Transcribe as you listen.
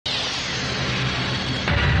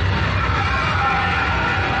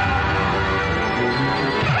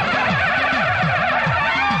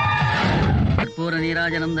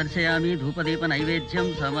నీరాజనం దర్శయామి ధూపదీప నైవేద్యం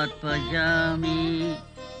సమర్పయామి.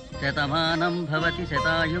 శతమానం భవతి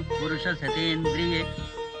శతాయు పురుష శతేంద్రియే.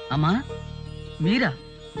 అమ్మా మీరా?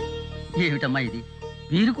 ఏమిటమ్మా ఇది?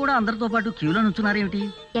 మీరు కూడా అందరితో పాటు క్యూలో నుంచున్నారేమిటి?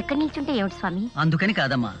 ఎక్కడి నిల్చుంటే ఏమిటి స్వామి? అందుకని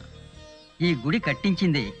కాదమ్మా, ఈ గుడి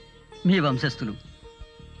కట్టించిందే మీ వంశస్థులు.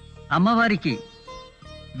 అమ్మవారికి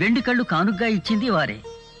వెండి కళ్ళు కానుగ్గా ఇచ్చింది వారే.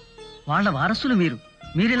 వాళ్ళ వారసులు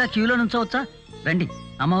మీరిలా క్యూలో నుంచవచ్చా? రండి,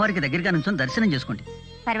 అమ్మవారికి దగ్గరగా నుంచొని దర్శనం చేసుకోండి.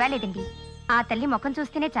 పర్వాలేదండి, ఆ తల్లి ముఖం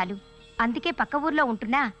చూస్తేనే చాలు. అందుకే పక్క ఊర్లో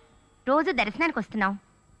ఉంటున్నా రోజు దర్శనానికి వస్తున్నాం.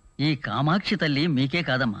 ఈ కామాక్షి తల్లి మీకే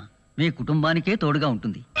కాదమ్మా, మీ కుటుంబానికే తోడుగా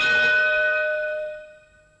ఉంటుంది.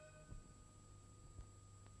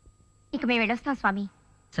 ఇక మేము వెళ్ళొస్తాం స్వామి.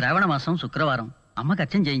 శ్రావణ మాసం శుక్రవారం అమ్మకి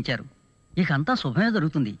అర్చన చేయించారు. ఇక అంతా శుభమే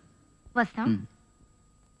జరుగుతుంది. వస్తాం.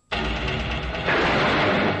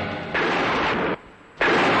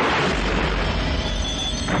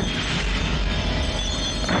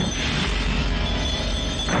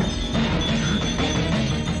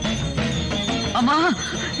 అమ్మా,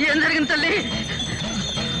 ఏం జరిగింది తల్లి?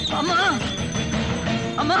 అమ్మా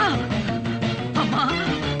అమ్మా అమ్మా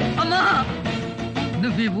అమ్మా!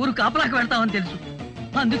 నువ్వు ఈ ఊరు కాపలాకి వెళ్తావని తెలుసు,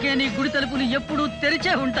 అందుకే నీ గుడి తలుపులు ఎప్పుడూ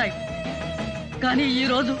తెరిచే ఉంటాయి. కానీ ఈ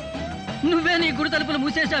రోజు నువ్వే నీ గుడి తలుపులు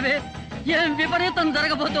మూసేశావే. ఏం విపరీతం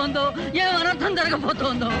జరగబోతోందో, ఏం అనర్థం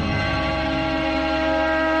జరగబోతోందో.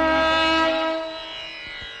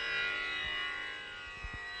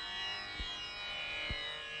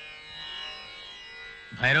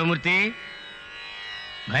 భైరవమూర్తి,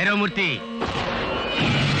 భైరవమూర్తి!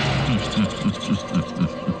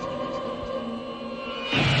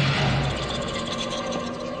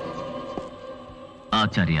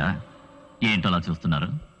 ఆచార్య, ఏంటలా చూస్తున్నారు?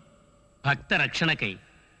 భక్త రక్షణకై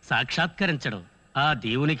సాక్షాత్కరించడం ఆ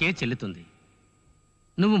దేవునికే చెల్లుతుంది.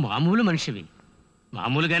 నువ్వు మామూలు మనిషివి,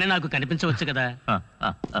 మామూలుగానే నాకు కనిపించవచ్చు కదా.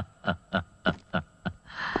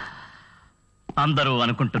 అందరూ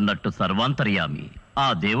అనుకుంటున్నట్టు సర్వాంతర్యామి ఆ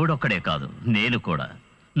దేవుడొక్కడే కాదు, నేను కూడా.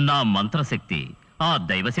 నా మంత్రశక్తి ఆ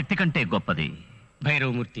దైవశక్తి కంటే గొప్పది.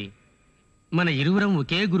 భైరవమూర్తి, మన ఇరువురం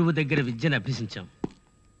ఒకే గురువు దగ్గర విద్యను అభ్యసించాం.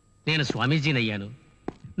 నేను స్వామీజీనయ్యాను,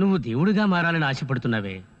 నువ్వు దేవుడిగా మారాలని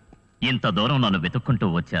ఆశపడుతున్నావే. ఇంత దూరం నన్ను వెతుక్కుంటూ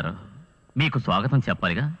వచ్చారు, మీకు స్వాగతం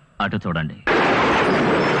చెప్పాలిగా. అటు చూడండి.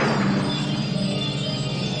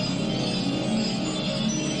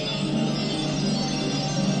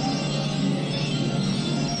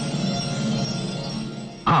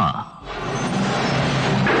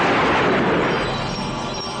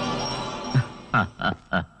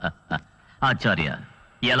 ఆచార్య,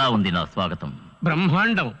 ఎలా ఉంది నా స్వాగతం?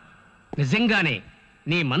 బ్రహ్మాండం! నిజంగానే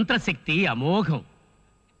నీ మంత్రశక్తి అమోఘం.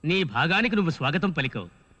 నీ భాగానికి నువ్వు స్వాగతం పలికవు,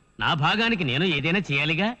 నా భాగానికి నేను ఏదైనా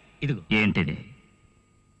చేయాలిగా. ఇదిగో. ఏంటిది?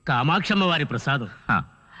 కామాక్షమ్మ వారి ప్రసాదం.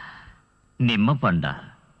 నిమ్మ పండ?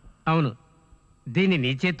 అవును. దీన్ని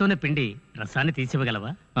నీ చేత్తోనే పిండి రసాన్ని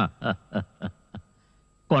తీసివ్వగలవా?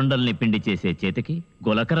 కొండల్ని పిండి చేసే చేతికి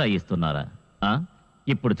గులకరా ఇస్తున్నారా?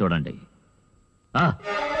 ఇప్పుడు చూడండి.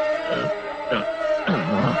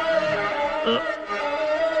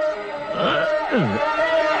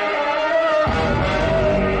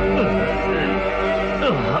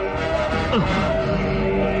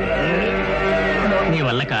 నీ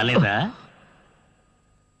వల్ల కాలేదా?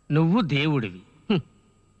 నువ్వు దేవుడివి.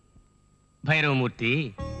 భైరవమూర్తి,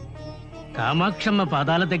 కామాక్షమ్మ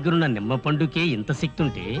పాదాల దగ్గరున్న నిమ్మ పండుకే ఇంత శక్తి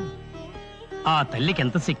ఉంటే ఆ తల్లికి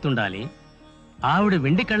ఎంత శక్తి ఉండాలి? ఆవిడ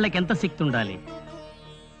వెండి కళ్ళకెంత శక్తి ఉండాలి?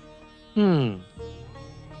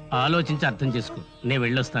 ఆలోచించి అర్థం చేసుకో. నేను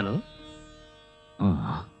వెళ్ళొస్తాను.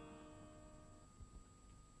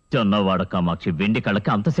 జొన్నవాడ కామాక్షి వెండి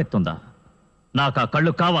కళ్ళకి అంత శక్తి ఉందా? నాకు ఆ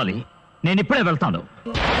కళ్ళు కావాలి, నేనిప్పుడే వెళ్తాను.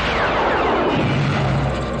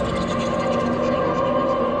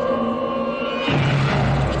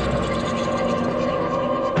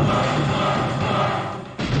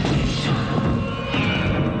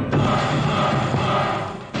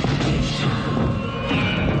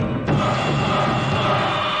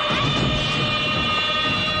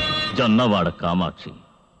 జొన్నవాడ కామాక్షి,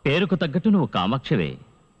 పేరుకు తగ్గట్టు నువ్వు కామాక్షివే.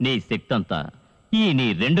 నీ శక్తి అంతా ఈ నీ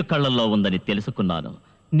రెండు కళ్ళల్లో ఉందని తెలుసుకున్నాను.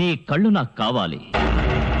 నీ కళ్ళు నాకు కావాలి.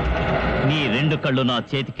 నీ రెండు కళ్ళు నా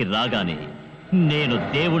చేతికి రాగానే నేను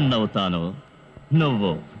దేవుణ్ణవుతాను,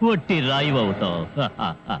 నువ్వు ఒట్టి రాయివవుతావు.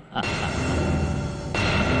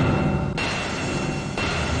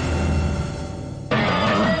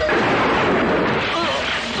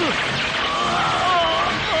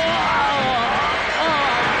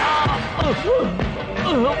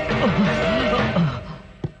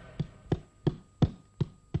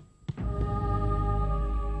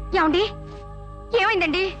 ఏమండి?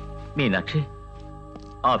 ఏమైందండి? మీనాక్షి,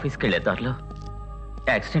 ఆఫీస్కి వెళ్ళే దారిలో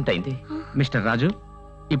యాక్సిడెంట్ అయింది. మిస్టర్ రాజు,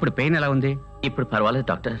 ఇప్పుడు పెయిన్ ఎలా ఉంది? ఇప్పుడు పర్వాలేదు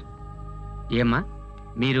డాక్టర్. ఏమ్మా,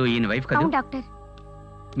 మీరు ఈయన వైఫ్ కదా? అవును డాక్టర్.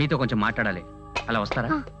 మీతో కొంచెం మాట్లాడాలి, అలా వస్తారా?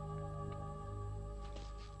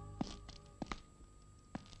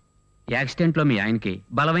 యాక్సిడెంట్లో మీ ఆయనకి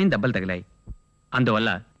బలమైన దెబ్బలు తగిలాయి. అందువల్ల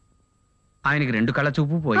ఆయనకి 2 కళ్ళ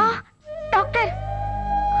చూపు పోయింది. డాక్టర్,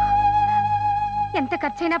 ఎంత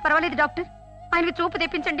ఖర్చైనా పర్వాలేదు డాక్టర్, ఆయనకి చూపు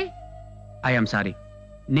తెప్పించండి. ఐఎమ్ సారీ,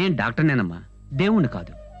 నేను డాక్టర్నేనమ్మా, దేవుణ్ణి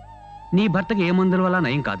కాదు. నీ భర్తకి ఏ మందుల వల్ల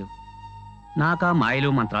నయం కాదు. నాకా మాయలు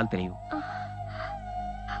మంత్రాలు తెలియవు.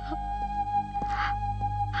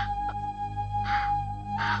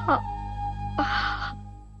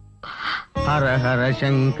 హర హర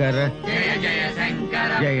శంకర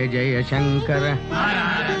జయ జయ శంకర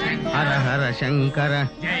హర హర శంకర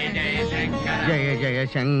జయ జయ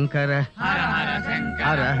శంకర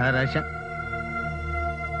హర హర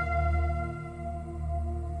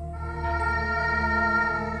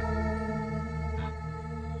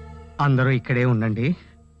అందరూ ఇక్కడే ఉండండి.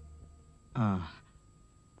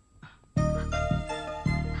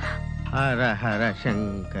 హర హర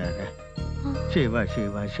శంకర శివ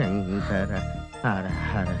శివ శంకర హర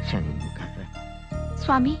హర శంకర.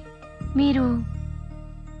 స్వామి, మీరు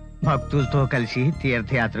భక్తులతో కలిసి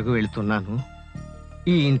తీర్థయాత్రకు వెళుతున్నాను.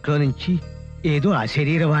 ఈ ఇంట్లో నుంచి ఏదో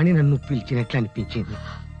అశరీరవాణి నన్ను పిలిచినట్లు అనిపించింది,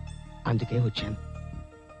 అందుకే వచ్చాను.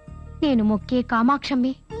 నేను మొక్కే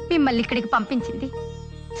కామాక్షమ్మి మిమ్మల్ని ఇక్కడికి పంపించింది.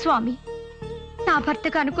 స్వామి, నా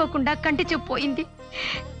భర్తకు అనుకోకుండా కంటి చూపు పోయింది.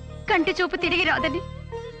 కంటి చూపు తిరిగి రాదని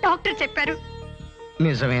డాక్టర్ చెప్పారు.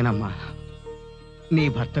 నిజమేనమ్మా, నీ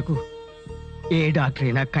భర్తకు ఏ డాక్టర్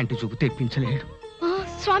అయినా కంటి చూపు తెప్పించలేడు.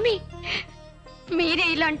 స్వామి, మీరే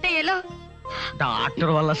ఇలా అంటే ఎలా?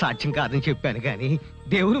 డాక్టర్ వల్ల సాధ్యం కాదని చెప్పాను కానీ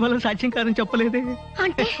దేవుని వల్ల సాధ్యం కాదని చెప్పలేదే.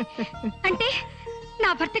 అంటే అంటే నా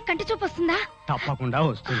భర్త కంటి చూపు వస్తుందా? తప్పకుండా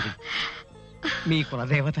వస్తుంది. మీ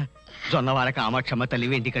కులదేవత జొన్నవాడ కామాక్షమ్మ తల్లి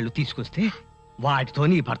వెండి కళ్ళు తీసుకొస్తే వాటితో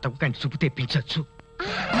నీ భర్తకు కంటి చూపు తెప్పించచ్చు.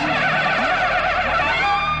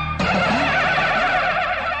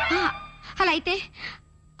 అలా అయితే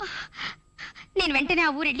నేను వెంటనే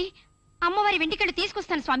ఆ ఊరెళ్ళి అమ్మవారి వెండి కళ్ళు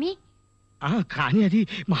తీసుకొస్తాను స్వామి. కానీ అది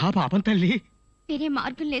మహాపాపం తల్లి. వేరే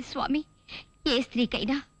మార్గం లేదు స్వామి. ఏ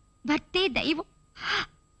స్త్రీకైనా భర్తే దైవం.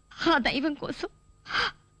 ఆ దైవం కోసం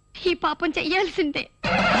ఈ పాపం చెయ్యాల్సిందే.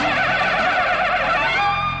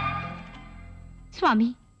 స్వామి,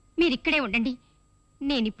 మీరిక్కడే ఉండండి.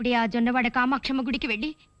 నేనిప్పుడే ఆ జొన్నవాడ కామాక్షమ్మ గుడికి వెళ్ళి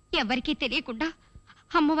ఎవరికీ తెలియకుండా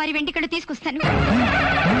అమ్మవారి వెండి కళ్ళు తీసుకొస్తాను.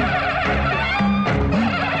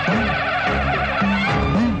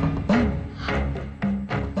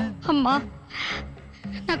 అమ్మా,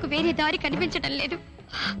 నాకు వేరే దారి కనిపించడం లేదు.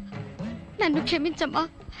 నన్ను క్షమించమ్మా.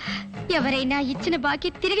 ఎవరైనా ఇచ్చిన బాకీ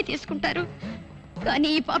తిరిగి తీసుకుంటారు, కానీ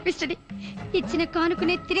ఈ పాపిష్టిని ఇచ్చిన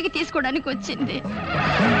కానుకనే తిరిగి తీసుకోవడానికి వచ్చింది.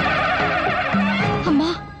 అమ్మా,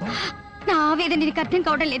 నా ఆవేదన నీకు అర్థం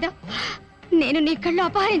కావడం లేదా? నేను నీ కళ్ళు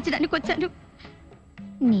అపహరించడానికి వచ్చాను.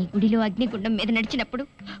 నీ గుడిలో అగ్నిగుండం మీద నడిచినప్పుడు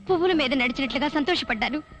పువ్వుల మీద నడిచినట్లుగా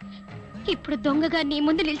సంతోషపడ్డాను. ఇప్పుడు దొంగగా నీ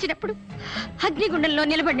ముందు నిలిచినప్పుడు అగ్నిగుండంలో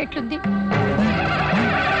నిలబడినట్లుంది.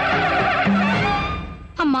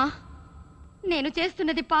 అమ్మా, నేను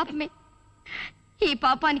చేస్తున్నది పాపమే. ఈ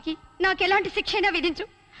పాపానికి నాకెలాంటి శిక్షైనా విధించు,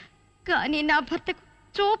 కానీ నా భర్తకు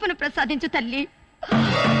చూపును ప్రసాదించు తల్లి.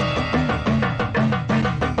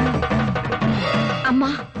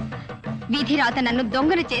 అమ్మా, విధిరాత నన్ను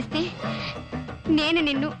దొంగను చేస్తే నేను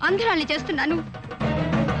నిన్ను అంధురాల్ని చేస్తున్నాను.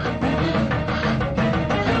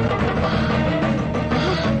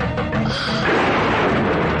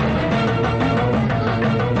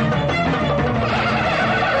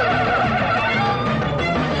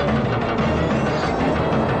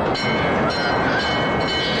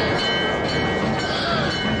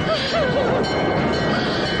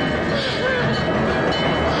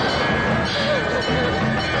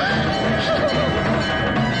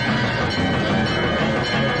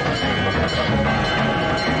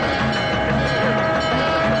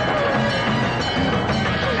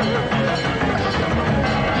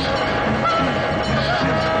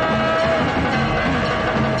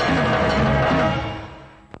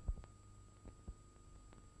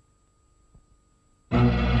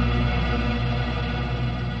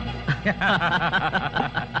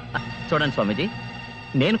 చూడండి స్వామీజీ,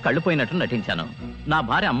 నేను కళ్ళు పోయినట్టు నటించాను. నా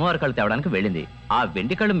భార్య అమ్మవారి కళ్ళు తేవడానికి వెళ్ళింది. ఆ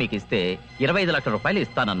వెండి కళ్ళు మీకు ఇస్తే 25 లక్షల రూపాయలు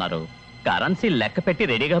ఇస్తానన్నారు. కరెన్సీ లెక్క పెట్టి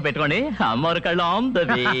రెడీగా పెట్టుకోండి. అమ్మవారి కళ్ళు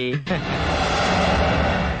ఆమ్దవి.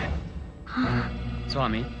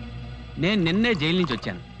 స్వామి, నేను నిన్నే జైలు నుంచి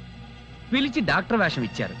వచ్చాను. పిలిచి డాక్టర్ వేషం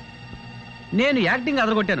ఇచ్చారు. నేను యాక్టింగ్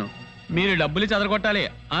అదరగొట్టాను, మీరు డబ్బులు ఇచ్చి అదరగొట్టాలి.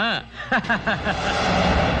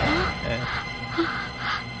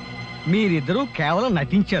 మీరిద్దరూ కేవలం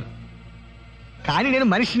నటించారు, కానీ నేను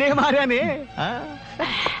మనిషినే మారానే.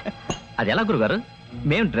 అది ఎలా గురుగారు?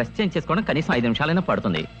 మేము డ్రెస్ చేంజ్ చేసుకోవడం కనీసం 5 నిమిషాలైనా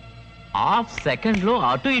పడుతుంది. హాఫ్ సెకండ్ లో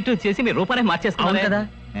అటు ఇటు చేసి మీ రూపాన్ని మార్చేసుకోవాలి కదా.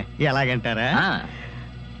 ఎలాగంటారా?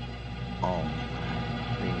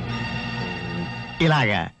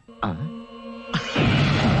 ఇలాగా.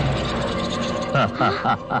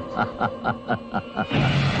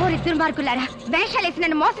 దుర్మార్గులారా, వేషాలేసి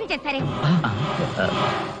నన్ను మోసం చేశారే.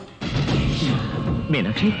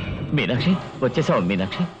 మీనాక్షి, మీనాక్షి వచ్చేసావా?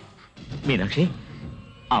 మీనాక్షి, మీనాక్షి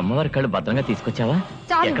అమ్మవారి కళ్ళు భద్రంగా తీసుకొచ్చావా?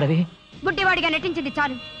 ఎక్కడవి? బుడ్డివాడిగా నటించింది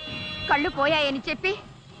చాలు. కళ్ళు పోయాయని చెప్పి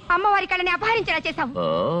అమ్మవారి కళ్ళని అపహరించేలా చేశావు. ఓ,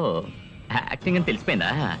 యాక్టింగ్ అని తెలిసిపోయిందా?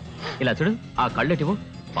 ఇలా చూడు, ఆ కళ్ళు ఇవ్వు.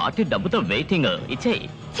 పార్టీ డబ్బుతో వెయిటింగ్. ఇచ్చేయి.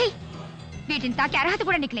 వీటిని తాకే అర్హత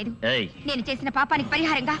కూడా నీకు లేదు. నేను చేసిన పాపానికి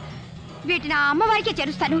పరిహారంగా వీటిని ఆ అమ్మవారికే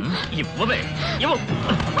చేరుస్తాను. ఇవ్వవే, ఇవ్వు.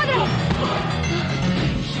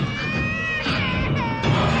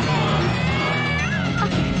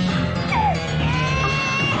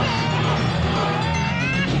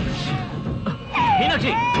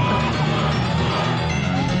 మీనాక్షి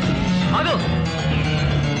ఆగు.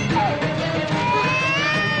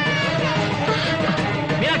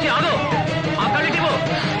 మీనాక్షి ఆగు. ఆ కళ్ళు ఇవ్వు.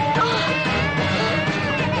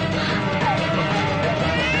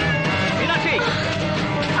 మీనాక్షి,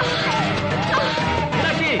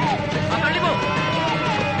 మీనాక్షి ఆ కళ్ళు ఇవ్వు.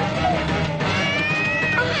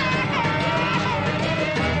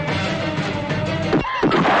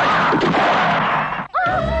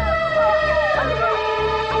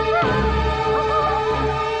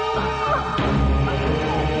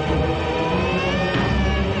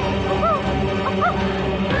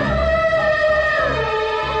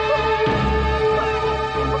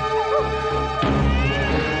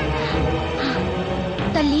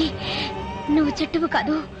 తల్లి, నువ్వు చెట్టువు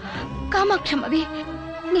కాదు, కామాక్షమ్మవి.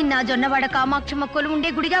 నిన్న జొన్నవాడ కామాక్షమ్మ కొలువుండే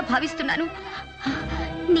గుడిగా భావిస్తున్నాను.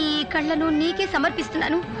 నీ కళ్ళను నీకే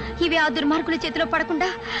సమర్పిస్తున్నాను. ఇవి ఆ దుర్మార్గుల చేతిలో పడకుండా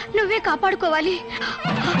నువ్వే కాపాడుకోవాలి.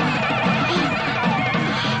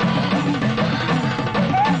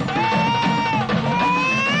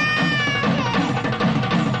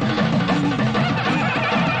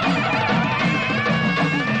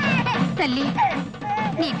 తల్లి,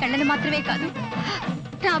 నీ కళ్ళను మాత్రమే కాదు,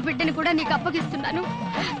 నా బిడ్డను కూడా నీకు అప్పగిస్తున్నాను.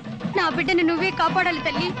 నా బిడ్డను నువ్వే కాపాడాలి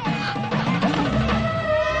తల్లి.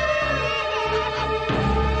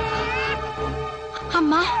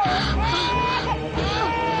 అమ్మా,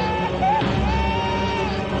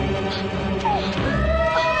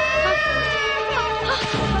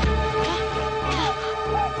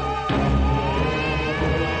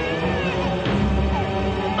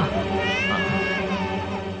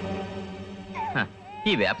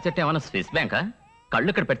 ఈ వేప చెట్టు ఏమన్నా స్విస్ బ్యాంకా? కళ్ళు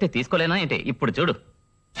ఇక్కడ పెడితే తీసుకోలేనా ఏంటి? ఇప్పుడు చూడు.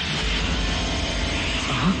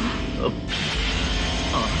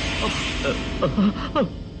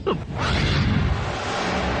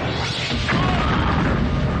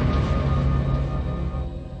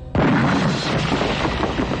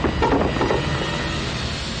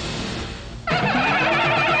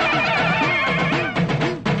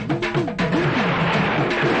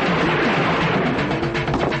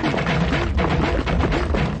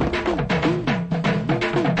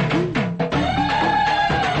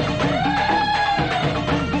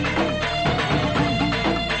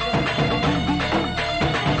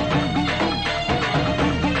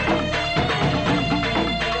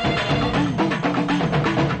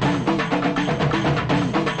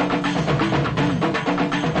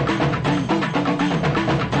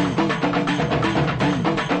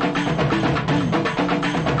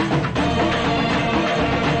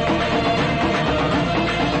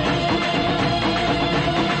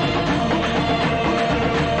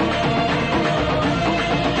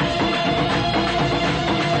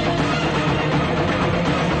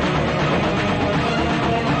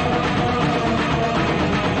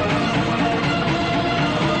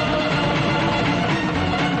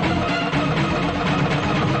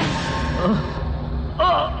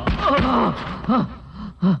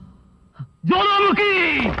 జ్వాలాముఖి!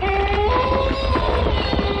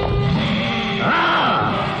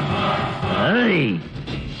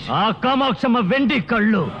 ఆ కామాక్షమ్మ వెండి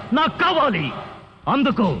కళ్ళు నాకు కావాలి.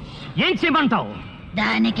 అందుకు ఏం చేయమంటావు?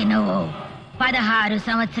 దానికి నువ్వు 16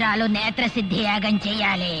 సంవత్సరాలు నేత్రసిద్ధి యాగం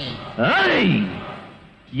చెయ్యాలి.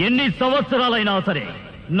 ఎన్ని సంవత్సరాలైనా సరే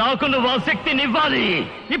నాకు నువ్వు ఆ శక్తినివ్వాలి.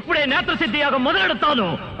 ఇప్పుడే నేత్రసిద్ధి యాగం మొదలెడతాను.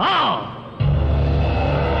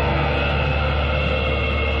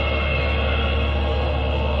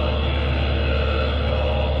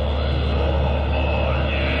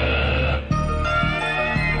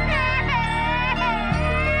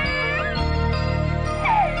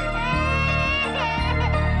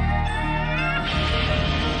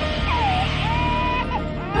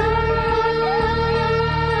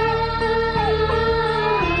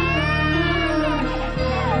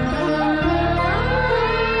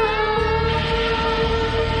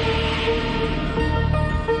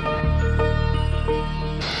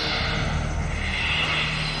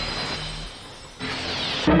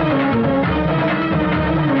 అక్క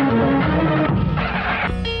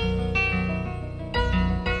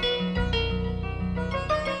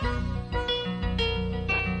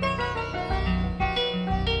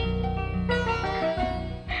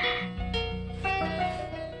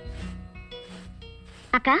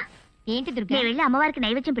ఏంటి దుర్గా? నేను వెళ్ళి అమ్మవారికి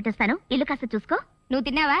నైవేద్యం పెట్టేస్తాను, ఇల్లు కాస్త చూసుకో. నువ్వు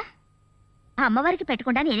తిన్నావా? అమ్మవారికి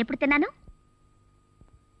పెట్టకుండా నేనెప్పుడు తిన్నాను?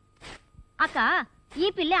 అక్క, ఈ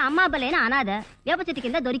పిల్ల అమ్మ అబ్బలేని అనాథ వేప చెట్టు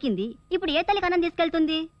కింద దొరికింది. ఇప్పుడు ఏ తల్లి కన్నం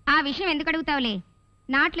తీసుకెళ్తుంది? ఆ విషయం ఎందుకు అడుగుతావులే?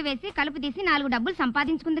 నాట్లు వేసి కలుపు తీసి 4 డబ్బులు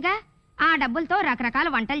సంపాదించుకుందిగా. ఆ డబ్బులతో రకరకాల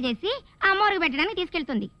వంటలు చేసి అమ్మవారికి పెట్టడానికి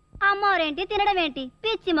తీసుకెళ్తుంది. అమ్మవారేంటి, తినడం ఏంటి?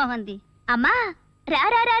 పిచ్చి మొహంది. అమ్మా రా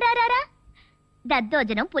రా రా రా రా.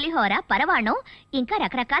 దద్దోజనం, పులిహోర, పరవాణం, ఇంకా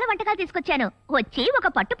రకరకాల వంటకాలు తీసుకొచ్చాను. వచ్చి ఒక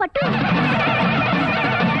పట్టు పట్టు.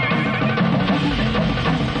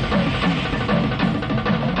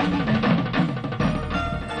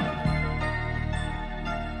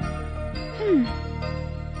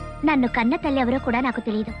 నన్ను కన్న తల్లి ఎవరో కూడా నాకు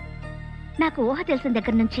తెలియదు. నాకు ఊహ తెలిసిన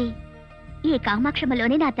దగ్గర నుంచి ఈ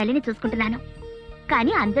కామాక్షమ్మలోనే నా తల్లిని చూసుకుంటున్నాను.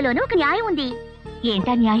 కానీ అందులోనూ ఒక న్యాయం ఉంది.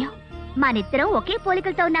 ఏంటా న్యాయం? మనిద్దరం ఒకే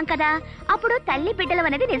పోలికలతో ఉన్నాం కదా, అప్పుడు తల్లి బిడ్డలం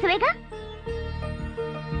అనేది నిజమేగా?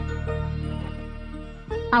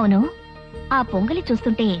 అవును, ఆ పొంగలి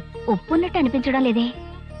చూస్తుంటే ఉప్పున్నట్టు అనిపించడం లేదే.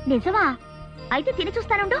 నిజమా? అయితే తిని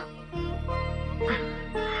చూస్తానుండు.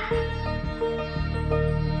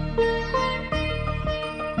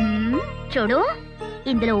 చూడు,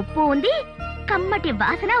 ఇందులో ఉప్పు ఉంది, కమ్మటి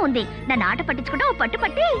వాసన ఉంది. నన్ను ఆట పట్టించుకుంటా ఓ పట్టు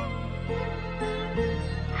పట్టి.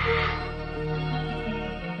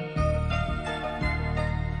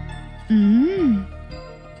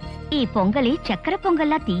 ఈ పొంగలి చక్కెర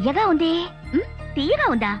పొంగల్లా తీయగా ఉంది. తీయగా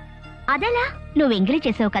ఉందా? అదెలా? నువ్వు ఎంగిలి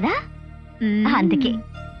చేసావు కదా, అందుకే.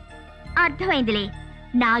 అర్థమైందిలే.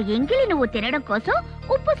 నా ఎంగిలి నువ్వు తినడం కోసం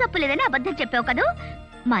ఉప్పు సప్పు లేదని అబద్ధం చెప్పావు కదూ.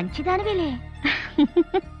 మంచిదానివేలే.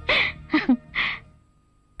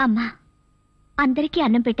 అమ్మా, అందరికీ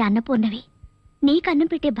అన్నం పెట్టే అన్నపూర్ణవి, నీకు అన్నం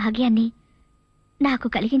పెట్టే భాగ్యాన్ని నాకు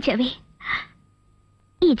కలిగించవే.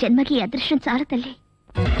 ఈ జన్మకి అదృష్టం చాలు తల్లి.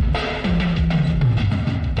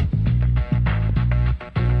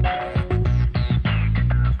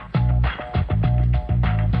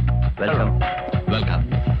 Welcome. Welcome.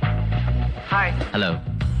 Hi. Hello.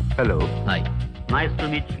 Hello. Hi. Nice to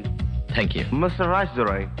meet you. Thank you. Mr.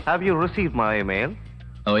 Rajdurai, have you received my email?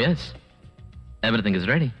 Oh, yes. Everything is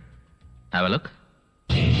ready. Have a look.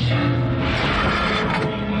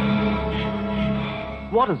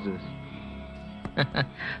 What is this?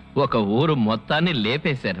 ఒక ఊరు మొత్తాన్ని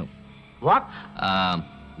లేపేశాను. What?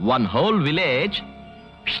 One whole village.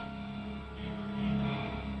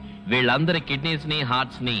 వీళ్ళందరి kidneys ని,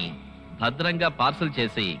 hearts ని భద్రంగా parcel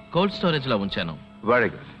చేసి cold storage లో ఉంచాను. Very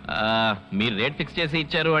good. మీరు రేట్ ఫిక్స్ చేసి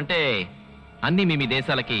ఇచ్చారు అంటే అన్ని మీ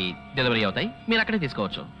దేశాలకి డెలివరీ అవుతాయి. మీరు అక్కడే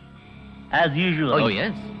తీసుకోవచ్చు. As usual. Oh,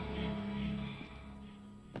 yes.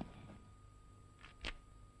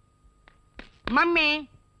 Mummy.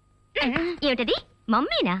 ఏమిటది?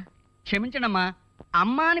 మమ్మీనా? క్షమించండమ్మా,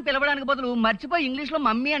 అమ్మ అని పిలవడానికి బదులు మర్చిపోయి ఇంగ్లీష్ లో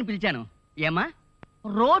మమ్మీ అని పిలిచాను. ఏమ్మా,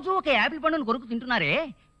 రోజు ఒక యాపిల్ పండును కొరుకు తింటున్నారే,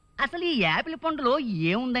 అసలు ఈ యాపిల్ పండులో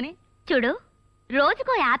ఏముందని? చూడు,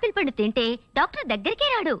 రోజుకో యాపిల్ పండు తింటే డాక్టర్ దగ్గరికే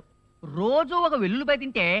రాడు. రోజు ఒక వెల్లుల్లిపై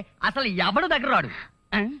తింటే అసలు ఎవడు దగ్గర రాడు.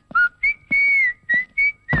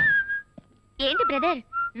 ఏంటి బ్రదర్,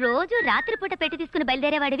 రోజు రాత్రిపూట పెట్టి తీసుకుని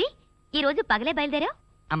బయలుదేరేవాడివి, ఈ రోజు పగలే బయలుదేరావు?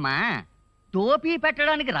 అమ్మా, టోపీ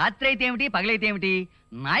పెట్టడానికి రాత్రి అయితే ఏమిటి, పగలైతే ఏమిటి?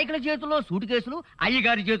 నాయకుల చేతుల్లో సూట్ కేసులు,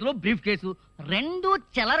 అయ్యగారి చేతిలో బ్రీఫ్ కేసు, రెండూ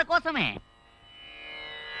చిల్లర కోసమే.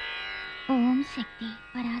 ఓం శక్తి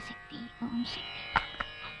పరాశక్తి, ఓం శక్తి.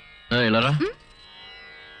 ఇలారా.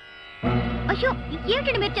 అయ్యో,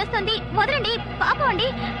 ఏమిటండి మీరు చేస్తుంది? వదలండి, పాపం అండి.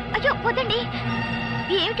 అయ్యో వదండి.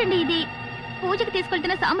 ఏమిటండి ఇది? పూజకి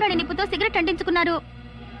తీసుకెళ్తున్న సాంబ్రాణి నిప్పుతో సిగరెట్ అంటించుకున్నారు.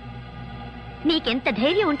 నీకెంత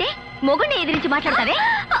ధైర్యం ఉంటే మొగుడిని ఎదిరించి మాట్లాడతావే?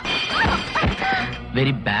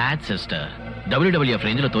 Very bad sister. WWF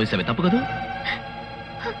range లో తోసేవే తప్పు కదా.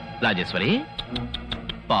 రాజేశ్వరి,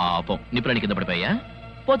 పాపం నిప్పులని కింద పడిపోయా.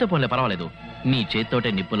 పోతే పోన్లే, పర్వాలేదు. నీ చేత్తోటే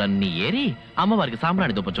నిప్పులన్నీ ఏరి అమ్మవారికి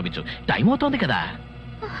సాంబ్రాణి దుప్ప చూపించు. టైం అవుతోంది కదా.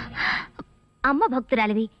 అమ్మ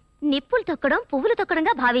భక్తురాలివి, నిప్పులు తొక్కడం పువ్వులు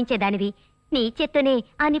తొక్కడంగా భావించేదానివి. నీ చేత్తోనే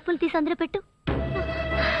ఆ నిప్పులు తీసి అందరూ పెట్టు.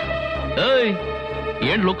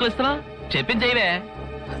 ఏం లుక్లు ఇస్తున్నా? చెప్పించేవే.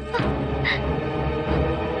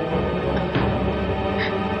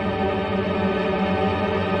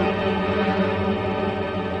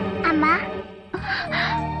 అమ్మా,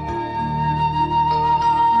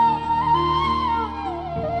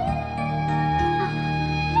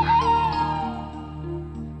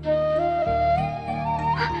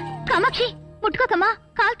 కామాక్షి, ముట్టుకోకమ్మా,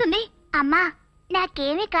 కాలుతుంది. అమ్మా,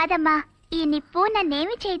 నాకేమీ కాదమ్మా, ఈ నిప్పు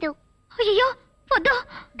నన్నేమీ చేయదు. అయ్యో వద్దు.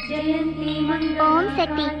 ఓం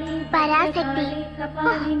శక్తి పరాశక్తి,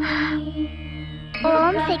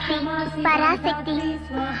 ఓం శక్తి పరాశక్తి,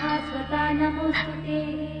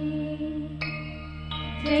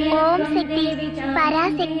 ఓం శక్తి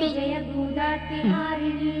పరాశక్తి,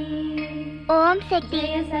 ఓం శక్తి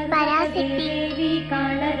పరాశక్తి.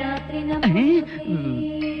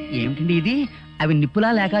 ఏమిటండి ఇది? అవి నిప్పులా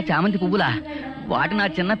లేక చామంతి పువ్వులా? వాటి నా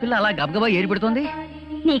చిన్నపిల్ల అలా గబగబా ఏరి పెడుతోంది.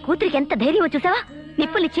 నీ కూతురికి ఎంత ధైర్యం వచ్చేసావా?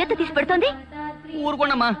 నిప్పుల్ని చేత తీసి పెడుతోంది.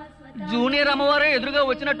 ఊరుకోండమ్మా, జూనియర్ అమ్మవారే ఎదురుగా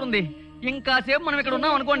వచ్చినట్టుంది. ఇంకాసేపు మనం ఇక్కడ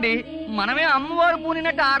ఉన్నాం అనుకోండి, మనమే అమ్మవారు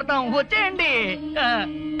పూనినట్టు ఆడతాం. వచ్చేయండి.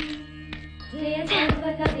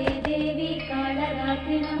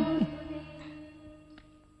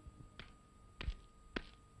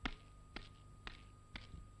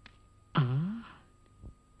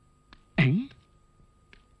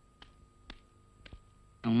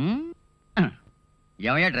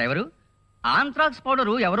 ఏమయ్యా డ్రైవరు, ఆంథ్రాక్స్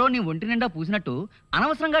పౌడరు ఎవరో నీ ఒంటి నిండా పూసినట్టు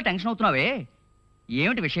అనవసరంగా టెన్షన్ అవుతున్నావే,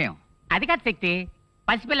 ఏమిటి విషయం? అది కాదు శక్తి,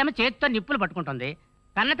 పసిపిల్లమ్మ చేతితో నిప్పులు పట్టుకుంటుంది,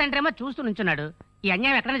 కన్న తండ్రేమో చూస్తూ నుంచున్నాడు. ఈ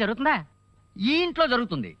అన్యాయం ఎక్కడైనా జరుగుతుందా? ఈ ఇంట్లో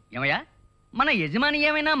జరుగుతుంది. ఏమయ్యా, మన యజమాని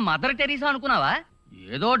ఏమైనా మదర్ టెరీసా అనుకున్నావా?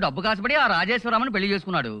 ఏదో డబ్బు కాసుపడి ఆ రాజేశ్వరరామని పెళ్లి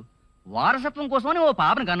చేసుకున్నాడు. వారసత్వం కోసమని ఓ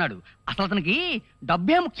పాపని కన్నాడు. అసలు అతనికి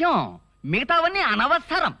డబ్బే ముఖ్యం, మిగతావన్నీ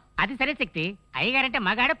అనవసరం. అది సరే శక్తి, అయ్యగారంటే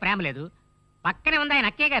మగాడు ప్రేమ లేదు. పక్కనే ఉంది ఆయన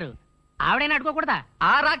అక్కయ్య గారు, ఆవిడైనా అడుకోకూడదా?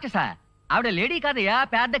 ఆ రాక్షస ఆవిడ లేడీ కాదయ్యా,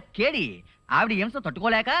 పెద్ద కేడి. ఆవిడ హింస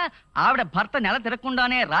తట్టుకోలేక ఆవిడ భర్త నెల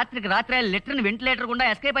తిరగకుండానే రాత్రికి రాత్రే లెటర్ని వెంటిలేటర్ గుండా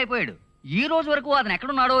ఎస్కేప్ అయిపోయాడు. ఈ రోజు వరకు అతను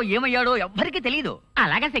ఎక్కడున్నాడో ఏమయ్యాడో ఎవ్వరికీ తెలియదు.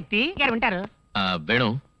 అలాగా శక్తి గారు ఉంటారు. వేణు,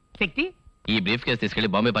 శక్తి ఈ బ్రీఫ్ కేసు తీసుకెళ్లి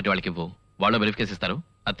బాంబే పార్టీ వాళ్ళకి ఇవ్వు. వాళ్ళు బ్రీఫ్ కేసు ఇస్తారు,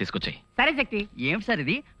 అది తీసుకొచ్చాయి. సరే శక్తి. ఏమిటి సార్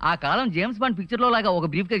ఇది? ఆ కాలం జేమ్స్ బాండ్ పిక్చర్ లో లాగా ఒక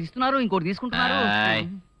బ్రీఫ్ కేసు ఇస్తున్నారు, ఇంకోటి తీసుకుంటున్నారు.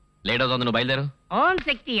 లేట్ అవుతుంది, నువ్వు బయలుదేరు. ఓం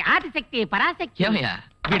శక్తి ఆదిశక్తి పరాశక్తి. ఏమయ్యా,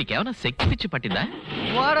 వీడికి ఏమైనా శక్తి పిచ్చి పట్టిందా?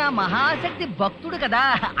 వారా మహాశక్తి భక్తుడు కదా,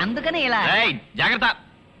 అందుకనే ఇలా. జాగ్రత్త.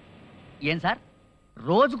 ఏం సార్,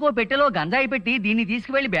 రోజుకో పెట్టెలో గంజాయి పెట్టి దీన్ని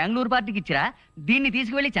తీసుకువెళ్లి బెంగళూరు పార్టీకి ఇచ్చిరా, దీన్ని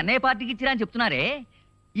తీసుకువెళ్లి చెన్నై పార్టీకి ఇచ్చిరా అని చెప్తున్నారే.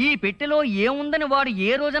 ఈ పెట్టెలో ఏముందని వాడు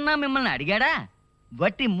ఏ రోజన్నా మిమ్మల్ని అడిగాడా?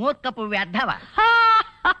 వట్టి మూర్ఖపు వ్యర్థవా?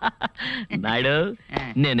 నాయుడు,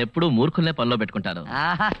 నేనెప్పుడు మూర్ఖుల్నే పనిలో పెట్టుకుంటాను.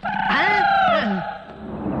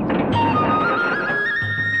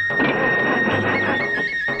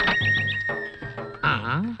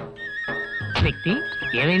 శక్తి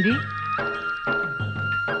ఏమైంది?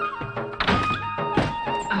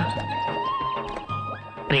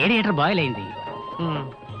 రేడియేటర్ బాయిల్ అయింది,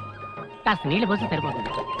 కాస్త నీళ్ళు పోసి సరిపోతుంది.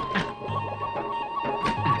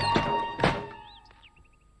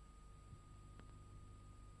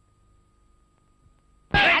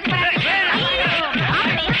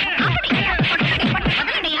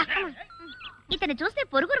 ఇతను చూస్తే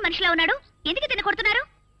పొరుగురు మనిషిలా ఉన్నాడు, ఎందుకు ఇతను కొడుతున్నారు?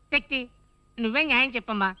 శక్తి, నువ్వే న్యాయం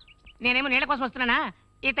చెప్పమ్మా. నేనేమో నీళ్ళ కోసం వస్తున్నానా,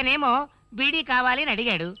 ఇతనేమో బీడీ కావాలి అని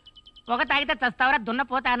అడిగాడు. పొగ తాగితే చస్తావరా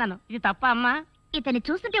దున్నపోతా అన్నాను. ఇది తప్ప అమ్మా? ఇతన్ని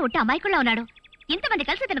చూస్తుంటే ఉట్టి అమాయకుల్లా ఉన్నాడు. ఇంతమంది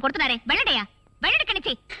కలిసి ఇతను కొడుతున్నారే. వెళ్ళండియా, వెళ్ళండి ఇక్కడి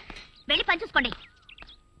నుంచి. వెళ్ళి పని చూసుకోండి.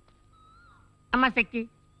 అమ్మా శక్తి,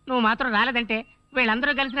 నువ్వు మాత్రం రాలేదంటే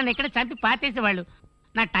వీళ్ళందరూ కలిసి నన్ను ఇక్కడ చంపి పాతేసేవాళ్ళు.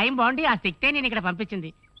 నా టైం బాగుండి ఆ శక్తే నేను ఇక్కడ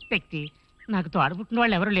పంపించింది. శక్తి, నాకు తోడబుట్టిన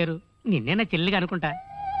వాళ్ళు ఎవరు లేరు, నిన్నే నా చెల్లిగా అనుకుంటా.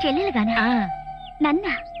 చెల్లెలుగానా? నన్న?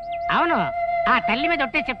 అవును, ఆ తల్లి మీద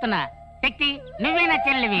ఒట్టే చెప్తున్నా. శక్తి, నువ్వే నా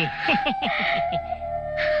చెల్లివి.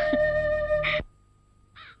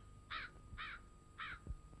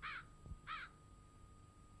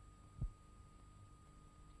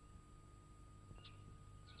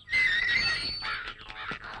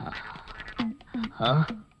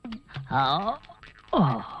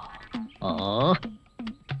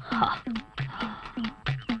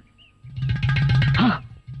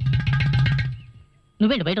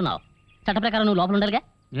 నువ్వేంటి బయట ఉన్నావు? చట్ట ప్రకారం నువ్వు లోపల ఉండాలిగా.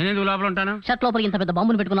 నేనేందుకు లోపల ఉంటాను? షర్ట్ లోపలికి ఇంత పెద్ద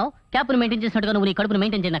బాంబుని పెట్టుకున్నావు. క్యాప్ను మెయింటైన్ చేసినట్టుగా నువ్వు నీ కడుపును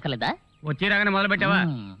మెయింటైన్ చేయనక్కర్లేదా? వచ్చి రాగానే మొదలు పెట్టావా?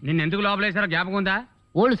 నిన్ను ఎందుకు లోపలేసారో జ్ఞాపకం ఉందా?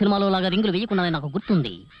 ఓల్డ్ సినిమాలో లాగా రింగులు వేయకుండానే నాకు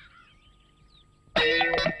గుర్తుంది.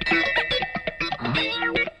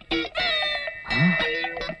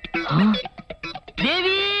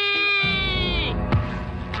 దేవి!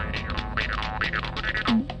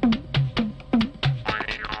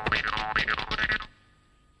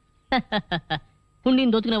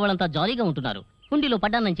 హుండీని దోచుకునే వాళ్ళంతా జాలీగా ఉంటున్నారు. హుండీలో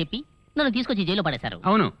పడ్డానని చెప్పి నన్ను తీసుకొచ్చి జైల్లో పడేశారు.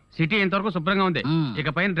 అవును, సిటీ ఇంతవరకు శుభ్రంగా ఉంది. ఇక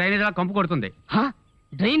పైన డ్రైనేజ్ లా కంపు కొడుతుంది.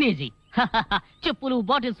 డ్రైనేజీ? చెప్పులు,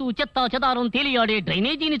 బాటిల్స్, చెత్త చెదారం తేలియాడే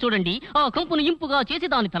డ్రైనేజీని చూడండి. ఆ కంపును ఇంపుగా చేసి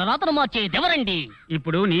దాని తలరాతను మార్చే దెవరండి.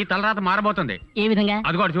 ఇప్పుడు నీ తలరాత మారబోతుంది. ఏ విధంగా?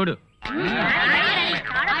 అదిగోడు చూడు.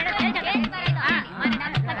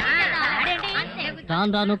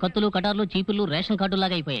 రాను రాను కత్తులు, కటార్లు, చీపులు రేషన్ కార్డు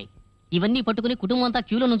లాగా అయిపోయాయి. ఇవన్నీ పట్టుకుని కుటుంబం అంతా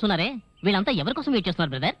క్యూలో నుంచున్నారే, వీళ్ళంతా ఎవరి కోసం వెయిట్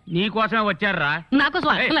చేస్తున్నారు బ్రదర్? నీ కోసమే వచ్చారా? నాకోసం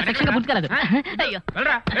అయ్యో,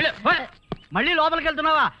 మళ్ళీ లోపలికి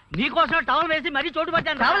వెళ్తున్నావా? నీకోసం టవల్ వేసి మరీ చోటు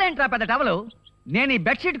పట్టాను. టవల్ ఏంట్రా పెద్ద టవలు? నేను ఈ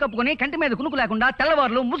బెడ్షీట్ కప్పుకొని కంటి మీద కునుకు లేకుండా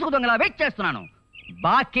తెల్లవారులు ముసుగు దొంగలా వెయిట్ చేస్తున్నాను.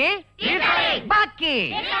 బాకీ బాకీ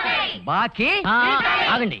బాకీ.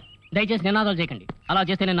 ఆగండి, దయచేసి నినాదాలు చేయకండి. అలా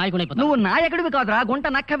చేస్తే నేను నాయకుడు అయిపోతాను. నువ్వు నాయకుడివి కాదురా, గుంట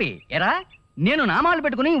నక్కవి. ఎరా, నేను నామాలు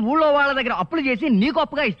పెట్టుకుని ఊళ్ళో వాళ్ళ దగ్గర అప్పులు చేసి నీకు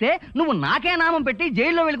అప్పుగా ఇస్తే నువ్వు నాకే నామం పెట్టి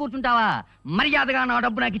జైల్లో వెళ్ళి కూర్చుంటావా? మర్యాదగా నా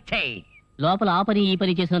డబ్బు నాకు ఇచ్చేయి. లోపల ఆ పని ఈ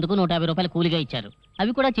పని చేసినందుకు 150 రూపాయలు కూలిగా ఇచ్చారు.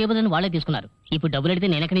 అవి కూడా చేయబోదని వాళ్లే తీసుకున్నారు. ఇప్పుడు డబ్బులు అడిగితే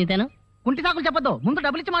నేను ఎక్కడ ఇస్తాను? కుంటి తాకులు చెప్పొద్దు, ముందు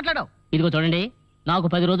డబ్బులు ఇచ్చి మాట్లాడు. ఇదిగో చూడండి, నాకు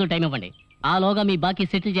 10 రోజులు టైం ఇవ్వండి. ఆలోగా మీ బాకీ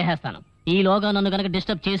సెటిల్ చేసేస్తాను. ఈలోగా నన్ను గనక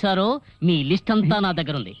డిస్టర్బ్ చేశారో మీ లిస్ట్ అంతా నా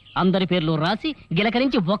దగ్గర ఉంది. అందరి పేర్లు రాసి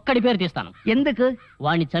గిలకరించి ఒక్కడి పేరు తీస్తాను. ఎందుకు?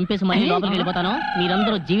 వాడిని చంపేసి మళ్ళీ లోపలికి వెళ్ళిపోతాను.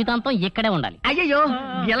 మీరందరూ జీవితాంతం ఇక్కడే ఉండాలి. అయ్యో,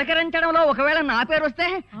 గిలకరించడంలో ఒకవేళ నా పేరు వస్తే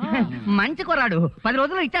మంచి కొరాడు 10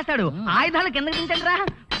 రోజులు ఇచ్చేస్తాడు. ఆయుధాలు కిందకి దించండి రా,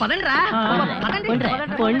 పదండి రా.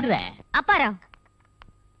 అప్పారావు,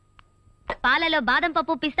 పాలలో బాదం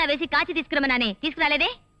పప్పు పిస్తా వేసి కాచి తీసుకురమన్నానే,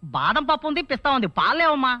 తీసుకురాలేదే? బాదం పప్పు ఉంది, పిస్తా ఉంది,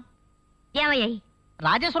 పాలేవమ్మా. ఏమయ్యాయి?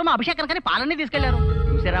 రాజేశ్వరం అభిషేకానికి పాలన్నీ తీసుకెళ్లారు.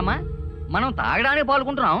 చూసారమ్మా, మనం తాగడానికి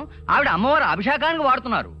పాల్గొంటున్నాం, ఆవిడ అమ్మవారు అభిషేకానికి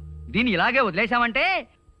వాడుతున్నారు. దీన్ని ఇలాగే వదిలేశామంటే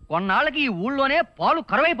కొన్నాళ్ళకి ఈ ఊళ్ళోనే పాలు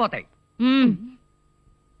కరువైపోతాయి.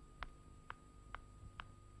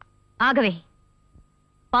 ఆగవే,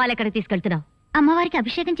 పాలు ఎక్కడికి తీసుకెళ్తున్నావు? అమ్మవారికి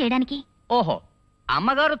అభిషేకం చేయడానికి. ఓహో,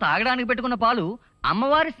 అమ్మగారు తాగడానికి పెట్టుకున్న పాలు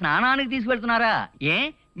అమ్మవారి స్నానానికి తీసుకెళ్తున్నారా? ఏ,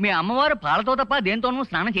 మీ అమ్మవారు పాలతో తప్ప దేంతోనూ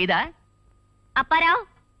స్నానం చేయదా? అప్పారావు,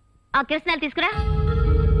 ఆ కిరసనాలు తీసుకురా.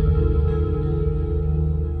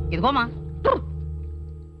 ఇదిగోమా.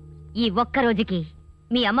 ఈ ఒక్క రోజుకి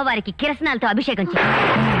మీ అమ్మవారికి కిరసనాలతో అభిషేకం చేయి.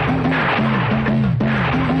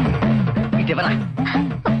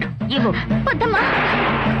 ఇవ్వు. వద్దమ్మా,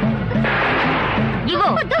 ఇవ్వు.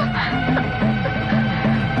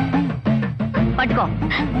 పట్టుకో.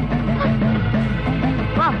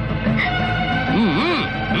 వా.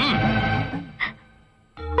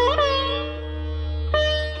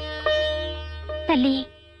 తల్లి,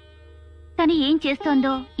 తను ఏం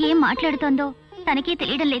చేస్తోందో ఏం మాట్లాడుతోందో తనకే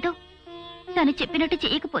తెలియడం లేదు. తను చెప్పినట్టు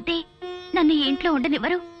చేయకపోతే నన్ను ఇంట్లో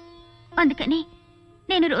ఉండనివ్వరు. అందుకని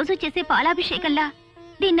నేను రోజు చేసే పాలాభిషేకంలా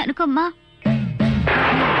దీన్ని అనుకోమ్మా.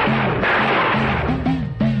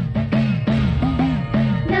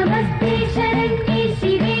 నమస్తే శరణ్యే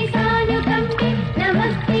శివే సానుకంబే,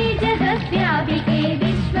 నమస్తే జగద్వ్యాపికే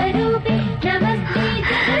విశ్వరూపే, నమస్తే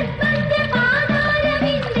జగద్వంద్య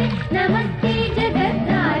పాదారవిందే, నమస్తే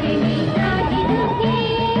జగద్ధారిణి రాజిదుర్గే,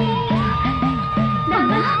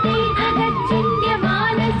 నమస్తే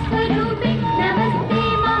జగచ్చింద్యమానస్వరూపే, నమస్తే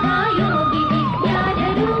మహాయోగి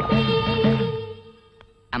విజ్ఞానరూపే.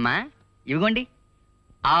 అమ్మా, ఇవిగోండి,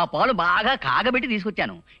 ఆ పాలు బాగా కాగబెట్టి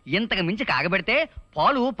తీసుకొచ్చాను. ఇంతకు మించి కాగబెడితే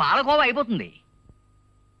పాలు పాలకోవ అయిపోతుంది.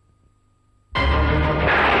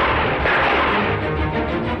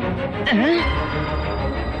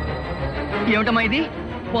 ఏమిటమ్మా ఇది?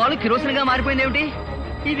 పాలు కిరోసిన్గా మారిపోయింది ఏమిటి?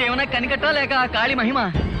 ఇదేమన్నా కనికట్ట లేక కాళీ మహిమ?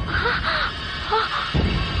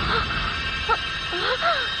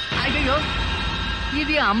 అయ్యో,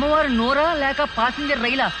 ఇది అమ్మవారి నోరా లేక పాసింజర్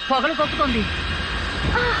రైలా పొగలు కొక్కుతోంది?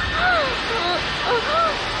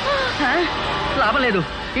 లాభం లేదు,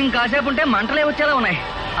 ఇంకాసేపు ఉంటే మంటలే వచ్చేలా ఉన్నాయి.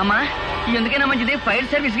 అమ్మా, ఎందుకైనా మంచిది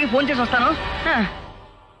ఫైర్ సర్వీస్ కి ఫోన్ చేసి వస్తాను.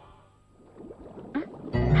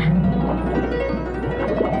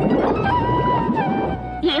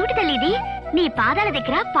 ఏమిటి తల్లి ఇది? నీ పాదాల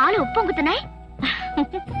దగ్గర పాలు ఉప్పొంగుతున్నాయి.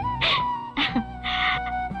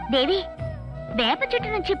 దేవి, వేప చెట్టు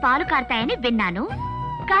నుంచి పాలు కారుతాయని విన్నాను,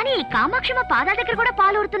 కానీ ఈ కామాక్షమ్మ పాదాల దగ్గర కూడా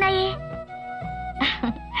పాలు ఊరుతున్నాయి.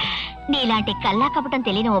 నీలాంటి కల్లా కపటం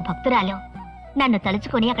తెలియని ఓ భక్తురాలు నన్ను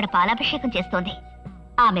తలుచుకుని అక్కడ పాలాభిషేకం చేస్తోంది.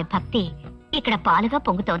 ఆమె భక్తి ఇక్కడ పాలుగా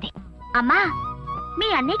పొంగుతోంది. అమ్మా, మీ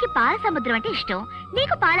అన్నయ్యకి పాల సముద్రం అంటే ఇష్టం,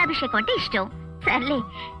 నీకు పాలాభిషేకం అంటే ఇష్టం. సర్లే,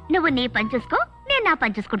 నువ్వు నీ పని చూసుకో, నేను నా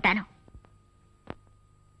పని చూసుకుంటాను.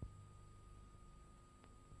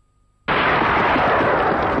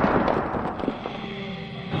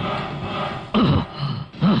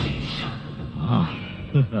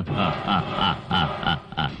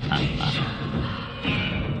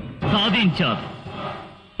 సాధించాను.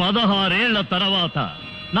 16 ఏళ్ల తర్వాత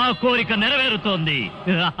నా కోరిక నెరవేరుతోంది.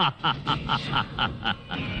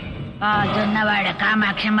 ఆ జొన్నవాడ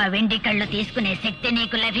కామాక్షమ్మ వెండి కళ్ళు తీసుకునే శక్తి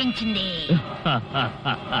నీకు లభించింది.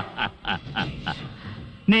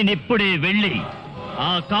 నేనిప్పుడే వెళ్ళి ఆ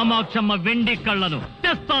కామాక్షమ్మ వెండి కళ్ళను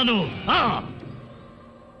తెస్తాను.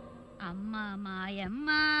 అమ్మ మాయమ్మ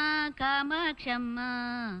కామాక్షమ్మ,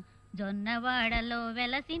 జొన్నవాడలో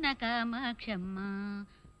వెలసిన కామాక్షమ్మ,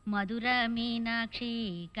 మధుర మీనాక్షి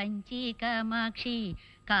కంచి కామాక్షి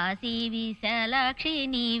కాశీ విశాలాక్షి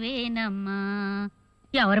నీవేనమ్మా.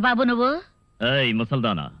 ఎవరు బాబు నువ్వు? ఏయ్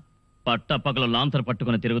ముసల్దానా, పట్టపగలు లాంతర్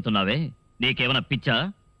పట్టుకుని తిరుగుతున్నావే, నీకేమైనా పిచ్చా?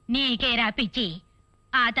 నీకేరా పిచ్చి?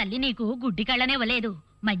 ఆ తల్లి నీకు గుడ్డి కళ్ళనివ్వలేదు,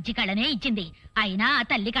 మజ్జి కళ్ళనే ఇచ్చింది. అయినా ఆ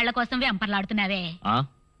తల్లి కళ్ళ కోసం వెంపర్లాడుతున్నావే.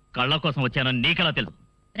 కళ్ళ కోసం వచ్చానని నీకెలా తెలుసు?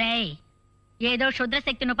 రేయ్, ఏదో క్షుద్ర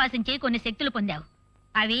శక్తిని ఉపాసించి కొన్ని శక్తులు పొందావు.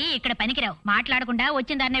 అవి ఇక్కడ పనికిరావు. మాట్లాడకుండా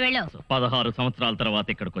వచ్చిందాన్నే వెళ్ళావు. 16 సంవత్సరాల తర్వాత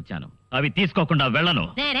ఇక్కడికి వచ్చాను, అవి తీసుకోకుండా వెళ్ళను.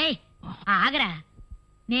 రే ఆగరా,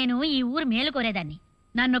 నేను ఈ ఊరు మేలు కోరేదాన్ని.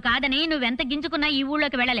 నన్ను కాదని నువ్వెంత గింజుకున్నా ఈ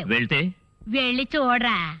ఊళ్ళోకి వెళ్ళలేవు. వెళ్తే వెళ్ళి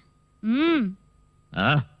చూడరా.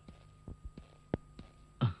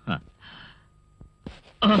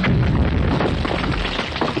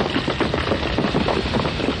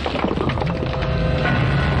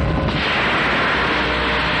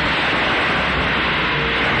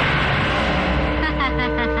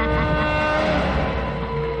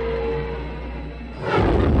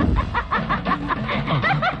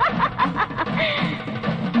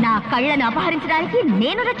 నా కళ్ళను అపహరించడానికి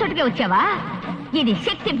నేనున్న చోటుకే వచ్చావా? ఇది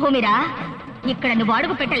శక్తి భూమిరా, ఇక్కడ నువ్వు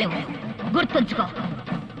అడుగు పెట్టలేవు. గుర్తుంచుకో.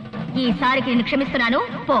 ఈసారికి నేను క్షమిస్తున్నాను.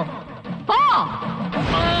 పో పో.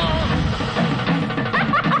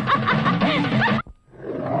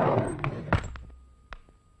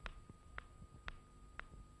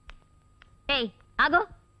 ఏయ్ ఆగో,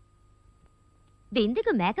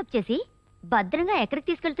 బిందుకు మేకప్ చేసి భద్రంగా ఎక్కడికి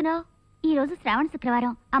తీసుకెళ్తున్నావు? ఈ రోజు శ్రావణ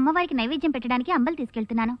శుక్రవారం, అమ్మవారికి నైవేద్యం పెట్టడానికి అంబలు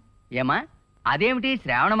తీసుకెళ్తున్నాను. ఏమా అదేమిటి,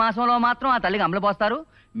 శ్రావణ మాసంలో మాత్రం ఆ తల్లికి అంబలు పోస్తారు,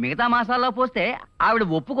 మిగతా మాసాల్లో పోస్తే ఆవిడ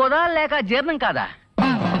ఒప్పుకోదా లేక జీర్ణం కాదా?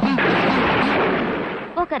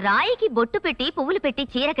 ఒక రాయికి బొట్టు పెట్టి పువ్వులు పెట్టి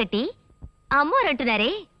చీర కట్టి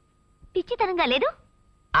అమ్మోరంటున్నారే, పిచ్చితనంగా లేదు?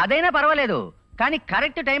 అదైనా పర్వాలేదు, కానీ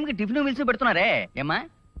కరెక్ట్ టైంకి టిఫిన్ మిల్స్ పెడుతున్నారే. ఏమా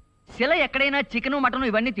శిల ఎక్కడైనా చికెను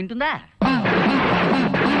మటను ఇవన్నీ తింటుందా?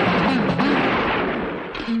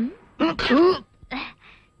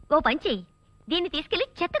 ఓ పంచి, దీన్ని తీసుకెళ్లి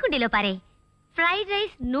చెత్తకుండీలో పారే. ఫ్రైడ్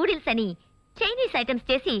రైస్, నూడిల్స్ అని చైనీస్ ఐటమ్స్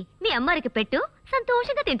చేసి మీ అమ్మారికి పెట్టు,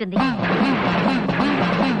 సంతోషంగా తింటుంది.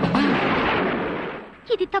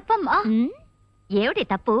 ఇది తప్పమ్మా. ఏమిటి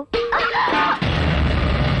తప్పు?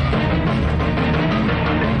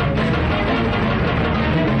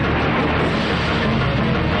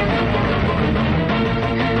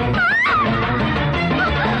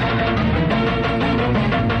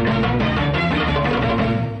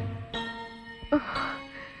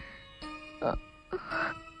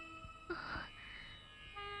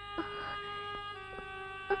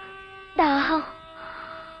 దాహం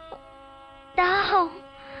దాహం.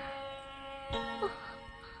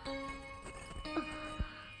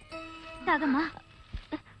 తాగమ్మా,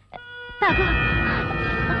 తాగు.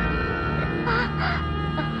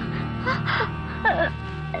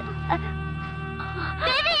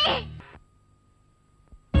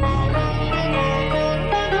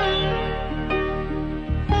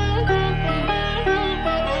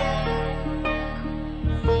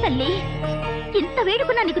 తల్లి, ఇంత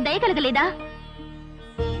వేడుకున్నా నీకు దయ కలగలేదా?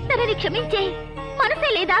 తనని క్షమించే మనసే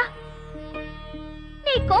లేదా?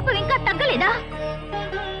 నీ కోపం ఇంకా తగ్గలేదా?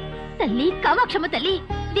 తల్లి కామాక్షమ్మ తల్లి,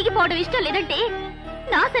 దిగిపోవడం ఇష్టం లేదంటే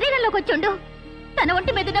నా శరీరంలోకి వచ్చుండు. తన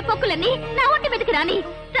ఒంటి మీద ఉన్న పొక్కులన్నీ నా ఒంటి మీదకి రాని.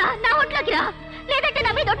 రా, నా ఒంట్లోకి రా, లేదంటే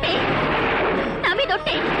నా మీదొట్టే, నా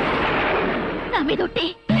మీదొట్టే, నా మీదొట్టే.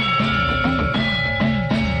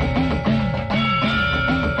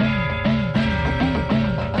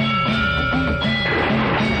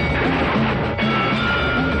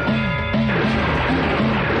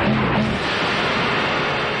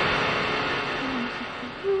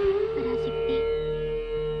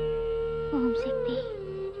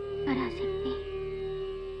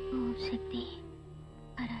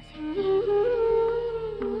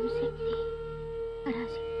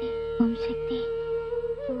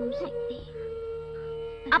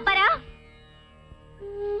 అప్పరా,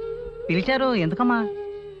 పిలిచారు ఎందుకమ్మా?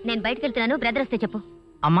 నేను బయటకు వెళ్తున్నాను, బ్రదర్ వస్తే చెప్పు.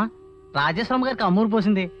 అమ్మా, రాజేశ్వరమ్మ గారికి అమ్మూరు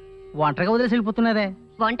పోసింది, ఒంటరిగా వదిలేసి వెళ్ళిపోతున్నారే.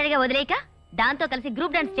 ఒంటరిగా వదిలేక దాంతో కలిసి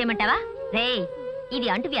గ్రూప్ డాన్స్ చేయమంటావా? రే, ఇది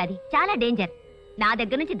అంటువ్యాధి, చాలా డేంజర్. నా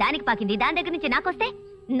దగ్గర నుంచి దానికి పాకింది, దాని దగ్గర నుంచి నాకొస్తే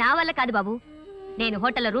నా వల్ల కాదు బాబు. నేను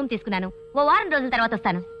హోటల్లో రూమ్ తీసుకున్నాను, ఓ వారం రోజుల తర్వాత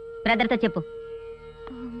వస్తాను. బ్రదర్తో చెప్పు.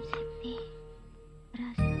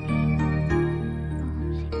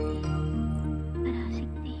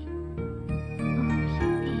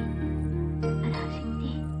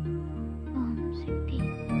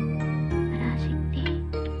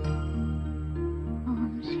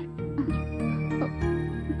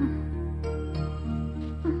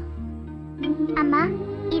 అమ్మా,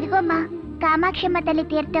 ఇదిగోమ్మా కామాక్షమ్మ తల్లి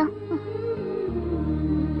తీర్థం.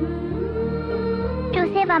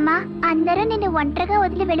 చూసేవమ్మా, అందరూ నిన్ను ఒంటరిగా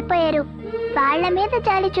వదిలి వెళ్ళిపోయారు. వాళ్ళ మీద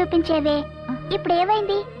జాలి చూపించేవే,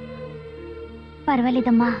 ఇప్పుడేమైంది?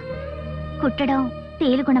 పర్వాలేదమ్మా. కుట్టడం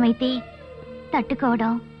తేలు గుణమైతే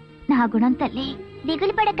తట్టుకోవడం నా గుణం తల్లి.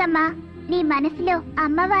 దిగులు పడకమ్మా, నీ మనసులో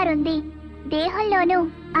అమ్మవారుంది, దేహంలోనూ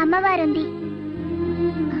అమ్మవారుంది.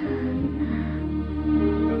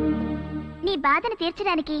 నీ బాధను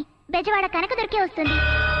తీర్చడానికి బెజవాడ కనక దొరికే వస్తుంది.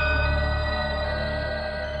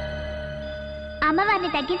 అమ్మవారిని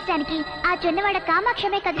తగ్గించడానికి ఆ జొన్నవాడ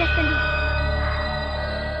కామాక్షమే కదిలిస్తుంది.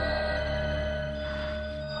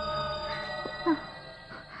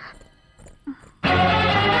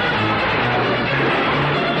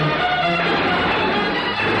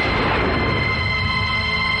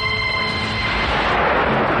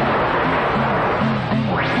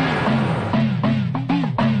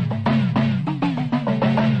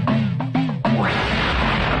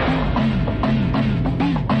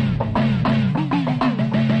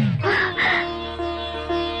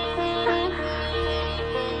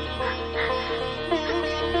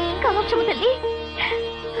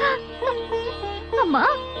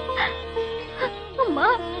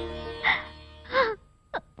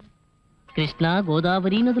 కృష్ణా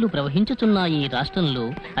గోదావరి నదులు ప్రవహించుచున్నాయి ఈ రాష్ట్రంలో,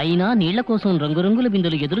 అయినా నీళ్ల కోసం రంగురంగుల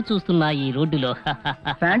బిందులు ఎదురు చూస్తున్నాయి ఈ రోడ్డులో.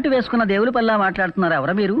 ప్యాంటు వేసుకున్న దేవులు పల్లా మాట్లాడుతున్నారు.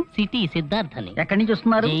 ఎవరా మీరు? సిటీ సిద్ధార్థని. ఎక్కడి నుంచి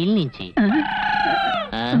వస్తున్నారు? జైలు నుంచి.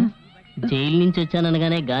 జైలు నుంచి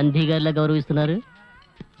వచ్చాననగానే గాంధీ గారిలా గౌరవిస్తున్నారు.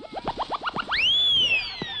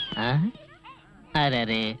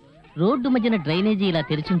 అరే, రోడ్డు మధ్యన డ్రైనేజీ ఇలా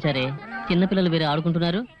తెరిచుంచారే, చిన్నపిల్లలు వేరే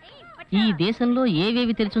ఆడుకుంటున్నారు. ఈ దేశంలో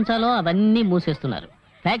ఏవేవి తెరిచుంచాలో అవన్నీ మూసేస్తున్నారు.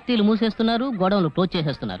 ఫ్యాక్టరీలు మూసేస్తున్నారు, గోడౌన్లు క్లోజ్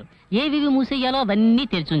చేసేస్తున్నారు. ఏవేవి మూసేయాలో అవన్నీ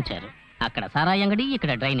తెరిచుంచారు. అక్కడ సారాయి అంగడి,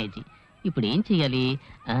 ఇక్కడ డ్రైనేజీ. ఇప్పుడు ఏం చెయ్యాలి?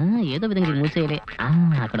 ఏదో విధంగా మూసేయాలి.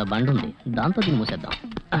 అక్కడ బండి ఉంది, దాంతో దీన్ని మూసేద్దాం.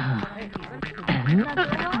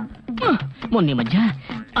 మొన్న మధ్య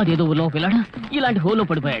అదేదో ఊళ్ళో పిల్లాడు ఇలాంటి హోల్లో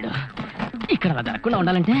పడిపోయాడు. ఇక్కడ అలా జరగకుండా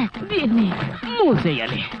ఉండాలంటే దీన్ని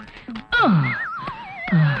మూసేయాలి.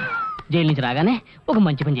 జైలు నుంచి రాగానే ఒక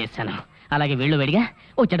మంచి పని చేశాను. అలాగే వీళ్ళు వేడిగా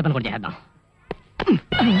ఓ చెడ్డ పని కూడా చేద్దాం.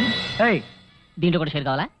 దీంట్లో కూడా షేర్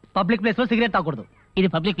కావాలా? పబ్లిక్ ప్లేస్ లో సిగరెట్ తాకూడదు. ఇది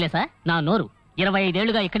పబ్లిక్ ప్లేసా? నా నోరు 25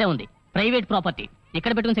 ఏళ్లుగా ఇక్కడే ఉంది. Private property.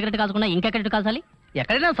 ఇక్కడ పెట్టుకుని సిగరెట్ కాల్చకుండా ఇంకెక్కడ కాల్చాలి?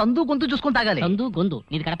 ఎక్కడైనా సందు గొంతు చూసుకుని తాగాలి. సందు గొంతు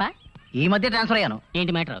నీది కడప? ఈ మధ్య ట్రాన్స్ఫర్ అయ్యాను.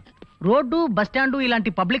 ఏంటి మ్యాటర్? రోడ్డు, బస్ స్టాండ్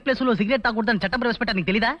ఇలాంటి పబ్లిక్ ప్లేస్ లో సిగరెట్ తాకూడదని చట్టం ప్రవేశపెట్టా, నీకు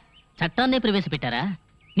తెలీదా? చట్టాన్నే ప్రవేశపెట్టారా?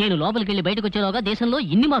 నేను లోపలికి వెళ్ళి బయటకు వచ్చేలోగా దేశంలో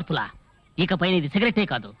ఇన్ని మార్పులా? ఇకపైన ఇది సిగరెటే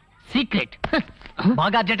కాదు, సీక్రెట్.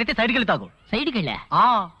 బాగా అర్జెంట్ అయితే సైడ్కి వెళ్ళి తాగు. సైడ్కి వెళ్ళా?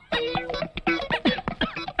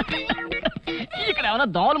 ఇక్కడ ఏమైనా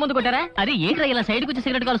దోమల ముందు కొట్టారా? అరే ఏంట్రా ఇలా సైడ్కి వచ్చి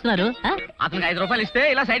సిగరెట్ కాలుస్తున్నారు? అతనికి 5 రూపాయలు ఇస్తే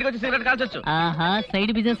ఇలా సైడ్కి వచ్చి సిగరెట్ కాల్చొచ్చు. ఆహా,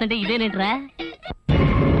 సైడ్ బిజినెస్ అంటే ఇదేనేట్రా?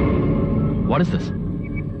 What is this?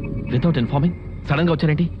 Without informing sudden గా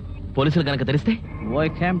వచ్చారేంటి? పోలీసులు గనక తెలిస్తే? We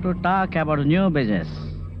came to talk about new business.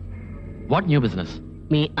 What new business?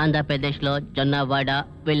 మీ ఆంధ్రప్రదేశ్ లో జొన్నవాడ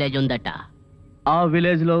విలేజ్ ఉందట. ఆ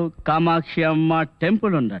విలేజ్ లో కామాక్షి అమ్మ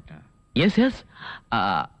టెంపుల్ ఉందట. ఎస్ ఎస్,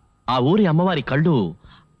 ఆ ఊరి అమ్మవారి కళ్ళు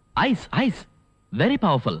ఐస్ ఐస్ వెరీ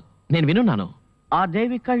పవర్ఫుల్. నేను వినున్నాను. ఆ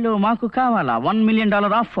దేవి కళ్ళు మాకు కావాలా? $1 million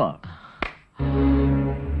offer.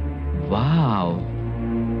 Wow,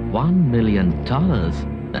 $1 million.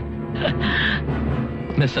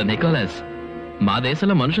 Mister Nicholas, మా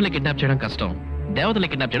దేశంలో మనుషుల్ని కిడ్నాప్ చేయడం కష్టం, దేవతల్ని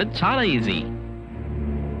కిడ్నాప్ చేయడం చాలా ఈజీ.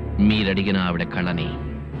 మీరడిగిన ఆవిడ కళ్ళని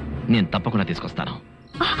నేను తప్పకుండా తీసుకొస్తాను.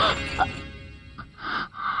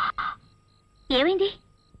 ఏమైంది?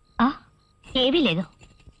 ఏమీ లేదు,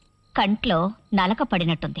 కంట్లో నలక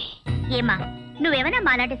పడినట్టుంది. ఏమా, నువ్వేమైనా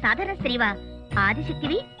మాలాంటి సాధారణ స్త్రీవా?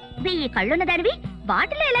 ఆదిశక్తివి, 1000 కళ్ళున్న దానివి,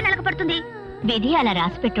 వాటిలో ఎలా నలక పడుతుంది? విధి అలా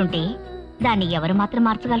రాసిపెట్టుంటే దాన్ని ఎవరు మాత్రం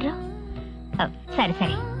మార్చగలరు? సరే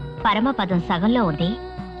సరే, పరమపదం సగంలో ఉంది,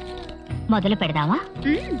 మొదలు పెడదామా?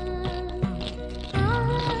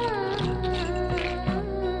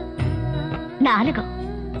 4.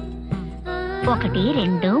 1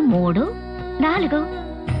 2 3 4.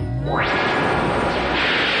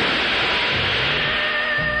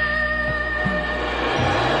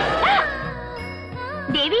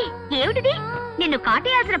 దేవి, ఏమిటిది? నిన్ను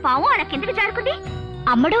కాటేయాల్సిన పాము అలా కిందకి జారుకుంది.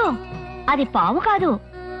 అమ్మడు, అది పాము కాదు,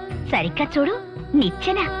 సరిగ్గా చూడు,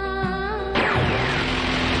 నిచ్చెన.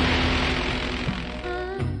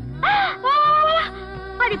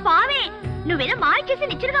 అది పామే. నువ్వేదో మాయ చేసి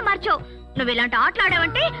నిచ్చెనగా మార్చావు. నువ్వు ఇలాంటి ఆటలు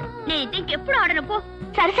ఆడావంటే నేను ఇంకెప్పుడు ఆడను పో.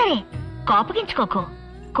 సరే సరే, కోపగించుకోకు.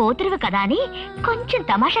 కూతురువి కదా అని కొంచెం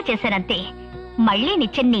తమాషా చేశానంతే. మళ్ళీ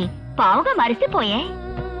నిచ్చెన్ని పావుగా మారిస్తే పోయే.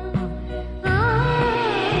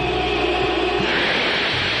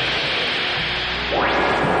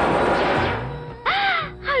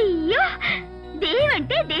 అయ్యో,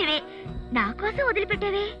 దేవంటే దేవే, నా కోసం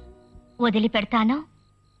వదిలిపెట్టావే? వదిలిపెడతాను,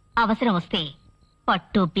 అవసరం వస్తే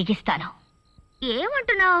పట్టు బిగిస్తాను.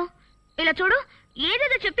 ఏమంటున్నావు? ఇలా చూడు,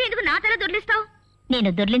 ఏదేదో చెప్పి ఎందుకు నా తల దొర్లిస్తావు?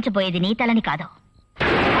 నేను దొర్లించబోయేది నీ తలని కాదు.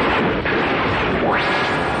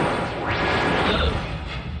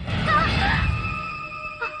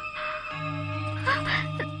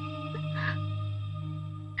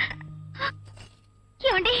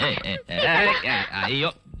 అయ్యో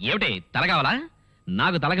ఏమిటి తల కావాలా?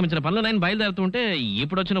 నాకు తలకి మించిన పనులు నేను బయలుదేరుతుంటే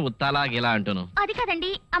ఇప్పుడు వచ్చిన ఉత్తాలా ఇలా అంటును. అది కాదండి,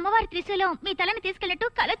 అమ్మవారి త్రిశూలం మీ తలని తీసుకెళ్ళట్టు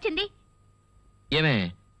కలొచ్చింది. ఏమే,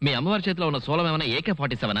 మీ అమ్మవారి చేతిలో ఉన్న సోలం ఏమైనా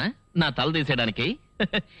AK-47 నా తల తీసేయడానికి?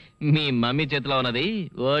 మీ మమ్మీ చేతిలో ఉన్నది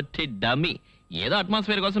ఓటి డమ్మీ, ఏదో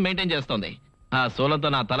అట్మాస్ఫియర్ కోసం మెయింటైన్ చేస్తోంది. ఆ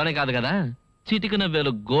సోలంతో నా తలని కాదు కదా, చిటికిన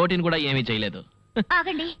వేలు గోటిని కూడా ఏమీ చేయలేదు.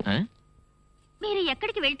 ఆగండి, మీరు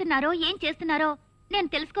ఎక్కడికి వెళ్తున్నారో ఏం చేస్తున్నారో నేను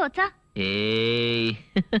తెలుసుకోవచ్చా?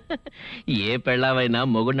 ఏ పెళ్ళావైనా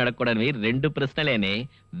మొగుడిని అడగకూడని 2 ప్రశ్నలేనే.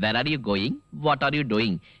 Where are you going, what are you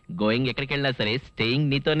doing? Going ఎక్కడికి వెళ్ళినా సరే స్టేయింగ్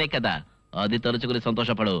నీతోనే కదా, అది తలుచుకుని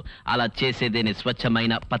సంతోషపడు. అలా చేసేదేని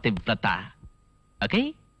స్వచ్ఛమైన పతివ్రత. ఓకే,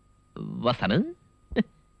 వస్తాను.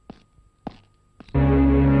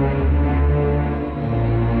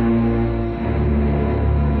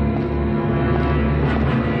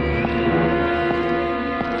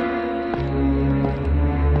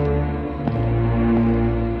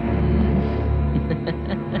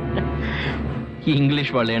 ఇంగ్లీష్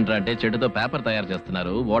వాళ్ళు ఏంటంటే చెట్టుతో పేపర్ తయారు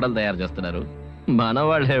చేస్తున్నారు, ఓడలు తయారు చేస్తున్నారు. మన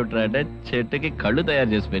వాళ్ళు ఏమిటంటే చెట్టుకి కళ్ళు తయారు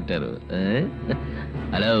చేసి పెట్టారు.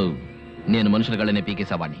 హలో, నేను మనుషుల కళ్ళని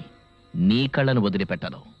పీకేసేవాడిని, నీ కళ్ళను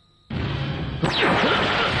వదిలిపెట్టాను.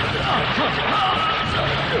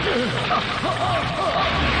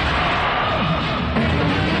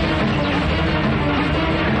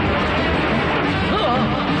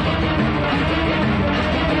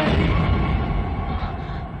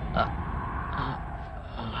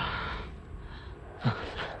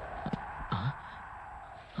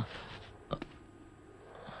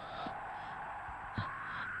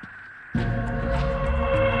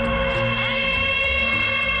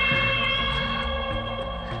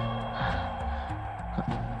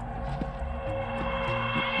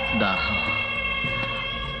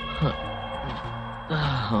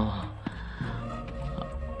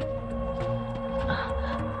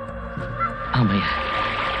 అమ్మయ్య,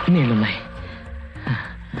 నీళ్ళున్నాయి.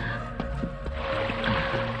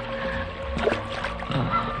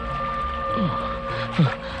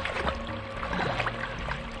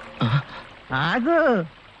 ఆగు.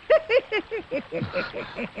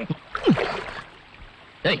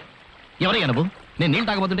 ఎవరయ్యా నువ్వు? నేను నీళ్ళు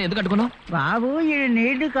తాగబోతుంటే ఎందుకు అడ్డుకున్నావు? బాబు, ఇది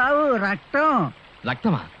నీళ్లు కావు, రక్తం.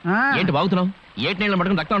 రక్తమా? ఏంటి బాగుతున్నావు? ఏటి నీళ్ళు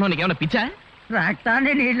పట్టుకుని రక్తం అంటావు? నీకేమైనా పిచ్చా?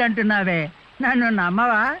 రక్తాన్ని నీళ్ళు అంటున్నావే, నన్ను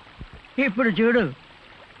నమ్మవా? ఇప్పుడు చూడు.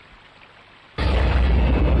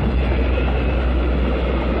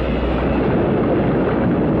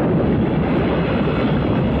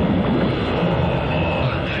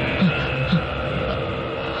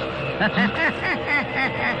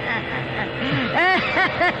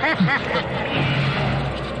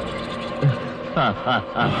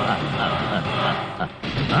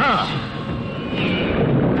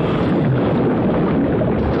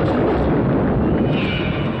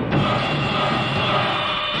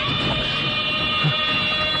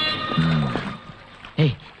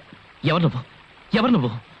 ఎవరు నువ్వు?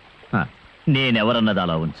 నేనెవరన్నది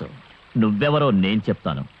అలా ఉంచు. నువ్వెవరో నేను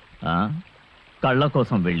చెప్తాను. కళ్ళ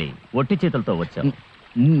కోసం వెళ్ళి ఒట్టి చేతులతో వచ్చాను.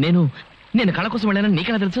 నేను కళ్ళ కోసం వెళ్ళానని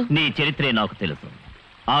నీకెలా తెలుసు? నీ చరిత్రే నాకు తెలుసు.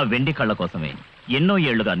 ఆ వెండి కళ్ళ కోసమే ఎన్నో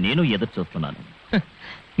ఏళ్లుగా నేను ఎదురు చూస్తున్నాను.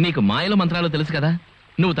 నీకు మాయలు మంత్రాలు తెలుసు కదా,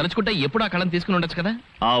 నువ్వు తలుచుకుంటే ఎప్పుడు ఆ కళ్ళని తీసుకుని ఉండొచ్చు కదా.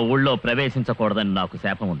 ఆ ఊళ్ళో ప్రవేశించకూడదని నాకు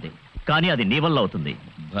శాపం ఉంది, కానీ అది నీ వల్ల అవుతుంది.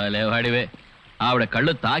 భలే వాడివే. ఆవిడ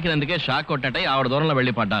కళ్ళు తాకినందుకే షాక్ కొట్టటై ఆవిడ దూరంలో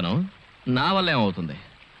వెళ్ళి పడ్డాను. నా వల్ల ఏమవుతుంది?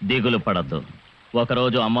 దిగులు పడద్దు.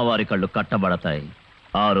 ఒకరోజు అమ్మవారి కళ్ళు కట్టబడతాయి.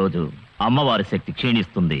 ఆ రోజు అమ్మవారి శక్తి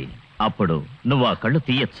క్షీణిస్తుంది. అప్పుడు నువ్వు ఆ కళ్ళు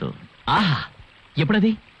తీయచ్చు. ఆహా,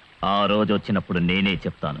 ఎప్పుడది? ఆ రోజు వచ్చినప్పుడు నేనే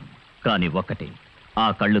చెప్తాను. కానీ ఒకటి, ఆ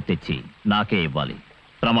కళ్ళు తెచ్చి నాకే ఇవ్వాలి.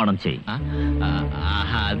 ప్రమాణం చేయి.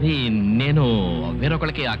 అది నేను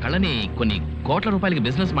వేరొకళ్ళకి ఆ కళ్ళని కొన్ని కోట్ల రూపాయలకి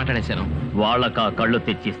బిజినెస్ మాట్లాడేశాను. వాళ్ళకు ఆ కళ్ళు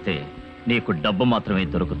తెచ్చిస్తే నీకు డబ్బు మాత్రమే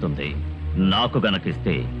దొరుకుతుంది. నాకు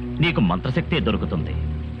గనకిస్తే నీకు మంత్రశక్తి దొరుకుతుంది.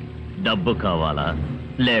 డబ్బు కావాలా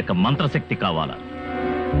లేక మంత్రశక్తి కావాలా?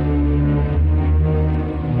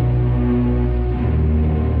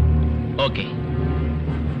 ఓకే,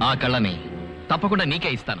 ఆ కళ్ళని తప్పకుండా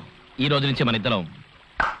నీకే ఇస్తాను. ఈ రోజు నుంచి మన ఇద్దరం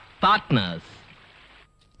పార్ట్నర్స్.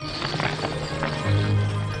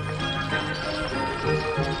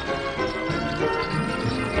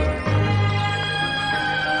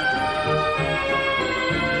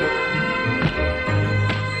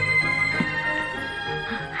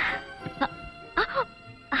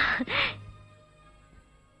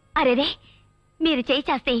 అరేరే, మీరు చేయి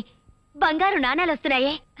చేస్తే బంగారు నాణాలు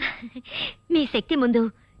వస్తున్నాయే. మీ శక్తి ముందు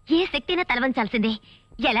ఏ శక్తినా తలవంచాల్సిందే.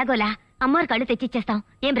 ఎలాగోలా అమ్మవారి కళ్ళు తెచ్చిచ్చేస్తాం.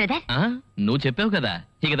 ఏం బ్రదర్? నువ్వు చెప్పావు కదా,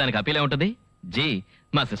 ఇక దానికి అప్పీలే ఉంటది. జీ,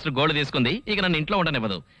 మా సిస్టర్ గోల్డ్ తీసుకుంది, ఇక నన్ను ఇంట్లో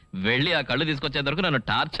ఉండనివ్వదు. వెళ్ళి ఆ కళ్ళు తీసుకొచ్చే వరకు నన్ను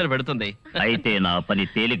టార్చర్ పెడుతుంది. అయితే నా పని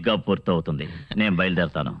తేలిగ్గా పూర్తవుతుంది. నేను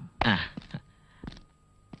బయలుదేరతాను.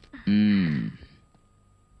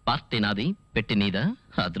 పార్టీ నాది, పెట్టి నీదా,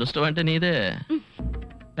 అదృష్టం అంటే నీదే.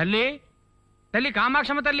 తల్లి, తల్లి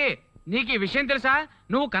కామాక్షమ్మ తల్లి, నీకు ఈ విషయం తెలుసా?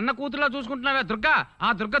 నువ్వు కన్న కూతురులో చూసుకుంటున్నావే దుర్గా, ఆ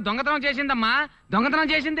దుర్గ దొంగతనం చేసిందమ్మా. దొంగతనం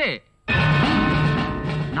చేసింది.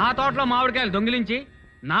 నా తోటలో మామిడికాయలు దొంగిలించి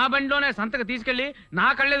నా బండిలోనే సంతకు తీసుకెళ్లి నా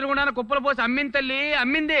కళ్ళెదురుగుండా కుప్పలు పోసి అమ్మింది తల్లి,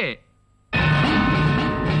 అమ్మింది.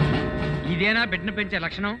 ఇదేనా బిడ్డను పెంచే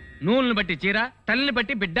లక్షణం? నూలుని బట్టి చీర, తల్లిని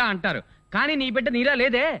బట్టి బిడ్డ అంటారు. కానీ నీ బిడ్డ నీలా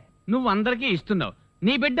లేదే. నువ్వు అందరికీ ఇస్తున్నావు,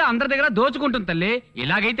 నీ బిడ్డ అందరి దగ్గర దోచుకుంటుంది తల్లి.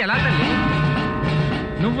 ఇలాగైతే ఎలా తల్లి?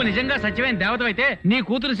 నువ్వు నిజంగా సత్యమైన దేవతవైతే నీ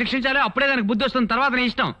కూతురు శిక్షించాలి. అప్పుడే దానికి బుద్ధి వస్తుంది. తర్వాత నీ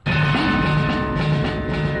ఇష్టం.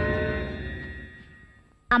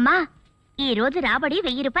 అమ్మా, ఈ రోజు రాబడి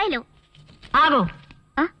 1000 రూపాయలు. ఆగు.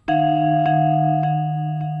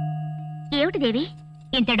 ఏమిటి దేవి,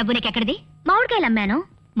 ఇంత డబ్బు నీకెక్కడిది? మామిడికాయలు అమ్మాను.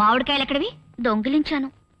 మామిడికాయలు ఎక్కడివి? దొంగిలించాను.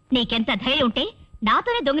 నీకెంత ధైర్యం ఉంటే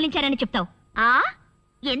నాతోనే దొంగిలించానని చెప్తావు?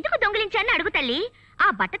 ఎందుకు దొంగిలించానని అడుగు తల్లి. ఆ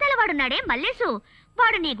బట్టతలవాడున్నాడే మల్లేసు,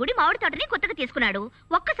 వాడు నీ గుడి మామిడి తోటని కొత్తగా తీసుకున్నాడు.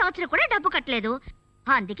 1 సంవత్సరం కూడా డబ్బు కట్టలేదు.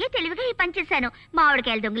 అందుకే తెలివిగా ఈ పని చేశాను.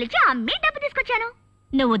 మామిడికాయలు దొంగిలించి అమ్మి డబ్బు తీసుకొచ్చాను.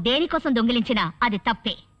 నువ్వు దేనికోసం దొంగిలించినా అది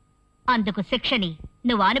తప్పే. అందుకు శిక్షని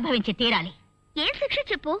నువ్వు అనుభవించి తీరాలి. ఏం శిక్ష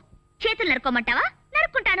చెప్పు? చేతులు నరుకోమంటావా?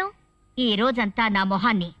 నరుక్కుంటాను. ఈ రోజంతా నా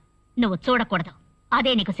మొహాన్ని నువ్వు చూడకూడదు.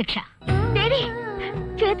 అదే నీకు శిక్ష. దేవి,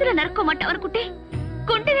 చేతులు నరుక్కోమంటావు అనుకుంటే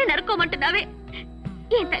గుంటెనే నరుక్కోమంటున్నావే.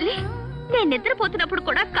 ఏం తల్లి, నేను నిద్రపోతున్నప్పుడు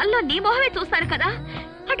కూడా కల్లో నీ మొహమే చూస్తాను కదా.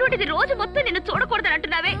 అటువంటిది రోజు మొత్తం నిన్ను చూడకూడదని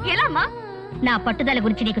అంటున్నావే, ఎలా అమ్మా? నా పట్టుదల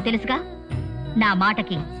గురించి నీకు తెలుసుగా. నా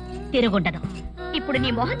మాటకి తిరుగుండదు. ఇప్పుడు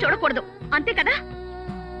నీ మొహం చూడకూడదు, అంతే కదా?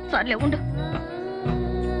 సర్లే ఉండు.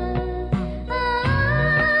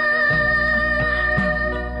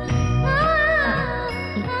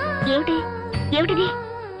 ఏమిటిది?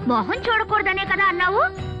 మొహం చూడకూడదనే కదా అన్నావు.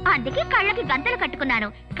 అందుకే కళ్ళకి గంతలు కట్టుకున్నాను.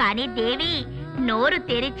 కానీ దేవి, నోరు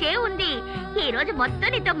తెరిచే ఉంది. ఈ రోజు మొత్తం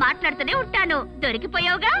నీతో మాట్లాడుతూనే ఉంటాను.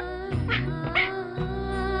 దొరికిపోయావుగా.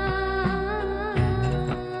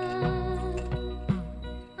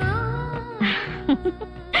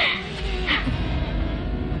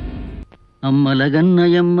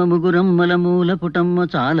 అమ్మలగన్నయమ్మ ముగురమ్మల మూల పుటమ్మ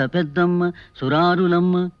చాలా పెద్దమ్మ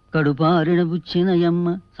సురారులమ్మ కడుపారిన బుచ్చినయమ్మ.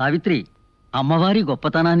 సావిత్రి, అమ్మవారి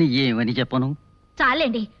గొప్పతనాన్ని ఏమని చెప్పను?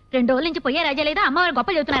 చాలండి, 2 రోజుల నుంచి పోయే రాజా లేదా అమ్మవారి గొప్ప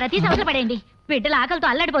చెబుతున్నారా? తీసి అవసరం పడేయండి. బిడ్డలు ఆకలితో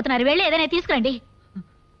అల్లాడిపోతున్నారు. వెళ్ళి ఏదైనా తీసుకురండి.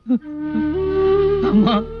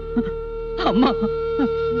 అమ్మా, అమ్మా,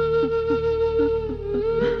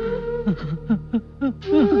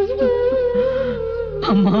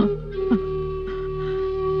 అమ్మా,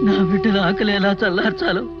 నా బిడ్డల ఆకలి ఎలా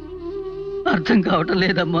చల్లార్చాలో అర్థం కావటం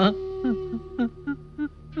లేదమ్మా.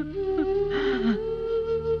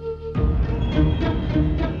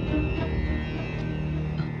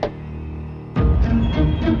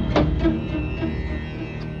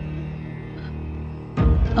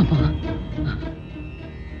 అమ్మా,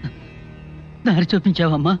 దారి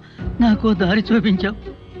చూపించావమ్మా, నాకు దారి చూపించావు.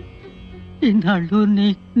 ఇన్నాళ్ళు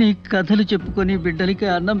నీ కథలు చెప్పుకొని బిడ్డలకి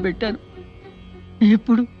అన్నం పెట్టాను.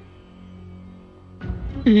 ఇప్పుడు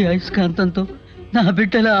ఈ అయస్కాంతంతో నా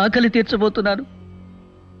బిడ్డల ఆకలి తీర్చబోతున్నాను.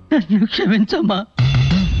 నన్ను క్షమించమ్మా.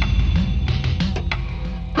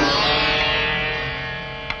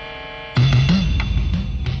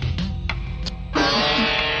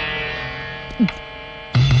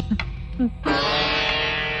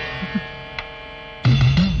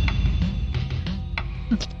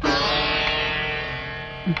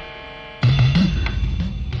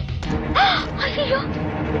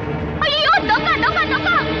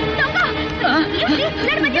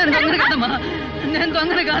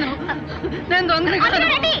 నేను దొంగని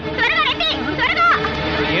కాను.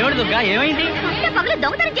 ఏమిటి దుర్గా, ఏమైంది? పగలు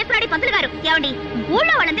దొంగతనం చేస్తున్నాడు పంతులు గారు. ఏమండి,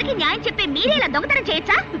 ఊళ్ళో వాళ్ళందరికీ న్యాయం చెప్పి మీరే ఇలా దొంగతనం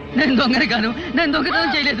చేయొచ్చా? నేను దొంగని కాను. నేను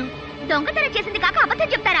దొంగతనం చేయలేదు. దొంగతనం చేసింది కాక అబద్ధం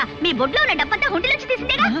చెప్తారా? మీ బొడ్లో ఉన్న డబ్బంతా హుండీలోంచి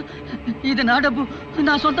తీసిందేగా. ఇది నా డబ్బు,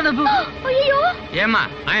 నా సొంత డబ్బు. అయ్యో, ఏమ్మా,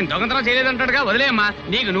 ఆయన దొంగతనం చేయలేదంటాడుగా, వదిలేమ్మా.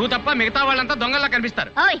 నీకు నువ్వు తప్ప మిగతా వాళ్ళంతా దొంగల్లా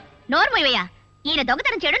కనిపిస్తారు. ఓయ్ నోర్మయ్యా, ఈయన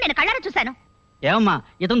దొంగతనం చేయడం నేను కళ్ళారా చూశాను. ఏమమ్మా,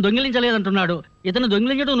 ఇతను దొంగిలించలేదంటున్నాడు. ఇతను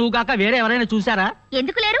దొంగిలించడం నువ్వు కాక వేరే ఎవరైనా చూసారా?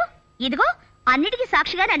 ఎందుకు లేరు? ఇదిగో అన్నిటికీ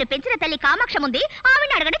సాక్షిగా నన్ను పెంచిన తల్లి కామాక్షం ఉంది.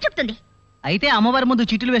 ఆవిడ అడగనే చెప్తుంది. అయితే అమ్మవారి ముందు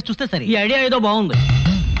చీటీలు వేసి చూస్తే సరే. ఈ ఐడియా ఏదో బాగుంది.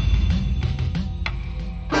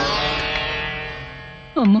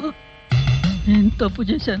 అమ్మా, నేను తప్పు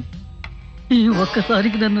చేశాను. ఈ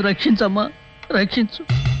ఒక్కసారికి నన్ను రక్షించమ్మా, రక్షించు.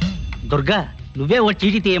 దుర్గా, నువ్వే ఓ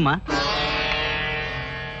చీటీ తీయమ్మా.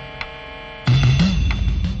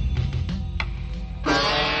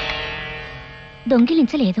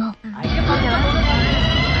 దొంగిలించలేదు.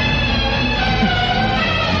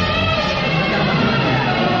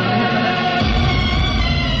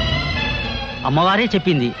 అమ్మవారే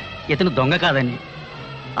చెప్పింది ఇతను దొంగ కాదని.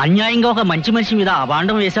 అన్యాయంగా ఒక మంచి మనిషి మీద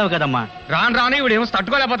అభాండం వేసావు కదమ్మా. రాను రాను ఇప్పుడు ఏమో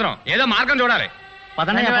తట్టుకోలేకపోతున్నాం, ఏదో మార్గం చూడాలి.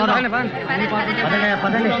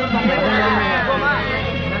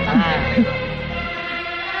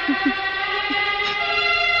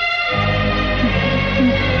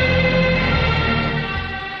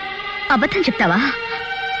 అబద్ధం చెప్తావా?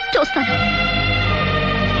 చూస్తాను.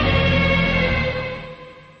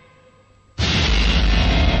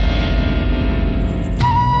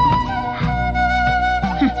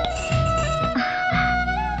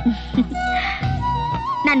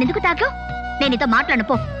 నన్నెందుకు తాకావు? నేను నీతో మాట్లాడను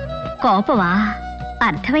పో. కోపవా?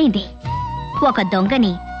 అర్థమైంది. ఒక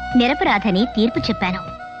దొంగని నిరపరాధని తీర్పు చెప్పాను.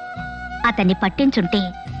 అతన్ని పట్టించుంటే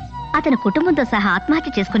అతని కుటుంబంతో సహా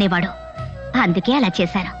ఆత్మహత్య చేసుకునేవాడు. అందుకే అలా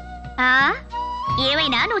చేశాను.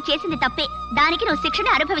 ఏమైనా నువ్వు చేసింది తప్పే, దానికి నువ్వు శిక్షను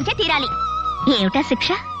అనుభవించే తీరాలి. ఏమిటా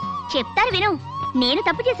శిక్ష? చెప్తారు విను. నేను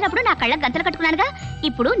తప్పు చేసినప్పుడు నా కళ్ళకు గంతలు కట్టుకున్నానుగా,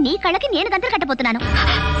 ఇప్పుడు నీ కళ్ళకి నేను గంతలు కట్టబోతున్నాను.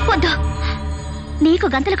 వద్దు, నీకు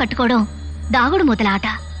గంతలు కట్టుకోవడం దాగుడు మూతల ఆట,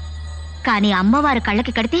 కానీ అమ్మవారు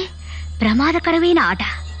కళ్ళకి కడితే ప్రమాదకరమైన ఆట.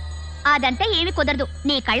 అదంతా ఏమీ కుదరదు.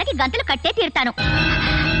 నీ కళ్ళకి గంతలు కట్టే తీరుతాను.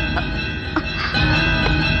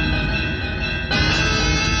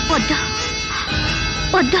 వద్దు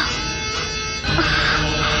వద్దు.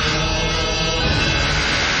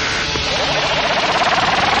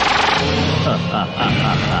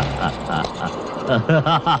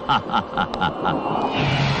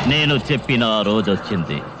 నేను చెప్పిన ఆ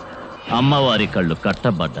రోజొచ్చింది. అమ్మవారి కళ్ళు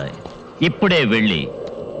కట్టబడ్డాయి. ఇప్పుడే వెళ్ళి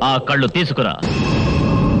ఆ కళ్ళు తీసుకురా.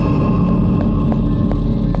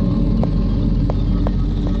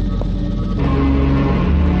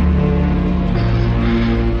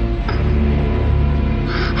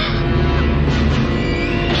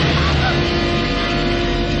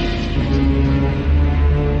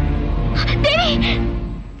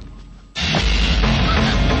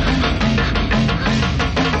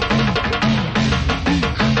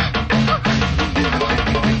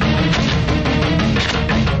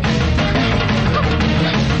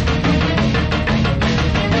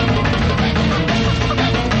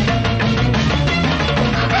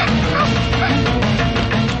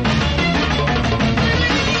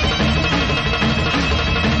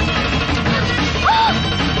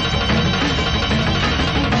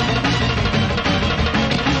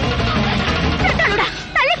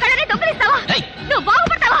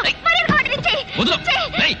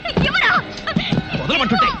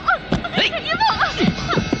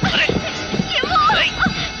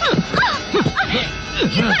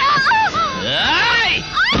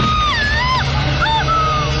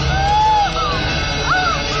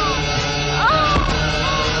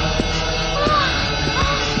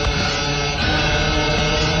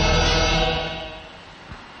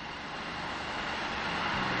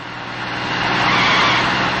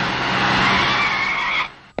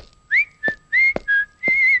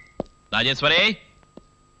 రాజేశ్వరి,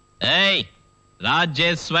 ఏయ్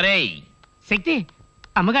రాజేశ్వరి. శక్తి,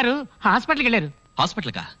 అమ్మగారు హాస్పిటల్కి వెళ్ళారు.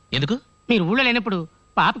 హాస్పిటల్కా? ఎందుకు? మీరు ఊళ్ళో లేనప్పుడు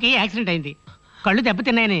పాపకి యాక్సిడెంట్ అయింది. కళ్ళు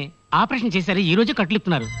దెబ్బతిన్నాయని ఆపరేషన్ చేశారు. ఈ రోజు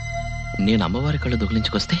కట్లిస్తున్నారు. నేను అమ్మవారి కళ్ళు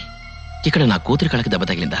దొంగిలించుకొస్తే ఇక్కడ నా కూతురి కళ్ళకి దెబ్బ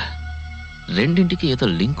తగిలిందా? రెండింటికి ఏదో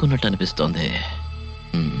లింక్ ఉన్నట్టు అనిపిస్తోంది.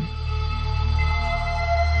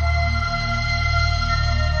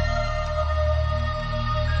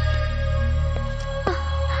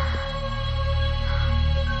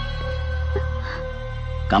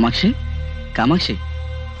 కామాక్షి, కామాక్షి,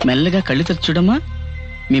 మెల్లగా కళ్ళు తెరిచి చూడమ్మా.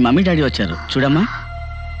 మీ మమ్మీ డాడీ వచ్చారు, చూడమ్మా.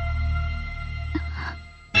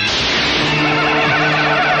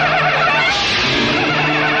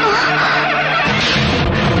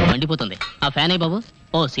 మండిపోతుంది. ఆ ఫ్యాన్ అయ్యి బాబు.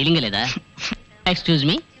 ఓ సీలింగ్ లేదా? ఎక్స్క్యూజ్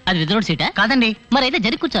మీ, అది వితౌట్ సీటా? కాదండి. మరైతే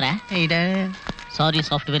జరిగి కూర్చోరా. Sorry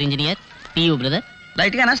software engineer. TU brother.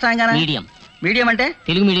 Light గానా స్ట్రాంగ్ గానా? మీడియం. మీడియం అంటే?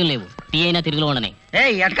 తెలుగు మీడియం లేవు. టీ అయినా తెలుగులో ఉండని.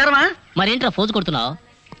 ఎటకరమా? మరేంట్రా ఫోజు కొడుతున్నావు?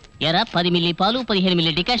 ఎరా 10 మిల్లీ పాలు, 15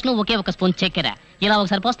 మిల్లీ డికాషన్, ఒకే ఒక స్పూన్ చక్కెర. ఇలా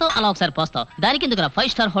ఒకసారి పోస్తావు, అలా ఒకసారి పోస్తావు. దానికి ఎందుకు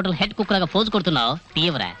 5 స్టార్ హోటల్ హెడ్ కుక్ లాగా ఫోజు కొడుతున్నావు?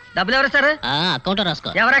 తీయవరా. డబ్బులు ఎవరు సార్? అకౌంట్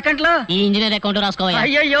రాసుకో. ఎవరి అకౌంట్ లో? ఈ ఇంజనీర్ అకౌంట్ రాసుకోవా.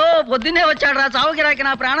 అయ్యయ్యో, పొద్దున్నే వచ్చాడు రా చావుకి రాకి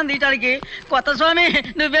నా ప్రాణం తీయటానికి. కొత్త స్వామి,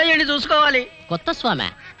 నువ్వే చూసుకోవాలి. కొత్త స్వామి?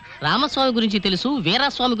 రామస్వామి గురించి తెలుసు,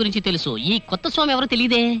 వీరాస్వామి గురించి తెలుసు. ఈ కొత్త స్వామి ఎవరో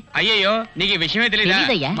తెలియదే. అయ్యయ్యో, నీకు ఈ విషయమే తెలీదా?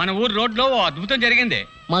 తెలీదయ్యా. మన ఊరు రోడ్లో ఓ అద్భుతం జరిగింది.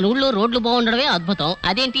 మన ఊళ్ళో రోడ్లు బాగుండడమే అద్భుతం.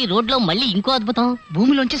 అదేంటి రోడ్లో మళ్ళీ ఇంకో అద్భుతం?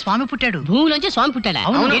 భూమిలోంచి స్వామి పుట్టాడు. భూమిలోంచి స్వామి పుట్టాడా?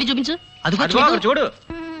 అవును. ఏది చూపించు. అదిగో చూడు.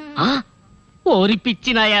 ఓరి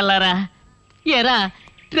పిచ్చినాయల్లారా, ఎరా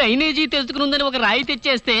డ్రైనేజీ తెలుసుకునుందని ఒక రాయి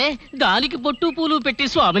తెచ్చేస్తే దానికి పొట్టు పూలు పెట్టి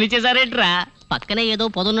స్వామిని చేశారేంట్రా? పక్కనే ఏదో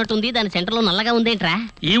పొదన్నట్టుంది, దాని సెంటర్ లో నల్లగా ఉందేంట్రా?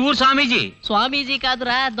 ఈ ఊరు స్వామీజీ. స్వామీజీ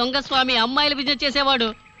కాదురా, దొంగ స్వామి, అమ్మాయిల బిజినెస్ చేసేవాడు.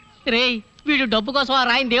 రేయ్, వీడు డబ్బు కోసం ఆ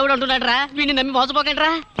రాయిని దేవుడు అంటున్నాడు రా, వీడిని నమ్మి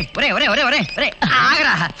మోసపోకండ్రా.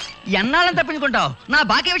 ఆగరా, ఎన్నాళ్ళని తప్పించుకుంటావు? నా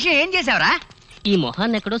బాకీ విషయం ఏం చేసావురా? ఈ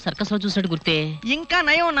మొహాన్ని ఎక్కడో సర్కస్ లో చూసాడు గుర్తే. ఇంకా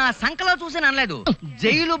నయం, నా సంకలో చూసి అనలేదు.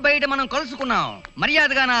 జైలు బయట మనం కలుసుకున్నాం.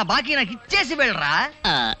 మర్యాదగా నా బాకీ నాకు ఇచ్చేసి వెళ్ళరా.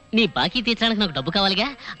 నీ బాకీ తీర్చడానికి నాకు డబ్బు కావాలిగా,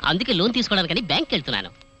 అందుకే లోన్ తీసుకోవడానికి బ్యాంక్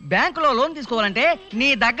వెళ్తున్నాను. బ్యాంకులో లోన్ తీసుకోవాలంటే నీ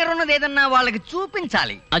దగ్గర ఉన్నది ఏదన్నా వాళ్ళకి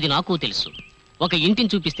చూపించాలి. అది నాకు తెలుసు. ఒక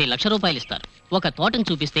ఇంటిని చూపిస్తే 1,00,000 రూపాయలు ఇస్తారు, ఒక తోటను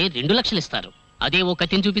చూపిస్తే 2 లక్షలు ఇస్తారు. అదే ఒక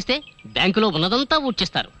కత్తిని చూపిస్తే బ్యాంకులో ఉన్నదంతా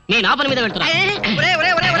ఊడ్చిస్తారు. నేను ఆ పని మీద వెళ్తున్నాను.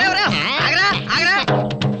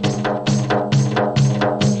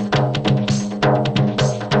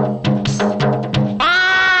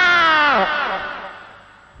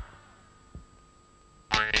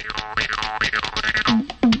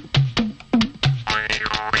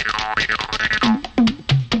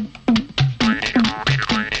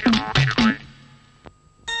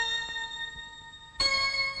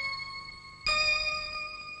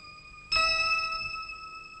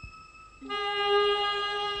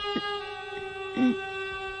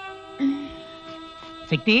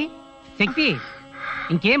 శక్తి, శక్తి,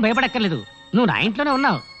 ఇంకేం భయపడక్కర్లేదు. నువ్వు నా ఇంట్లోనే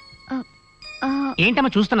ఉన్నావు. ఏంటమ్మా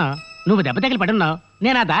చూస్తున్నావు? నువ్వు దెబ్బ తగిలి పడున్నావు.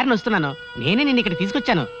 నేను ఆ దారిని వస్తున్నాను. నేనే నిన్ను ఇక్కడ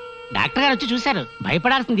తీసుకొచ్చాను. డాక్టర్ గారు వచ్చి చూశారు.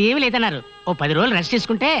 భయపడాల్సింది ఏమీ లేదన్నారు. ఓ 10 రోజులు రెస్ట్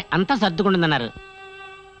తీసుకుంటే అంతా సర్దుకుంటుందన్నారు.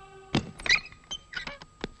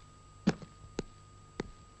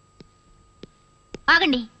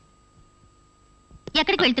 ఆగండి,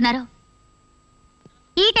 ఎక్కడికి వెళ్తున్నారు?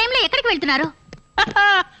 ఈ టైంలో ఎక్కడికి వెళ్తున్నారు?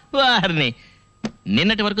 వారిని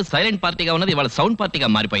నిన్నటి వరకు సైలెంట్ పార్టీగా ఉన్నది ఇవాళ సౌండ్ పార్టీగా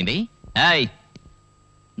మారిపోయింది. ఏయ్,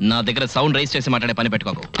 నా దగ్గర సౌండ్ రైజ్ చేసి మాట్లాడే పని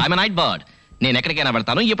పెట్టుకోకు. I'm night bird. నేను ఎక్కడికైనా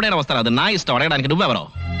వెళ్తాను, ఎప్పుడైనా వస్తాను. అది నా ఇష్టం. అడగడానికి నువ్వెవరో?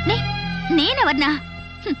 నేనెవర్నా?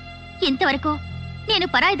 ఇంతవరకు నేను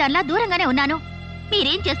పరాయిదాన్లా దూరంగానే ఉన్నాను.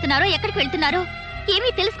 మీరేం చేస్తున్నారో, ఎక్కడికి వెళ్తున్నారో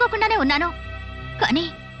ఏమీ తెలుసుకోకుండానే ఉన్నాను. కానీ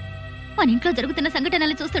మన ఇంట్లో జరుగుతున్న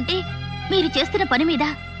సంఘటనలు చూస్తుంటే మీరు చేస్తున్న పని మీద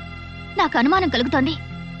నాకు అనుమానం కలుగుతోంది.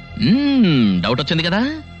 డౌట్ వచ్చింది కదా?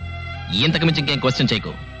 ఇంతకు మించి ఇంకేం క్వశ్చన్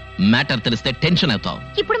చేయకు. మ్యాటర్ తెలిస్తే టెన్షన్ అవుతావు.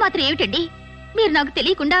 ఇప్పుడు మాత్రం ఏమిటండి, మీరు నాకు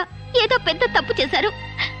తెలియకుండా ఏదో పెద్ద తప్పు చేశారు.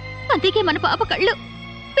 అందుకే మన పాప కళ్ళు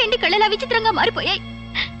పెండి కళ్ళలా విచిత్రంగా మారిపోయాయి.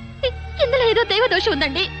 ఇందులో ఏదో దైవ దోషం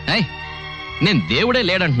ఉందండి. నేను దేవుడే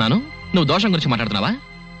లేడంటున్నాను, నువ్వు దోషం గురించి మాట్లాడుతున్నావా?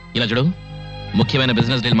 ఇలా చూడు, ముఖ్యమైన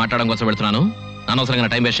బిజినెస్ డీల్ మాట్లాడడం కోసం వెళ్తున్నాను.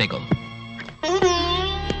 అనవసరంగా టైం వేస్ట్ చేయకు.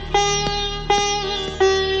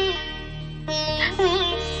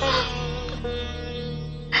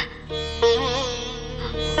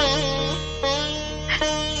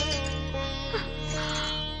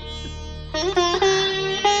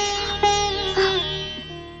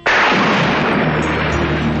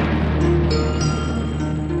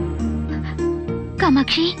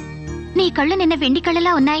 కామాక్షి, నీ కళ్ళు నిన్న వెండి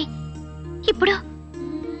కళ్ళలా ఉన్నాయి.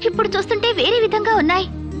 ఇప్పుడు చూస్తుంటే వేరే విధంగా ఉన్నాయి.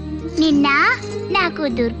 నిన్న నాకు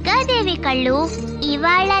దుర్గాదేవి కళ్ళు,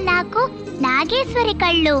 ఇవాళ నాకు నాగేశ్వరి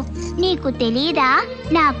కళ్ళు. నీకు తెలీదా?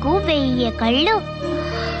 నాకు 1000 కళ్ళు.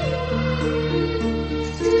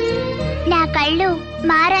 నా కళ్ళు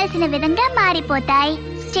మారాల్సిన విధంగా మారిపోతాయి,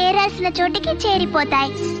 చేరాల్సిన చోటికి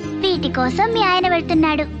చేరిపోతాయి. వీటి కోసం మీ ఆయన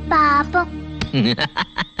వెళ్తున్నాడు పాపం.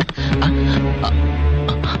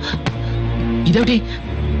 ఇదేమిటి,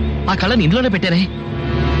 ఆ కళ్ళని ఇందులోనే పెట్టారే?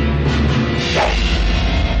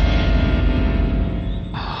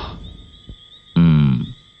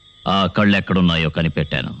 ఆ కళ్ళు ఎక్కడున్నాయో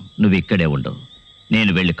కనిపెట్టాను. నువ్వు ఇక్కడే ఉండు,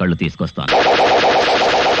 నేను వెళ్ళి కళ్ళు తీసుకొస్తాను.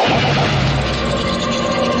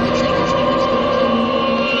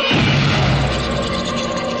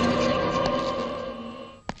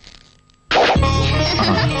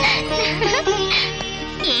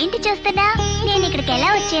 ఏంటి చూస్తున్నా? నేను ఇక్కడికి ఎలా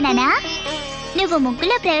వచ్చానా? నువ్వు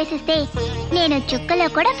ముగ్గులో ప్రవేశిస్తే నేను చుక్కలో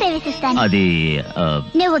కూడా ప్రవేశిస్తాను. అది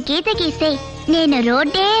నువ్వు గీత గీస్తే నేను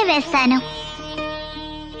రోడ్డే వేస్తాను.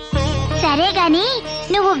 సరే గాని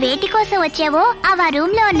నువ్వు వేటి కోసం వచ్చావో అవి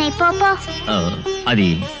రూమ్ లో ఉన్నాయి. పోపో. అది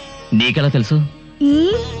నీకెలా తెలుసు?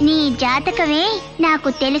 నీ జాతకమే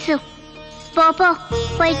నాకు తెలుసు. పోపో,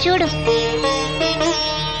 పోయి చూడు.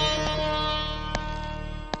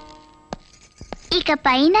 ఇక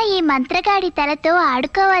పైన ఈ మంత్రగాడి తలతో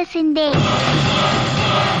ఆడుకోవాల్సిందే.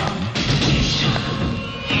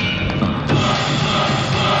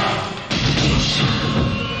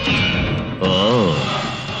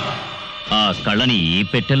 కళ్ళని ఈ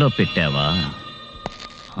పెట్టెలో పెట్టావా?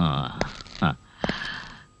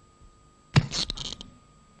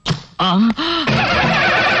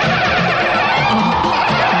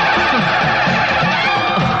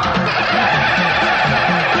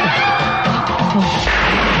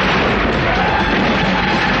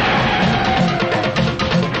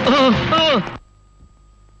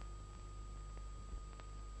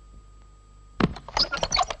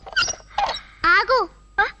 ఆగు.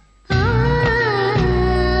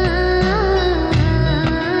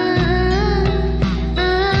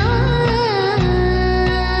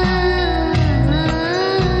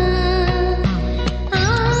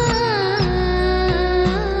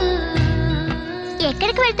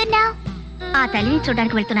 ఎక్కడికి వెళ్తున్నావు? ఆ తల్లిని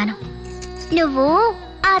చూడడానికి వెళ్తున్నాను. నువ్వు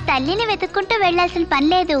ఆ తల్లిని వెతుక్కుంటూ వెళ్ళాల్సిన పని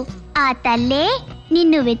లేదు. ఆ తల్లే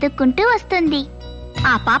నిన్ను వెతుక్కుంటూ వస్తుంది.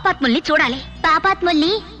 ఆ పాపాత్ముల్ని చూడాలి.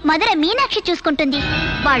 పాపాత్ముల్ని మొదట మీనాక్షి చూసుకుంటుంది.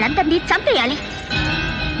 వాళ్ళందరినీ చంపేయాలి.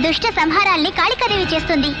 దుష్ట సంహారాల్ని కాళికాదేవి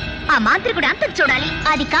చేస్తుంది. ఆ మాంత్రికుడు అంతం చూడాలి.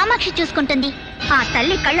 అది కామాక్షి చూసుకుంటుంది. ఆ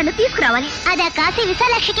తల్లి కళ్ళను తీసుకురావాలి. అది ఆ కాశీ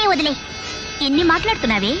విశాలాక్షికే వదిలే. ఇన్ని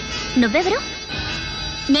మాట్లాడుతున్నావే, నువ్వెవరు?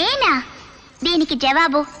 నేనా? దీనికి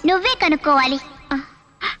జవాబు నువ్వే కనుక్కోవాలి.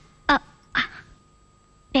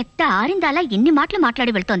 పెద్ద ఆరిందాలా ఎన్ని మాటలు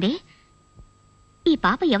మాట్లాడి వెళ్తోంది. ఈ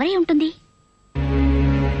పాప ఎవరై ఉంటుంది?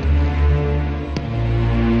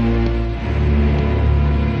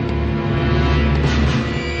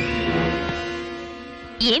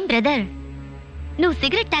 ఏం బ్రదర్, నువ్వు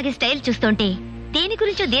సిగరెట్ తాగే స్టైల్ చూస్తుంటే దేని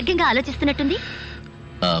గురించో దీర్ఘంగా ఆలోచిస్తున్నట్టుంది.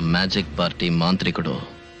 ఆ మ్యాజిక్ పార్టీ మాంత్రికుడు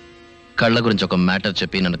కళ్ళ గురించి ఒక మ్యాటర్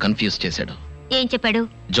చెప్పి నన్ను కన్ఫ్యూజ్ చేశాడు. ఏం చెప్పాడు?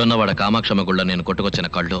 జొన్నవాడ కామాక్షమ్మ గుళ్ళ నేను కొట్టుకొచ్చిన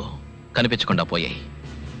కళ్ళు కనిపించకుండా పోయాయి.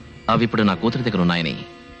 అవి ఇప్పుడు నా కూతురి దగ్గర ఉన్నాయని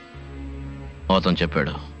అతను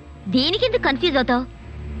చెప్పాడు. దీనికెందుకు కన్ఫ్యూజ్ అవుతావు?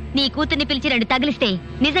 నీ కూతుర్ని పిలిచి రెండు తగిలిస్తే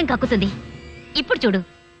నిజం కక్కుతుంది. ఇప్పుడు చూడు.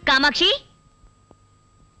 కామాక్షి,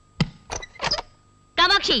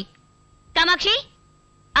 కామాక్షి, కామాక్షి,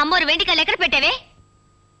 అమ్మోరు వెండికలు ఎక్కడ పెట్టావే?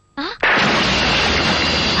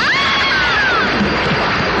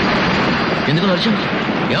 ఎందుకు నడిచా?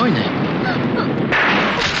 ఏమైంది?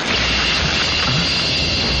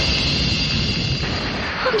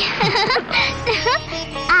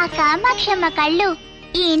 ఆ కామాక్షమ్మ కళ్ళు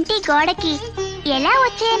ఈ ఇంటి గోడకి ఎలా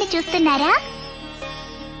వచ్చాయని చూస్తున్నారా?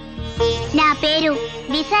 నా పేరు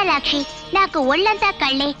విశాలాక్షి. నాకు ఒళ్ళంతా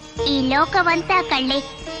కళ్ళే, ఈ లోకమంతా కళ్ళే,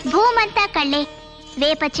 భూమంతా కళ్ళే,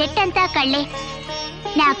 వేప చెట్టంతా కళ్ళే.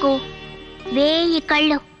 నాకు 1000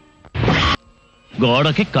 కళ్ళు.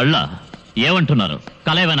 గోడకి కళ్ళ? ఏమంటున్నారు?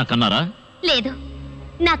 కళ ఏమైనా కన్నారా? లేదు,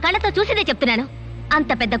 నా కళ్ళతో చూసిందే చెప్తున్నాను.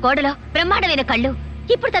 అంత పెద్ద గోడలో బ్రహ్మాండమైన కళ్ళు.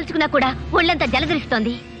 ఇప్పుడు తలుచుకున్నా కూడా ఒళ్ళంతా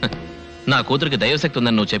జలధరిస్తోంది. నా కూతురికి దైవశక్తి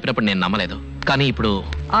ఉందని నువ్వు చెప్పినప్పుడు నేను నమ్మలేదు. కానీ ఇప్పుడు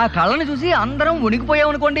ఆ కళ్ళను చూసి అందరం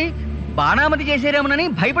ఉనికిపోయామనుకోండి. బాణామతి చేసేరేమోనని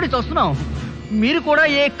భయపడి చూస్తున్నాం. మీరు కూడా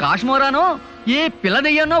ఏ కాశ్మోరానో ఏ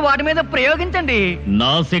పిల్లదయ్యానో వాటి మీద ప్రయోగించండి.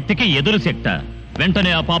 నా శక్తికి ఎదురు శక్త.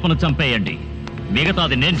 వెంటనే ఆ పాపను చంపేయండి.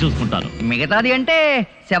 మిగతాది నేను చూసుకుంటాను. మిగతాది అంటే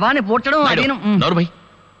శవాన్ని పూడ్చడం. అదేను. నోర్మై,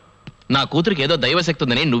 నా కూతురికి ఏదో దైవశక్తి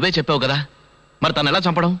ఉందని నువ్వే చెప్పావు కదా, మరి తను ఎలా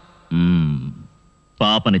చంపడం?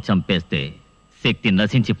 పాపని చంపేస్తే శక్తి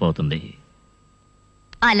నశించిపోతుంది.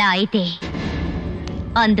 అలా అయితే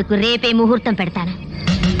అందుకు రేపే ముహూర్తం పెడతాను.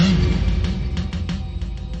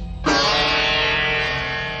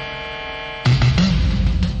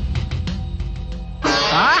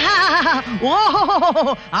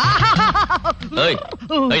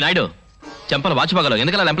 నాయుడు, చెంపలు వాచిపోగలవు.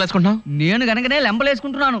 ఎందుకలా లెంపలేసుకుంటున్నావు? నేను గనకనే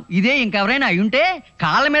లెంపలేసుకుంటున్నాను. ఇదే ఇంకెవరైనా అయ్యుంటే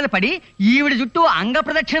కాళ్ళ మీద పడి ఈవిడ చుట్టూ అంగ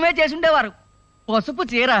ప్రదక్షిణమే చేసుండేవారు. పసుపు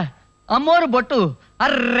చీర, అమ్మోరు బొట్టు,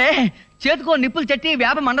 అర్రే చేతుకో నిప్పులు చెట్టి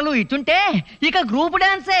వేప మండలు ఇచ్చుంటే ఇక గ్రూప్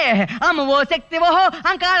డాన్సే. అమ్మవో శక్తి ఓహో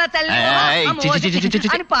అంకాళ తల్లి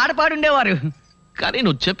అని పాడుండేవారు. కానీ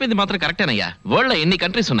నువ్వు చెప్పింది మాత్రం కరెక్టేనయ్యా. వరల్డ్ లో ఎన్ని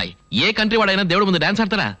కంట్రీస్ ఉన్నాయి. ఏ కంట్రీ వాడైనా దేవుడు ముందు డాన్స్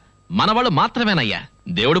ఆడతారా? మన వాళ్ళు మాత్రమేనయ్యా.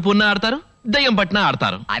 దేవుడు పూర్ణ ఆడతారు, దయ్యం పట్టిన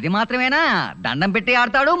ఆడతారు. అది మాత్రమేనా? దండం పెట్టి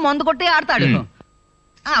ఆడతాడు, మందు కొట్టి ఆడతాడు.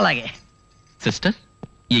 అలాగే సిస్టర్,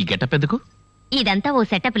 ఈ గెటప్ ఎందుకు? ఇదంతా ఓ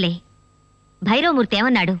సెటప్లే. భైరవమూర్తి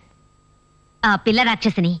ఏమన్నాడు? ఆ పిల్ల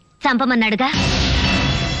రాక్షసిని చంపమన్నాడుగా.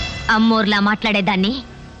 అమ్మోర్లా మాట్లాడేదాన్ని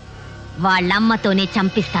వాళ్ళమ్మతోనే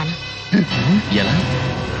చంపిస్తాను. ఎలా?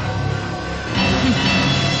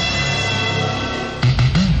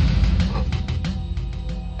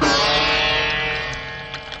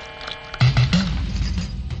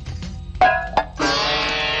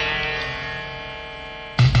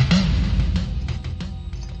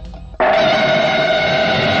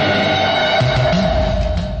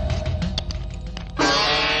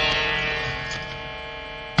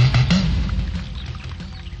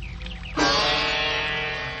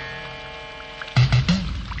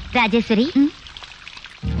 రాజేశ్వరి,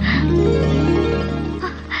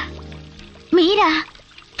 మీరా?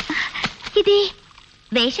 ఇది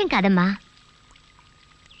వేషం కాదమ్మా,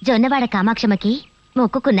 జొన్నవాడ కామాక్షమ్మకి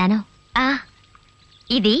మొక్కుకున్నాను.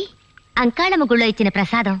 ఇది అంకాళమ్మ గుళ్ళో ఇచ్చిన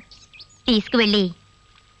ప్రసాదం. తీసుకువెళ్ళి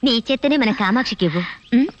నీ చేత్తనే మన కామాక్షికి ఇవ్వు.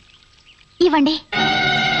 ఇవ్వండి.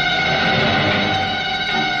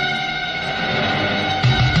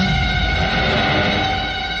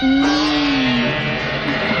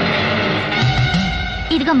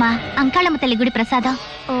 ఇదిగమ్మా అంకాళమ్మ తల్లి గుడి ప్రసాదం.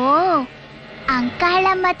 ఓ,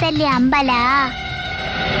 అంకాళమ్మ తల్లి అంబలా?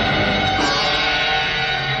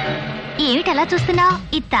 ఏమిటలా చూస్తున్నావు?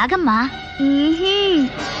 ఇది తాగమ్మా.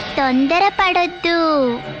 తొందరపడొద్దు.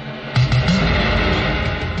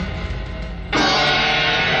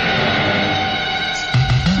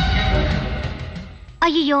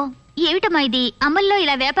 అయ్యో, ఏమిటమ్మా ఇది? అంబలిలో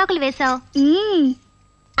ఇలా వేపాకులు వేశావు.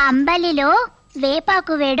 అంబలిలో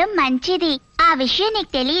వేపాకు వేయడం మంచిది. ఆ విషయం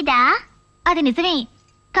నీకు తెలీదా? అది నిజమే,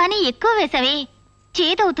 కానీ ఎక్కువ వేసావే,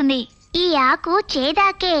 చేదవుతుంది. ఈ ఆకు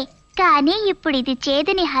చేదాకే, కానీ ఇప్పుడు ఇది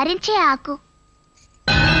చేదుని హరించే ఆకు.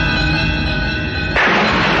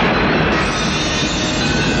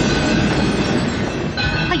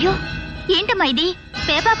 అయ్యో, ఏంటమ్మా ఇది?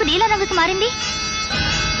 వేపాకు నీల రంగుకు మారింది.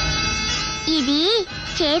 ఇది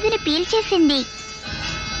చేదుని పీల్చేసింది.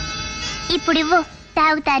 ఇప్పుడివ్వు,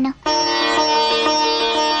 తాగుతాను.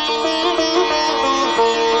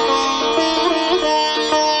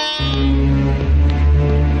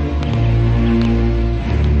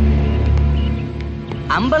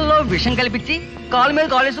 అంబల్లో విషం కల్పించి కాలు మీద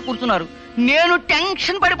కాలేసి కూర్చున్నారు. నేను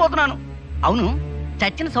టెన్షన్ పడిపోతున్నాను. అవును,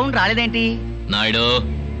 చచ్చిన సౌండ్ రాలేదేంటి? నాయుడు,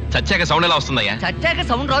 చచ్చాక సౌండ్ ఎలా వస్తుందయ్యా? చచ్చాక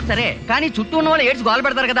సౌండ్ రాదు సరే, కానీ చుట్టూ ఉన్న వాళ్ళు ఏడ్చి గోల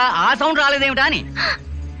పెడతారు కదా, ఆ సౌండ్ రాలేదేమిటా అని.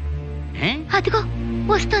 అదిగో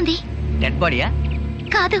వస్తుంది. డెడ్ బాడీయా?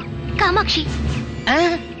 కాదు, కామాక్షి.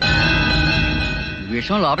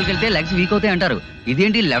 విషం లోపలికి వెళ్తే లెగ్స్ వీక్ అవుతాయి అంటారు.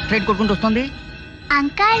 ఇదేంటి లెఫ్ట్ రైట్ కొట్టుకుంటూ వస్తుంది?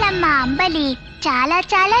 అంకాళమ్మ అంబలి చాలా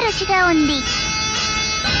చాలా రుచిగా ఉంది.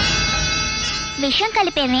 విషం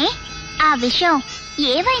కలిపేమే. ఆ విషం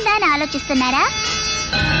ఏమైందా అని ఆలోచిస్తున్నారా?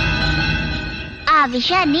 ఆ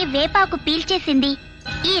విషాన్ని వేపాకు పీల్చేసింది.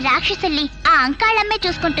 ఈ రాక్షసుల్ని ఆ అంకాళమ్మే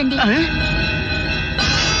చూసుకుంటుంది.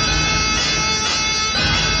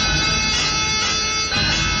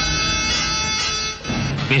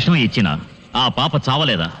 విషం ఇచ్చిన ఆ పాప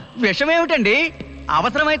చావలేదా? విషమేమిటండి?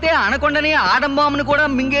 అవసరమైతే అనకొండని ఆడంబాముని కూడా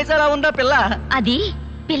మింగేసేలా ఉందా పిల్ల? అది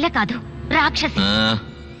పిల్ల కాదు, రాక్షసి.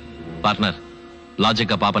 పార్ట్నర్,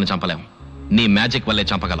 లాజిక్ గా పాపని చంపలేం, నీ మ్యాజిక్ వల్లే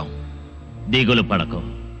చంపగలం. దిగులు పడకు,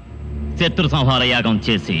 శత్రు సంహార యాగం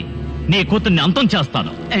చేసి నీ కూతుర్ని అంతం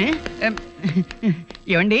చేస్తాను.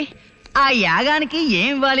 ఏమండి, ఆ యాగానికి ఏం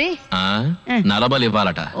ఇవ్వాలి? నరబలి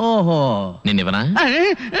ఇవ్వాలట. ఓహో, నిన్నివ్వనా?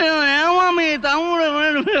 ఏమో మీ తమ్ముడు.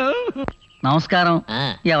 నమస్కారం.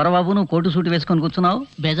 ఎవరు బాబు నువ్వు కోటు సూటు వేసుకొని కూర్చున్నావు?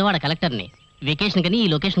 బెజవాడ కలెక్టర్ని. వెకేషన్ కని ఈ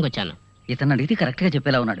లొకేషన్కి వచ్చాను. ఇతను అడిగితే కరెక్ట్ గా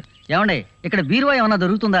చెప్పేలా ఉన్నాడు. ఏమండి, ఇక్కడ బీరువా ఏమన్నా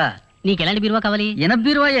దొరుకుతుందా? నీకు ఎలాంటి బీరువా కావాలి? ఎనభ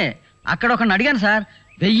బీరువాయే. అక్కడ ఒకరిని అడిగాను సార్,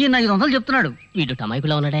 1500 చెప్తున్నాడు. వీడు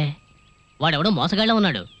టమాయికులా ఉన్నాడే. వాడెవడో మోసగాళ్ళ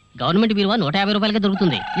ఉన్నాడు. గవర్నమెంట్ బీరువా 150 రూపాయలకే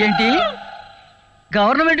దొరుకుతుంది. ఏంటి,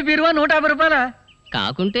 గవర్నమెంట్ బీరువా 150 రూపాయలా?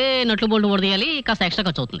 కాకుంటే నట్లు బోల్ట్ ఓడదీయాలి, కాస్త ఎక్స్ట్రా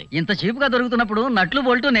ఖర్చు అవుతుంది. ఇంత చీప్ గా దొరుకుతున్నప్పుడు నట్లు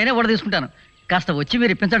బోల్ట్ నేనే ఓడ తీసుకుంటాను. కాస్త వచ్చి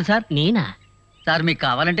మీరు ఇప్పించండి సార్. నేనా? సార్ మీకు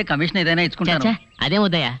కావాలంటే కమిషన్ ఏదైనా ఇచ్చుకుంటాను. అదే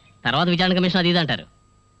వద్దయ్యా, తర్వాత విచారణ కమిషన్ అది ఇది అంటారు.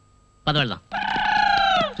 పద వెళ్దాం.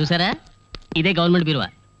 చూసారా, ఇదే గవర్నమెంట్ బీరువా.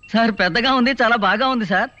 సార్ పెద్దగా ఉంది, చాలా బాగా ఉంది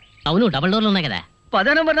సార్. అవును, డబల్ డోర్లు ఉన్నాయి కదా.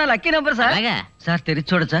 10వ నెంబర్ నా లక్కీ నెంబర్ సార్. అలాగా సార్, తెరిచి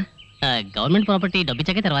చూడచ్చా? గవర్నమెంట్ ప్రాపర్టీ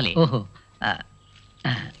డబ్బిచ్చాకే తెరవాలి. ఓహో,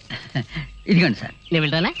 ఇదిగోండి సార్. నేను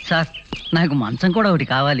వెళ్తానా? సార్, నాకు మంచం కూడా ఒకటి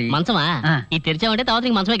కావాలి. మంచమా? ఇది తెరిచామంటే తర్వాత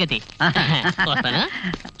నీకు మంచమే గతి. వస్తానా?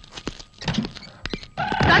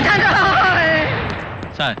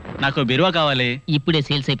 సార్, నాకు బీరువా కావాలి. ఇప్పుడే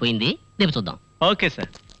సేల్స్ అయిపోయింది, రేపు చూద్దాం. Okay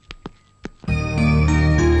sir.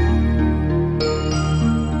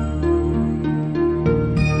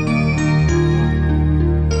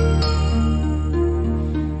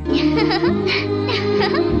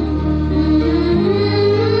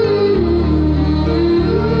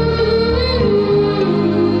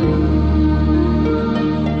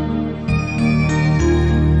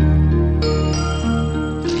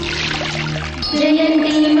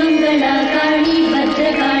 जयन्ती मंगला काली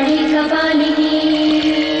भद्रकाली कपालिनी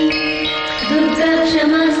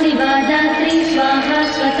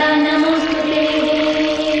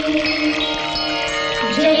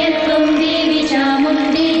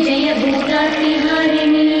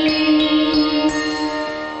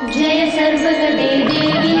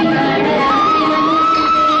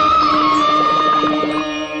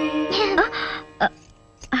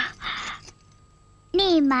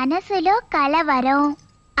మనసులో కలవరం,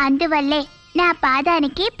 అందువల్లే నా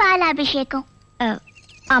పాదానికి పాలాభిషేకం.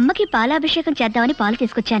 అమ్మకి పాలాభిషేకం చేద్దామని పాలు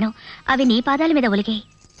తీసుకొచ్చాను. అవి నీ పాదాల మీద ఒలిగాయి.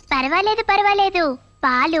 పర్వాలేదు పర్వాలేదు,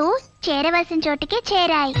 పాలు చేరవలసిన చోటికి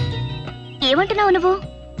చేరాయి. ఏమంటున్నావు నువ్వు?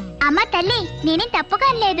 అమ్మ తల్లి, నేనేం తప్పుగా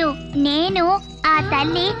లేదు. నేను ఆ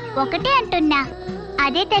తల్లి ఒకటే అంటున్నా.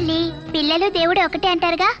 అదే తల్లి, పిల్లలు దేవుడు ఒకటే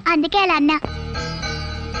అంటారుగా, అందుకే అలా అన్నా.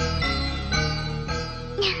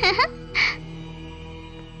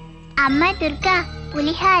 అమ్మ దుర్గా,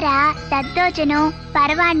 పులిహార, దద్దోజనం,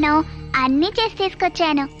 పరవాన్నం అన్నీ చేసి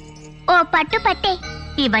తీసుకొచ్చాను. ఓ పట్టు పట్టే.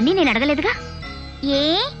 ఇవన్నీ నేను అడగలేదుగా. ఏ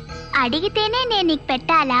అడిగితేనే నేను నీకు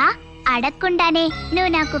పెట్టాలా? అడగకుండానే నువ్వు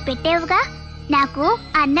నాకు పెట్టేవుగా. నాకు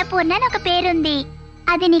అన్నపూర్ణ అని ఒక పేరుంది,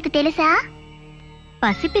 అది నీకు తెలుసా?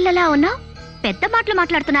 పసిపిల్లలా ఉన్నావు, పెద్ద మాటలు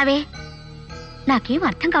మాట్లాడుతున్నావే. నాకేం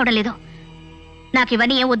అర్థం కావడం లేదు.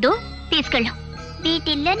 నాకివన్నీ ఏం వద్దు, తీసుకెళ్ళు.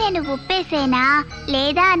 వీటిల్లో నేను ఉప్పేసేనా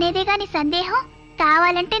లేదా అనేదే గాని సందేహం.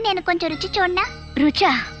 కావాలంటే నేను కొంచెం రుచి చూడనా?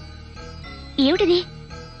 రుచా? ఏమిటిది?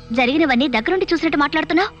 జరిగినవన్నీ దగ్గరుండి చూసినట్టు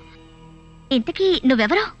మాట్లాడుతున్నావు. ఇంతకీ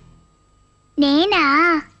నువ్వెవరో? నేనా?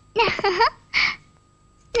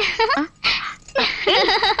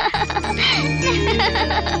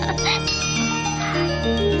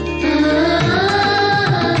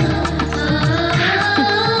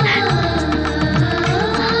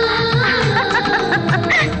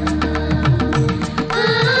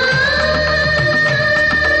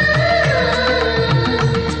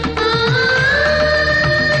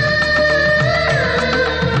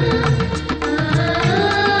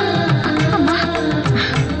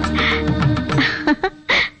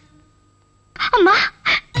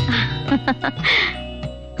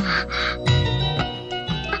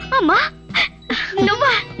 అమ్మా, నువ్వా?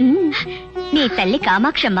 నీ తల్లి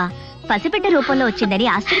కామాక్షమ్మ పసిబిడ్డ రూపంలో వచ్చిందని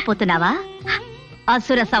ఆశ్చర్యపోతున్నావా?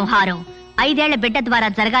 అసుర సంహారం 5 ఏళ్ల బిడ్డ ద్వారా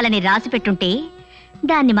జరగాలని రాసిపెట్టుంటే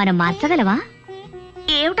దాన్ని మనం మార్చగలవా?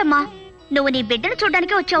 ఏమిటమ్మా, నువ్వు నీ బిడ్డను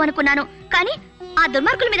చూడ్డానికే వచ్చావనుకున్నాను, కానీ ఆ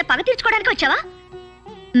దుర్మార్గుల మీద పగ తీర్చుకోవడానికి వచ్చావా?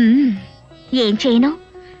 ఏం చేయను,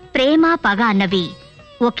 ప్రేమ పగ అన్నవి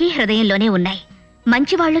ఒకే హృదయంలోనే ఉన్నాయి.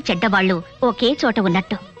 మంచివాళ్లు చెడ్డవాళ్లు ఒకే చోట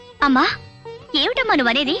ఉన్నట్టు. అమ్మా, ఏమిటమ్మా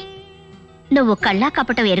నువ్వనేది? నువ్వు కళ్ళా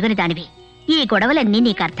కపటం ఎరుగని దానివి. ఈ గొడవలన్నీ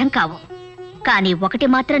నీకు అర్థం కావు. కాని ఒకటి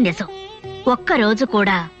మాత్రం నిజం, ఒక్కరోజు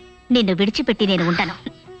కూడా నిన్ను విడిచిపెట్టి నేను ఉంటాను.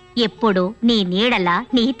 ఎప్పుడు నీ నీడలా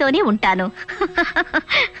నీతోనే ఉంటాను.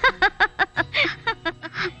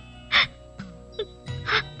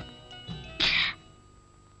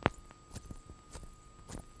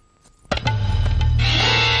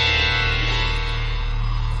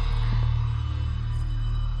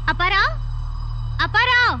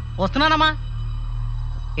 వస్తున్నానమ్మా.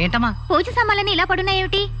 ఏంటమ్మా పూజ సామాన్లన్నీ ఇలా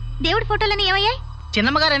పడున్నాయేమిటి? దేవుడి ఫోటోలని ఏమయ్యాయి?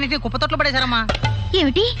 చిన్నమ్మగారు అన్నిటినీ కుప్పతొట్లో పడేశారమ్మా.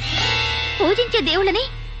 ఏమిటి? పూజించే దేవుళ్ళని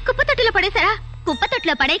కుప్పతొట్టులో పడేశారా?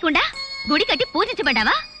 కుప్పతొట్టులో పడేయకుండా గుడి కట్టి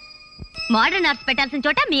పూజించబడ్డావా? మోడర్న్ ఆర్ట్స్ పెట్టాల్సిన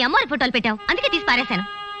చోట మీ అమ్మవారి ఫోటోలు పెట్టావు, అందుకే తీసి పారేశాను.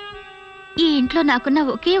 ఈ ఇంట్లో నాకున్న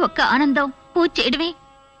ఒకే ఒక్క ఆనందం పూజ చేయడమే.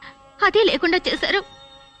 అదే లేకుండా చేశారు.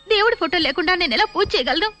 దేవుడి ఫోటో లేకుండా నేను ఎలా పూజ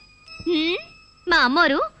చేయగలను? మా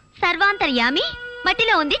అమ్మోరు సర్వాంతర్యామి,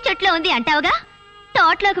 మట్టిలో ఉంది చెట్లో ఉంది అంటావుగా.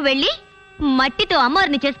 తోటలోకి వెళ్ళి మట్టితో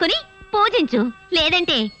అమ్మవారిని చేసుకుని పూజించు,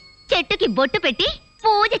 లేదంటే చెట్టుకి బొట్టు పెట్టి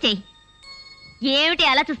పూజ చెయ్యి. ఏమిటి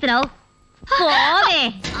అలా చూస్తున్నావు? పోవే.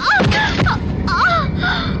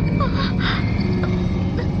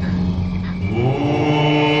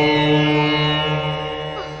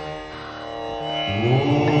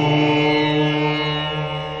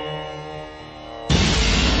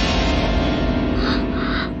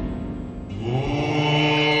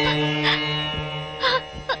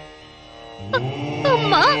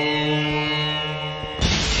 అమ్మా,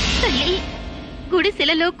 తల్లి,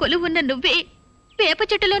 గుడిసెలలో కొలువున్న నువ్వే వేప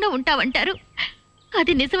చెట్టులోనూ ఉంటావంటారు.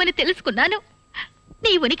 అది నిజమని తెలుసుకున్నాను.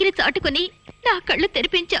 నీ ఉనికిని చాటుకుని నా కళ్ళు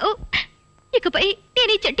తెరిపించావు. ఇకపై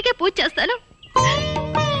నేను ఈ చెట్టుకే పూజ చేస్తాను.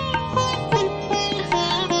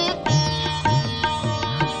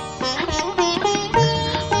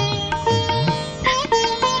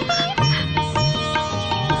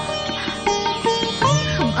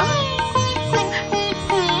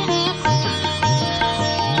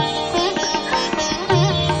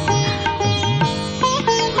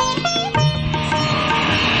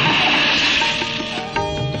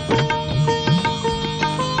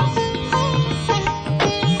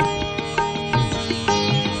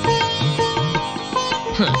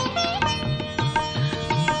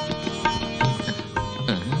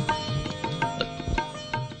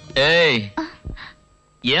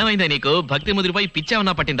 ఏమైందా నీకు? భక్తి ముదిరిపోయి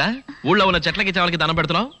పిచ్చేమన్నా పట్టిందా? ఊళ్ళో ఉన్న చెట్లకి చావలకి దండం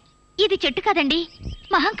పెడుతున్నావు? ఇది చెట్టు కాదండి,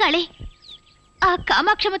 మహంకాళి. ఆ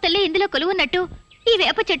కామాక్షమ్మ తల్లి ఇందులో కొలువున్నట్టు ఈ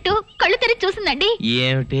వేప చెట్టు కళ్ళు తెరిచి చూసిందండి.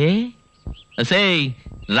 ఏమిటి అసేయ్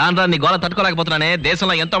రాను రాని గోళ తట్టుకోలేకపోతున్నానే.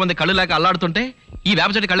 దేశంలో ఎంతో మంది కళ్ళు లేక అల్లాడుతుంటే ఈ వేప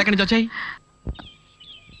చెట్టు కళ్ళెక్కడి నుంచి వచ్చాయి?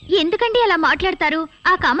 ఎందుకండి అలా మాట్లాడతారు?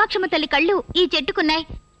 ఆ కామాక్షమ్మ తల్లి కళ్ళు ఈ చెట్టుకున్నాయి.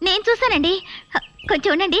 నేను చూసానండి. కొంచెం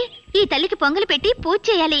ఉండండి, ఈ తల్లికి పొంగలు పెట్టి పూజ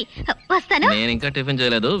చేయాలి. వస్తాను. నేను ఇంకా టిఫిన్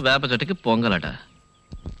చేయలేదు. వేప చెట్టుకి పొంగలట.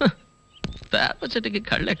 వేప చెట్టుకి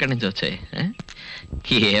కళ్ళు ఎక్కడి నుంచి వచ్చాయి?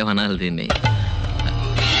 ఏమనాలి దీన్ని?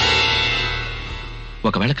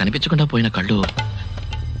 ఒకవేళ కనిపించకుండా పోయిన కళ్ళు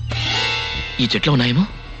ఈ చెట్లో ఉన్నాయేమో.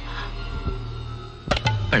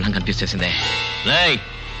 పెళ్ళం కనిపించేసిందే. రేయ్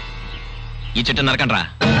ఈ చెట్టు నరకండ్రా.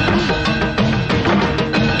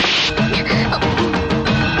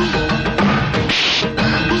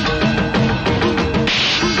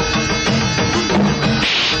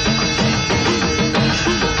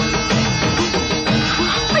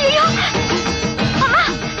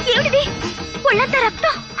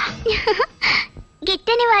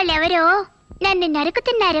 గిట్టని వాళ్ళెవరో నన్ను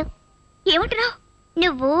నరుకుతున్నారు. ఏమంటున్నావు?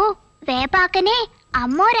 నువ్వు వేపాకనే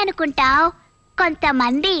అమ్మోరనుకుంటావు.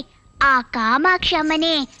 కొంతమంది ఆ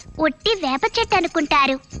కామాక్షమ్మనే ఉట్టి వేప చెట్టు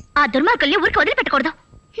అనుకుంటారు. ఆ దుర్మార్గుల్ని ఊరికి వదిలిపెట్టకూడదు.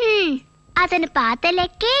 అతను పాత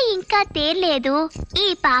లెక్కే ఇంకా తీర్లేదు. ఈ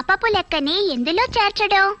పాపపు లెక్కని ఎందులో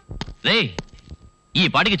చేర్చడం? రేయ్ ఈ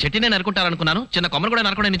పాటికి చెట్టునే నరుకుంటారనుకున్నాను. చిన్న కొమ్మను కూడా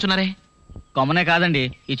నరకుండా నిల్చున్నారే. కొమ్మనే కాదండి,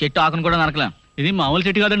 ఈ చెట్టు ఆకును కూడా నరకలేం. ఇది మామూలు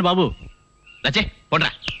చెట్టు కాదండి బాబు. లచ్చే పోండ్రా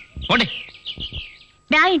పోండి.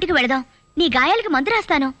 రా ఇంటికి వెళదాం. నీ గాయాలకు మందు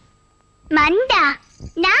రాస్తాను. మందా?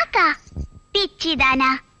 నాకా? పిచ్చిదానా.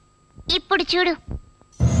 ఇప్పుడు చూడు.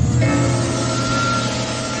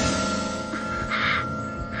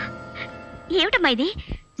 ఏమిటమ్మా ఇది?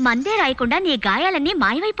 మందే రాయకుండా నీ గాయాలన్నీ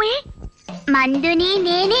మాయమైపోయాయి. మందుని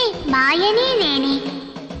నేనే, మాయని నేనే,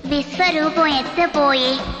 విశ్వరూపం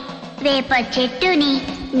ఎత్తపోయే వేప చెట్టుని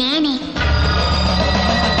నేనే.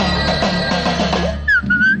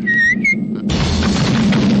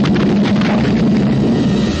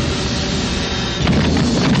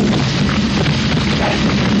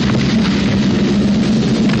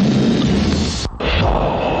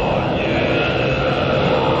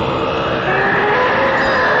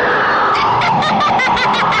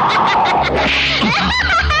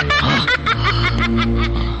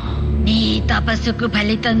 నీ తపస్సుకు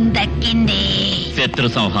ఫలితం దక్కింది. శత్రు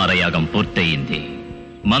సంహార యాగం పూర్తయింది.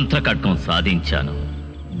 మంత్రకట్కం సాధించాను.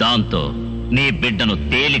 దాంతో నీ బిడ్డను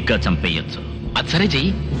తేలిగ్గా చంపేయొచ్చు. అది సరే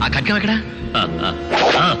చెయ్యి. ఆ ఖడ్గం ఎక్కడా?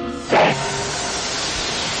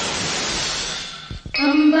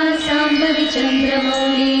 అంబా సాంబవి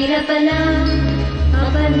చంద్రమౌళీరపలా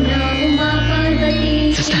అపర్ణా ఉమా పార్వతీ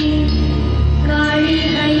కాళీ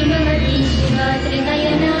హైమవతీ శివా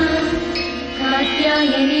త్రినయనా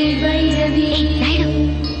కాత్యాయని భైరవీ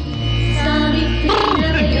సావిత్రి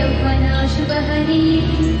యౌవనా శుభహరి.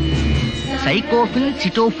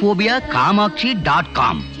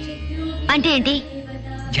 psychophilcytophobia.com అంటే ఏంటి?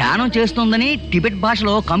 ధ్యానం చేస్తుందని టిబెట్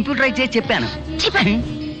భాషలో కంప్యూటరైజ్ చేసి చెప్పాను.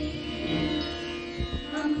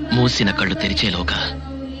 మూసిన కళ్ళు తెరిచేలోగా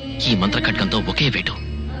ఈ మంత్ర ఖడ్గంతో ఒకే వేటు.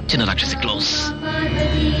 చిన్న రాక్షసి క్లోజ్.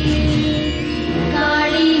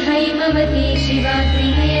 కాళీ హైమవతీ శివా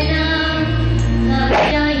త్రినయనా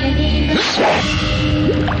కాత్యాయని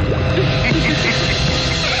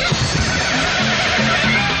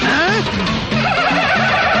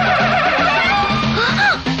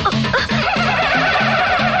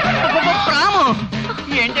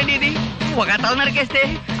ఏంటండి ఇది? ఒక తల నరికేస్తే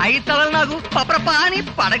 5 తలలు నాకు పప్రపా అని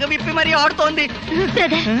పడగ విప్పి మరీ ఆడుతోంది.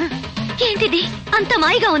 ఏంటిది అంత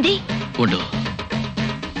మాయగా ఉంది? ఉండు,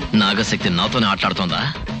 నాగశక్తి నాతోనే ఆటలాడుతోందా?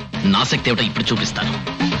 నా శక్తి ఏమిటో ఇప్పుడు చూపిస్తాను.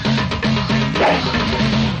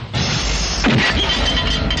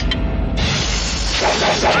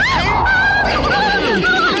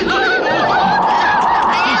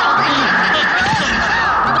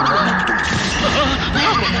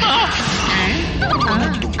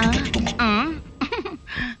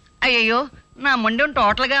 అయ్యయ్యో, నా మొండెం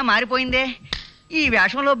టోటల్ గా మారిపోయిందే. ఈ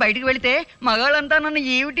వేషంలో బయటికి వెళితే మగాళ్ళంతా నన్ను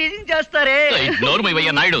ఏమి టీజింగ్ చేస్తారే.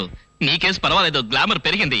 నోరుమయ్యా నాయుడు, నీ కేసు పర్వాలేదు, గ్లామర్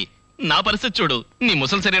పెరిగింది. నా పరిస్థితి చూడు, నీ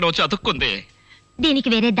ముసలి శరీరం వచ్చి అతుక్కుంది. దీనికి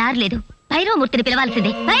వేరే దారి లేదు. భైరవమూర్తిని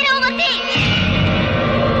పిలవాల్సిందే. భైరవమూర్తి!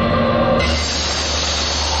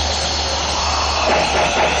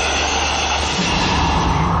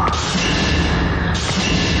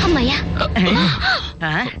 అమ్మయ్యా,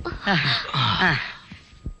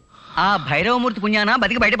 ఆ భైరవమూర్తి పుణ్యాన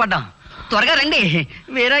బతికి బయటపడ్డాం. త్వరగా రండి,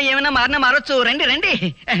 వేరే ఏమైనా మారినా మారొచ్చు. రండి రండి.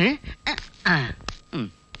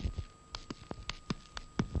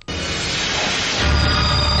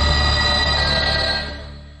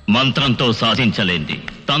 మంత్రంతో సాధించలేంది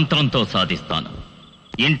తంత్రంతో సాధిస్తాను.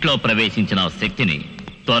 ఇంట్లో ప్రవేశించిన శక్తిని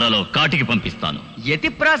త్వరలో కాటికి పంపిస్తాను.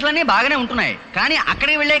 యతిప్రాసులన్నీ బాగానే ఉంటున్నాయి, కానీ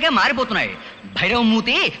అక్కడికి వెళ్ళాక మారిపోతున్నాయి.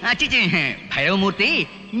 భైరవమూర్తి భైరవమూర్తి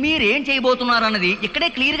మీరేం చేయబోతున్నారు అన్నది ఇక్కడే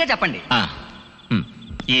క్లియర్ గా చెప్పండి.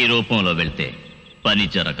 ఈ రూపంలో వెళ్తే పని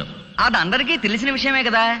జరగదు. అది అందరికీ తెలిసిన విషయమే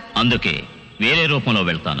కదా. అందుకే వేరే రూపంలో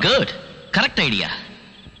వెళ్తాను. Good, correct idea.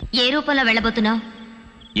 ఏ రూపంలో వెళ్ళబోతున్నావు?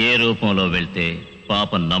 ఏ రూపంలో వెళ్తే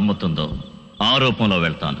పాప నమ్ముతుందో ఆ రూపంలో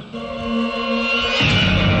వెళ్తాను.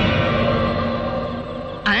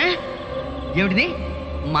 ఏమిటిది?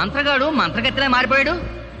 మంత్రగాడు మంత్రగతిలా మారిపోయాడు.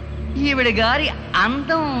 ఈవిడ గారి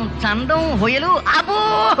అందం చందం హొయలు అబో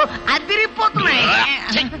అదిరిపోతున్నాయి.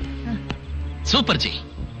 సూపర్ జీ,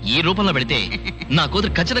 ఈ రూపంలో వెళితే నా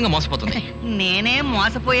కూతురు ఖచ్చితంగా మోసపోతుంది. నేనే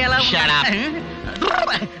మోసపోయేలా.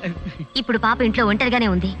 ఇప్పుడు పాప ఇంట్లో ఒంటరిగానే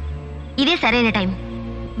ఉంది. ఇదే సరైన టైం.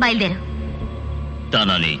 బయలుదేరు.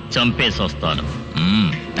 తనని చంపేసి వస్తాను.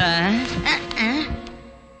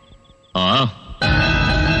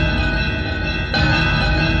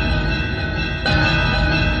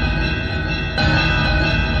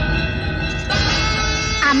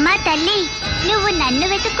 అమ్మా తల్లి, నువ్వు నన్ను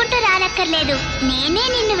వెతుక్కుంటూ రానక్కర్లేదు, నేనే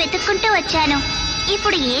నిన్ను వెతుక్కుంటూ వచ్చాను.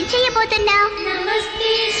 ఇప్పుడు ఏం చెయ్యబోతున్నావు?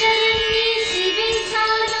 నమస్తే శరణ్యే శివే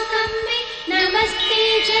సానుకంబే, నమస్తే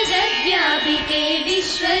జగద్వ్యాపికే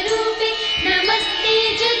విశ్వరూపే, నమస్తే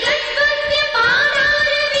జగద్వంద్య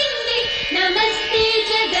పాదారవిందే, నమస్తే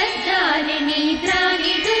జగద్ధారిణి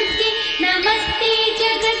త్రాణి దుర్గే, నమస్తే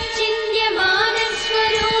జగచ్చింద్యమాన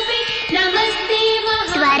స్వరూపే, నమస్తే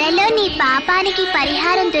త్వరలో నీ పాపానికి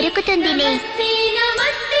పరిహారం దొరుకుతుందిలే.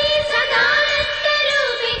 నమస్తే సదానంద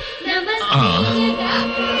రూపే,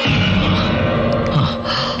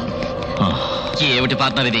 ఏమిటి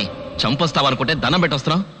పార్ట్నర్ ఇది? చంపొస్తావనుకుంటే దండం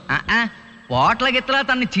పెట్టొస్తున్నావు. పోట్ల గిత్తలా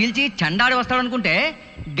తనని చీల్చి చండాడి వస్తాడనుకుంటే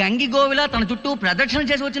గంగి గోవిలా తన చుట్టూ ప్రదక్షిణ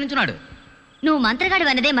చేసి వచ్చి నించున్నాడు. నువ్వు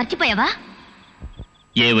మంత్రగాడు అన్నదే మర్చిపోయావా?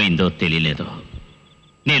 ఏమైందో తెలియలేదు.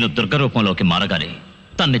 నేను దుర్గ రూపంలోకి మారగానే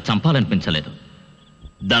తన్ని చంపాలనిపించలేదు,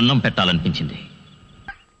 దండం పెట్టాలనిపించింది.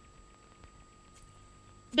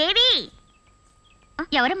 దేవి,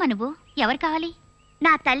 ఎవరమ్మా నువ్వు? ఎవరు కావాలి?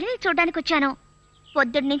 నా తల్లిని చూడ్డానికి వచ్చాను.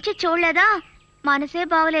 పొద్దున్నుంచి చూడలేదా, మనసే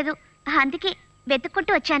బాగలేదు, అందుకే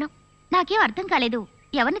వెతుక్కుంటూ వచ్చాను. నాకేం అర్థం కాలేదు.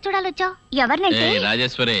 ఎవరిని చూడాలొచ్చావు? ఎవరినంటే?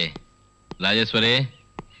 రాజేశ్వరే, రాజేశ్వరే,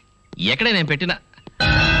 ఎక్కడే నేను పెట్టిన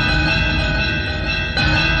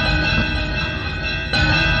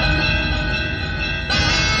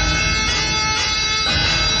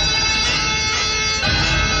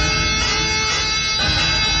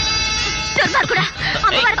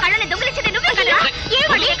అమ్మవారి కళ్ళని దొంగిలించింది నువ్వే కదా?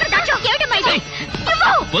 ఏమిటి ఇక్కడ దాచావు? ఏమిటమ్మా ఇది?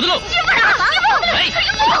 వదులు.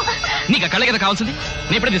 నీకు ఆ కళ్ళ కదా కావాల్సింది,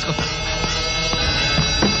 నేను ఇప్పుడే తీసుకొస్తా.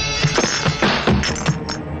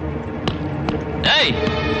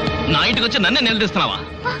 నా ఇంటికి వచ్చి నన్నే నిలదీస్తున్నావా?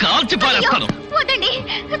 కాల్చి పారేస్తాను. వదండి,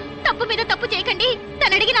 తప్పు మీద తప్పు చేయకండి.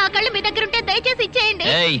 తను అడిగిన ఆ కళ్ళు మీ దగ్గర ఉంటే దయచేసి ఇచ్చేయండి.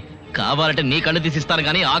 కావాలంటే నీ కళ్ళు తీసిస్తాను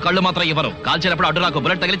కానీ ఆ కళ్ళు మాత్రం ఇవ్వరు. కాల్చేటప్పుడు అడ్డు నాకు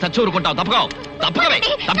బుల్లెట్ తగిలి చచ్చి ఊరుకుంటావు. తప్పుకో, తప్పుకోవే.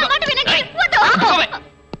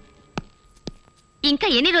 ఇంకా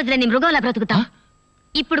ఎన్ని రోజులు నీ మృగంలా బ్రతుకుతా?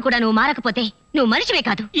 ఇప్పుడు కూడా నువ్వు మారకపోతే నువ్వు మనిషివే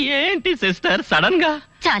కాదు. ఏంటి సిస్టర్ సడన్ గా?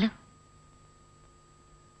 చాలు,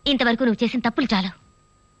 ఇంతవరకు నువ్వు చేసిన తప్పులు చాలు.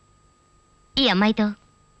 ఈ అమ్మాయితో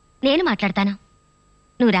నేను మాట్లాడతాను.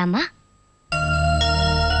 నువ్వు రామ్మా.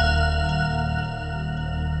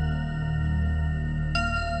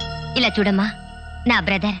 ఇలా చూడమ్మా, నా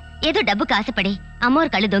బ్రదర్ ఏదో డబ్బు కాసపడి అమ్మోరు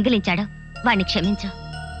కళ్ళు దొంగిలించాడు. వాణ్ణి క్షమించు.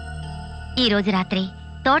 ఈ రోజు రాత్రి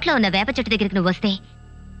తోటలో ఉన్న వేప చెట్టు దగ్గరికి నువ్వు వస్తే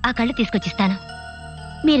ఆ కళ్ళు తీసుకొచ్చిస్తాను.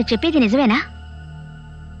 మీరు చెప్పేది నిజమేనా?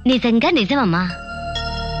 నిజంగా నిజమమ్మా.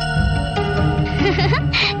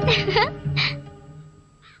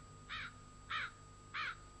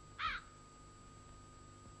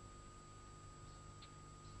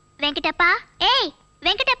 వెంకటప్ప, ఏయ్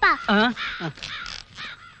వెంకటప్ప.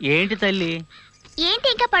 ఏంటి తల్లి? ఏంటి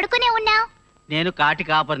ఇంకా పడుకునే ఉన్నావు? నేను కాటి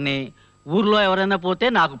కాపర్ని. ఊర్లో ఎవరైనా పోతే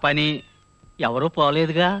నాకు పని. ఎవరూ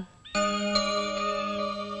పోలేదుగా.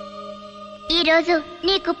 ఈరోజు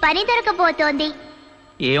నీకు పని దొరకబోతోంది.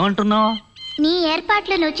 ఏమంటున్నావు? నీ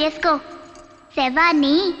ఏర్పాట్లు నువ్వు చేసుకో.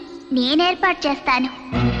 శవాన్ని నేనేర్పాటు చేస్తాను.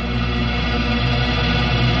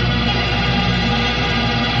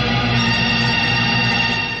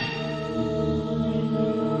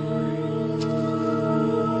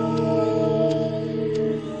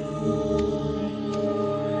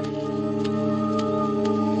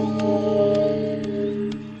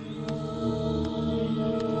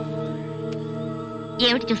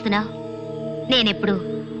 ఏమిటి చూస్తున్నావు? నేనెప్పుడు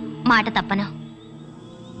మాట తప్పను.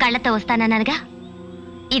 కళ్ళతో వస్తానన్నానుగా,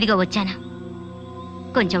 ఇదిగో వచ్చాను.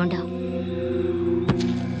 కొంచెం ఉండు.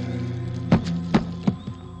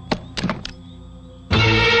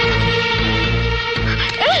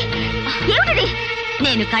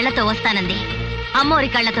 నేను కళ్ళతో వస్తానంది, అమ్మోరి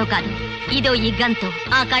కళ్ళతో కాదు. ఇదో ఈ గంతు.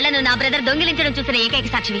 ఆ కళ్ళను నా బ్రదర్ దొంగిలించడం చూసిన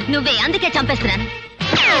ఏకైక సాక్షివి నువ్వే, అందుకే చంపేస్తున్నాను.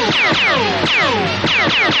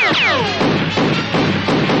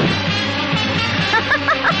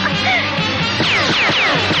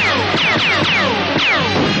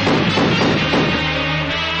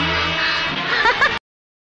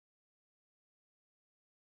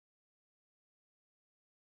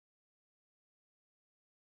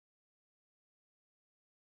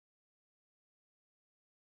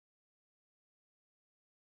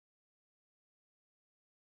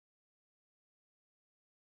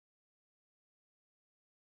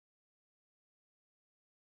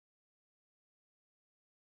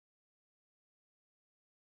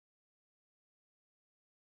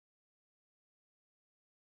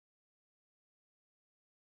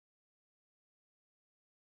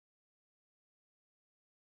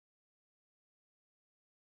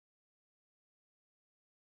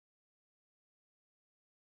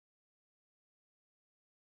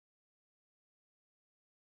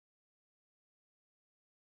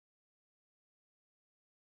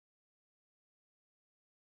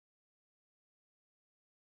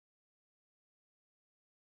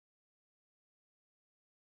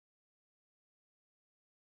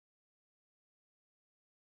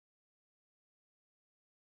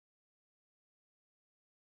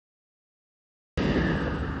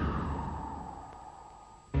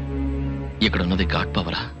 ఇక్కడ ఉన్నది గాడ్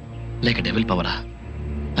పవరా లేక డెవిల్ పవరా?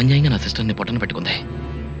 అన్యాయంగా నా సిస్టర్ని పొట్టన పెట్టుకుంది.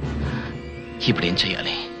 ఇప్పుడేం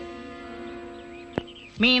చెయ్యాలి?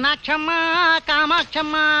 మీనాక్షమ్మ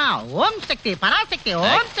కామాక్షమ్మ ఓం శక్తి పరాశక్తి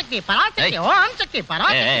ఓం శక్తి పరాశక్తి ఓం శక్తి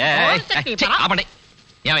పరాశక్తి. ఆపండి.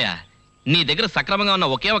 ఏమయ్యా, నీ దగ్గర సక్రమంగా ఉన్న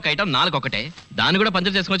ఒకే ఒక ఐటమ్ 4 ఒకటే, దాన్ని కూడా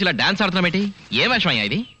పంచర్ చేసుకొచ్చి ఇలా డాన్స్ ఆడుతున్నామేంటి? ఏ వేషం అయ్యా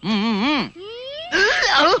ఇది?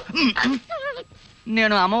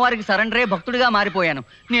 నేను అమ్మవారికి సరెండరే భక్తుడిగా మారిపోయాను.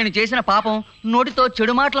 నేను చేసిన పాపం నోటితో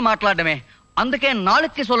చెడు మాటలు మాట్లాడమే, అందుకే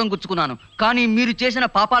నాలుగుకి శూలం గుచ్చుకున్నాను. కానీ మీరు చేసిన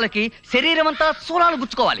పాపాలకి శరీరం అంతా శూలాలు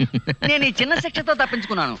గుచ్చుకోవాలి. నేను ఈ చిన్న శిక్షతో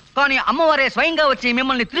తప్పించుకున్నాను, కానీ అమ్మవారే స్వయంగా వచ్చి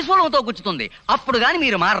మిమ్మల్ని త్రిశూలంతో గుచ్చుతుంది. అప్పుడు గాని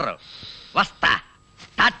మీరు మారరు. వస్తా.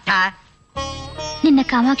 టాటా. నిన్న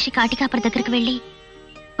కామాక్షి కాటికాపర్ దగ్గరకు వెళ్ళి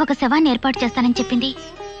ఒక శవాన్ని ఏర్పాటు చేస్తానని చెప్పింది.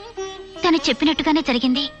 తను చెప్పినట్టుగానే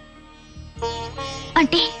జరిగింది.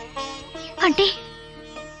 అంటే అంటే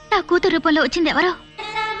నా కూతురు రూపంలో వచ్చింది ఎవరో?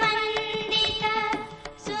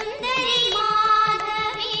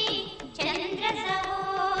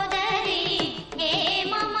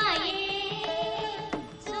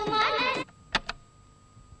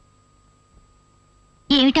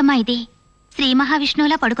 ఏమిటమ్మా ఇది? శ్రీ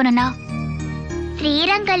మహావిష్ణువులా పడుకునున్నావు.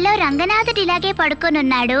 శ్రీరంగంలో రంగనాథుడు ఇలాగే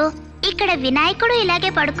పడుకునున్నాడు, ఇక్కడ వినాయకుడు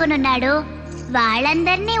ఇలాగే పడుకునున్నాడు.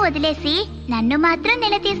 వాళ్ళందర్నీ వదిలేసి నన్ను మాత్రం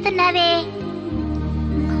నిలదీస్తున్నావే.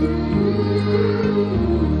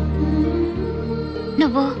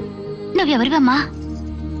 నువ్వెవరివమ్మా?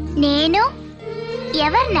 నేను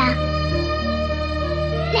ఎవర్నా?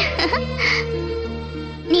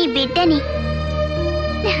 నీ బిడ్డని.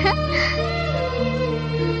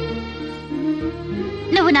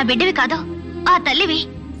 నువ్వు నా బిడ్డవి కాదు, ఆ తల్లివి.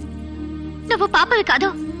 నువ్వు పాపవి కాదు,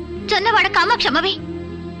 జొన్నవాడ కామాక్షమ్మవి.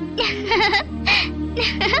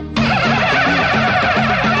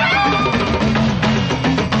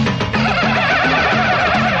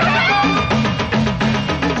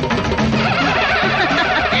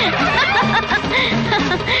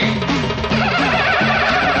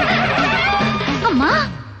 అమ్మా,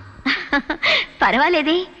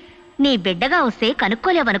 పర్వాలేదే, నీ బిడ్డగా వస్తే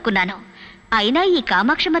కనుక్కోలేవనుకున్నాను. అయినా ఈ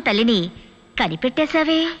కామాక్షమ్మ తల్లిని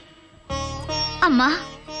కనిపెట్టేశావే. అమ్మా,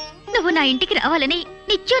 నువ్వు నా ఇంటికి రావాలని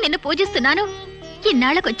నిత్యం నిన్ను పూజిస్తున్నాను.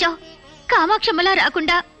 ఇన్నాళ్ళకొచ్చావు, కామాక్షమ్మలా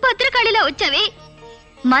రాకుండా భద్రకాళిలా వచ్చావే.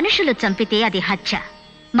 మనుషులు చంపితే అది హత్య,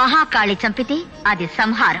 మహాకాళి చంపితే అది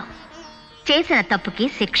సంహారం. చేసిన తప్పుకి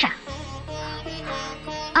శిక్ష.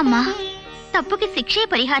 అమ్మా, తప్పుకి శిక్షే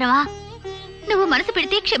పరిహారమా? నువ్వు మనసు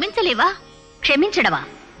పెడితే క్షమించలేవా? క్షమించడమా?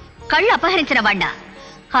 కళ్ళు అపహరించిన వాణ్ణా?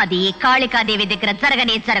 అది కాళికాదేవి దగ్గర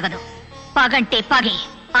జరగనే జరగదు. పగంటే పగే,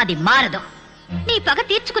 అది మారదు. నీ పగ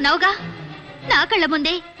తీర్చుకున్నావుగా, నా కళ్ళ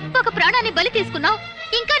ముందే ఒక ప్రాణాన్ని బలి తీసుకున్నావు.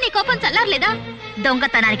 ఇంకా నీ కోపం చల్లారలేదా?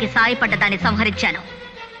 దొంగతనానికి సాయపడ్డదాన్ని సంహరించాను,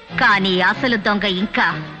 కానీ అసలు దొంగ ఇంకా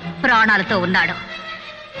ప్రాణాలతో ఉన్నాడు.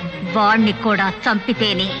 వాణ్ణి కూడా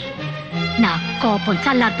చంపితేనే నా కోపం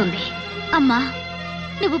చల్లారుతుంది. అమ్మా,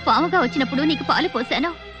 నువ్వు పాముగా వచ్చినప్పుడు నీకు పాలు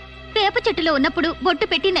పోశాను, వేప చెట్టులో ఉన్నప్పుడు బొట్టు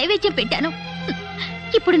పెట్టి నైవేద్యం పెట్టాను.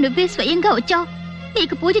 ఇప్పుడు నువ్వే స్వయంగా వచ్చావు,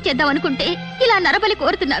 నీకు పూజ చేద్దామనుకుంటే ఇలా నరబలి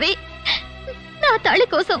కోరుతున్నావే. నా తాళి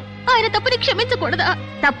కోసం ఆయన తప్పుని క్షమించకూడదా?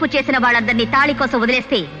 తప్పు చేసిన వాళ్ళందరినీ తాళి కోసం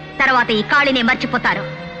వదిలేస్తే తర్వాత ఈ కాళినే మర్చిపోతారు.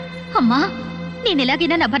 అమ్మా, నేను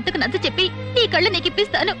ఎలాగైనా నా భర్తకు నచ్చ చెప్పి నీ కళ్ళు నీకు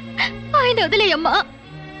ఇప్పిస్తాను. ఆయన వదిలేయమ్మా.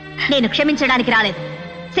 నేను క్షమించడానికి రాలేదు,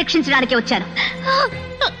 శిక్షించడానికి వచ్చాను.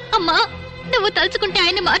 అమ్మా, నువ్వు తలుచుకుంటే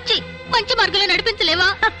ఆయన్ని మార్చి మంచి మార్గంలో నడిపించలేవా?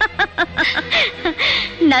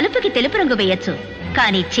 నలుపుకి తెలుపు రంగు వేయొచ్చు,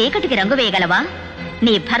 కానీ చీకటికి రంగు వేయగలవా?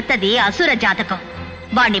 నీ భర్తది అసుర జాతకం.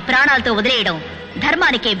 వాణ్ణి ప్రాణాలతో వదిలేయడం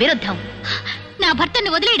ధర్మానికే విరుద్ధం. నా భర్తను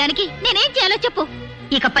వదిలేయడానికి నేనేం చేయాలో చెప్పు.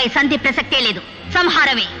 ఇకపై సంధి ప్రసక్తే లేదు,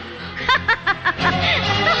 సంహారమే.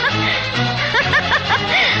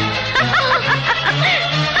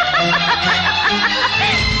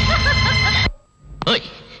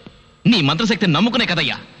 నీ మంత్రశక్తిని నమ్ముకునే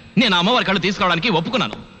కదయ్యా నేను అమ్మవారి కళ్ళు తీసుకోవడానికి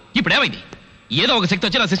ఒప్పుకున్నాను. ఇప్పుడు ఏమైంది? ఏదో ఒక శక్తి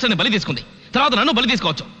వచ్చి నా సిస్టర్ని బలి తీసుకుంది, తర్వాత నన్ను బలి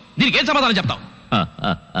తీసుకోవచ్చు. దీనికి ఏం సమాధానం చెప్తావు?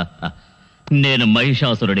 నేను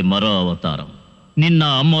మహిషాసురుడి మరో అవతారం. నిన్న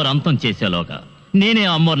అమ్మోరు అంతం చేసేలోగా నేనే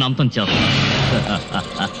అమ్మోరుని అంతం చేస్తాను.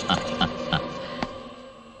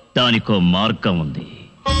 దానికో మార్గం ఉంది.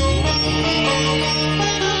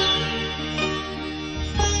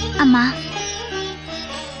 అమ్మా,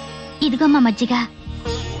 ఇదిగోమ్మా మజ్జిగ,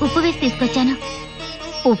 ఉప్పు వేసి తీసుకొచ్చాను.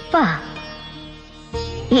 ఉప్పా?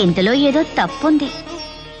 ఇందులో ఏదో తప్పుంది.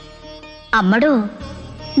 అమ్మడు,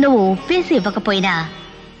 నువ్వు ఉప్పేసి ఇవ్వకపోయినా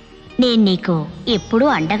నేను నీకు ఎప్పుడూ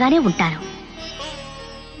అండగానే ఉంటాను.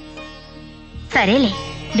 సరేలే,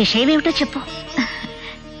 విషయమేమిటో చెప్పు.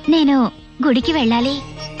 నేను గుడికి వెళ్ళాలి.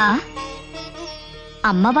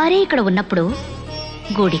 అమ్మవారే ఇక్కడ ఉన్నప్పుడు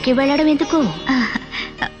గుడికి వెళ్ళడం ఎందుకు?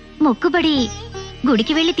 మొక్కుబడి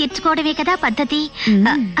గుడికి వెళ్ళి తీర్చుకోవడమే కదా పద్ధతి.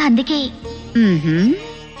 అందుకే.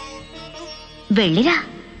 వెళ్ళిరా.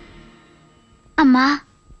 అమ్మా,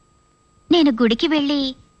 నేను గుడికి వెళ్ళి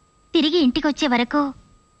తిరిగి ఇంటికొచ్చే వరకు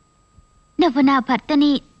నువ్వు నా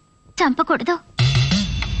భర్తని చంపకూడదు.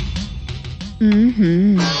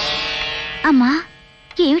 అమ్మా,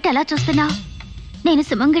 ఏమిటలా చూస్తున్నావు? నేను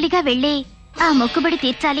సుమంగళిగా వెళ్ళి ఆ మొక్కుబడి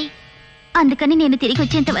తీర్చాలి. అందుకని నేను తిరిగి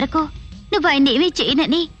వచ్చేంత వరకు నువ్వు ఆయన్నేమీ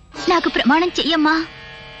చేయనని నాకు ప్రమాణం చెయ్యమ్మా.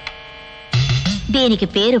 దీనికి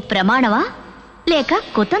పేరు ప్రమాణమా లేక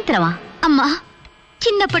కుతంత్రమా? అమ్మా,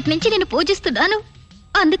 చిన్నప్పటి నుంచి నేను పూజిస్తున్నాను.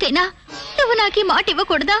 అందుకైనా నువ్వు నాకు ఈ మాట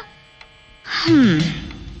ఇవ్వకూడదా?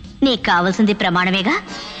 నీకు కావలసింది ప్రమాణమేగా,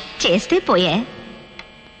 చేస్తే పోయే.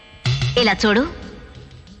 ఇలా చూడు,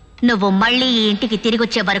 నువ్వు మళ్ళీ ఈ ఇంటికి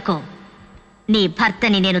తిరిగొచ్చే వరకు నీ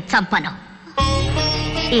భర్తని నేను చంపను.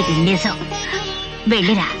 ఇది నిజం.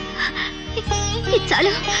 వెళ్ళిరా.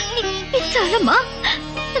 చాలు, చాలమ్మా,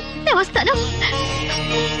 నేను వస్తాను.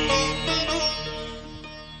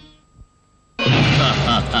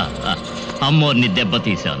 అమ్మోర్ని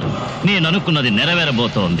దెబ్బతీశాను. నేను అనుకున్నది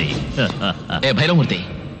నెరవేరబోతోంది. ఏ భైరవమూర్తి,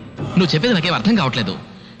 నువ్వు చెప్పేది నాకేం అర్థం కావట్లేదు.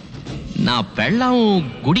 నా పెళ్ళాం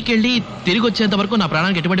గుడికెళ్ళి తిరిగి వచ్చేంత వరకు నా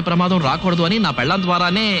ప్రాణానికి ఎటువంటి ప్రమాదం రాకూడదు అని నా పెళ్ళాం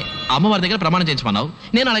ద్వారానే అమ్మవారి దగ్గర ప్రమాణం చేయించమన్నావు.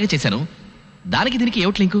 నేను అలాగే చేశాను. దానికి దీనికి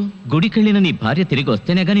ఏమిటి లింకు? గుడికెళ్ళిన నీ భార్య తిరిగి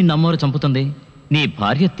వస్తేనేగా నిన్ను అమ్మవారు చంపుతుంది. నీ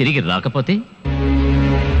భార్య తిరిగి రాకపోతే?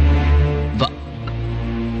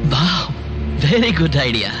 Very good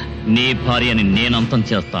idea. నీ భార్యని నేనంతం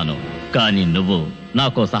చేస్తాను, కానీ నువ్వు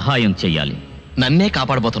నాకు సహాయం చెయ్యాలి. నన్నే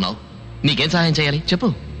కాపాడబోతున్నావు. నీకేం సహాయం చేయాలి చెప్పు.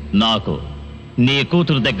 నాకు నీ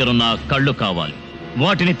కూతురు దగ్గరున్న కళ్ళు కావాలి.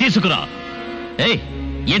 వాటిని తీసుకురా. ఏయ్,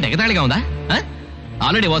 ఏంటి ఎగతాళిగా ఉందా?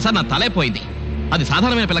 ఆల్రెడీ ఓసారి నా తలైపోయింది. అది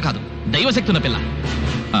సాధారణమైన పిల్ల కాదు, దైవశక్తి ఉన్న పిల్ల.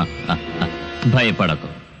 భయపడకు,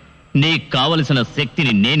 నీకు కావలసిన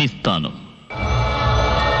శక్తిని నేనిస్తాను.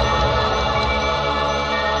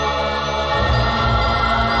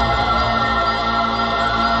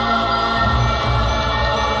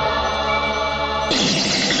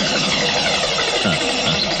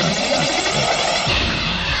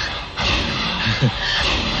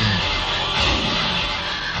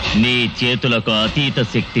 నీ చేతులకు అతీత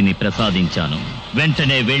శక్తిని ప్రసాదించాను.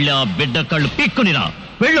 వెంటనే వెళ్ళి ఆ బిడ్డ కళ్ళు పిక్కునిరా.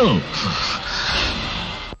 వెళ్ళు.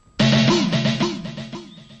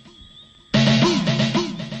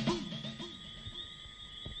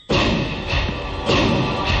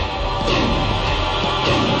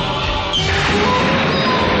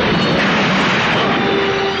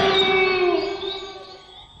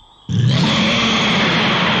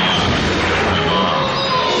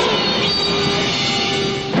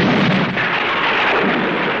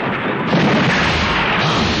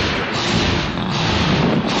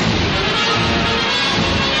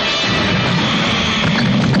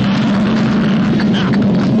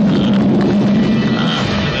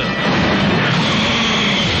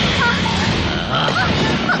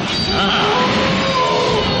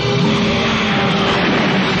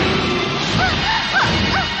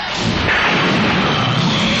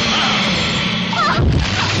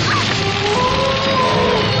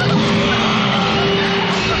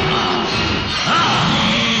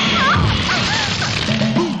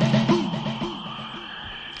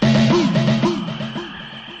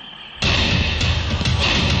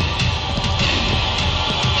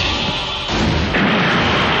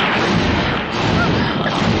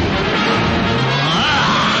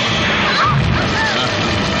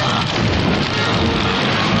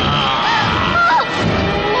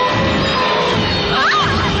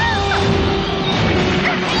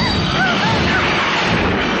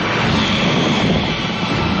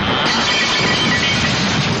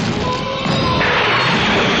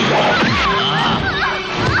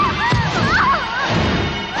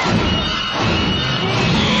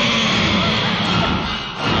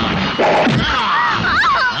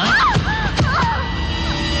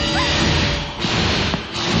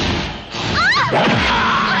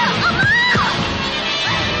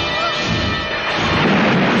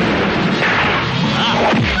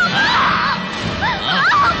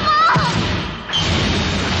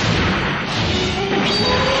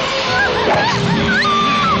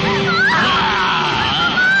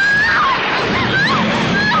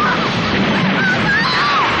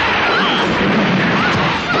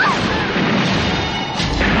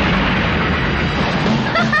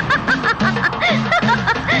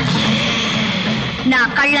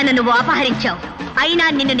 కళ్ళను నువ్వు అపహరించావు, అయినా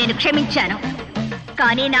నిన్ను నేను క్షమించాను.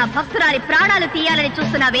 కానీ నా భక్తురాలి ప్రాణాలు తీయాలని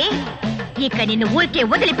చూస్తున్నావే, ఇక నిన్ను ఊరికే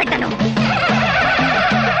వదిలిపెట్టను.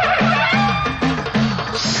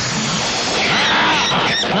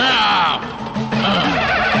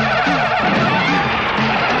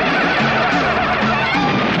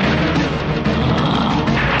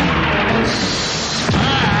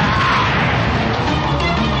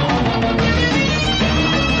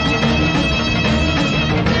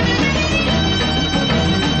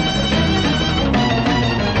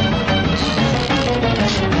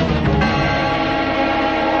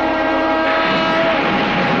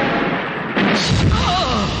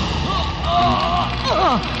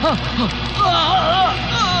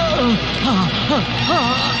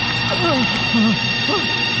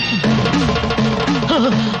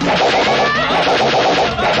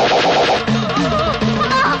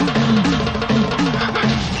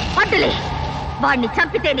 అడ్డులే, వాణ్ణి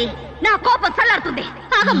చంపితేనే నా కోపం చల్లారుతుంది.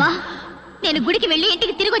 ఆగమ్మా, నేను గుడికి వెళ్ళి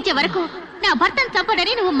ఇంటికి తిరిగి వచ్చే వరకు నా భర్తను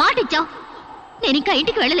చంపడని నువ్వు మాటిచ్చావు. నేను ఇంకా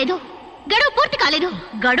ఇంటికి వెళ్ళలేదు, గడువు పూర్తి కాలేదు.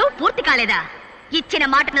 గడువు పూర్తి కాలేదా? ఇచ్చిన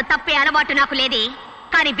మాటను తప్పే అలవాటు నాకు లేదే.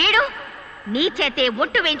 కాని వీడు నీ చేతే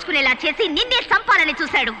ఒట్టు వేయించుకునేలా చేసి నిన్నే చంపాలని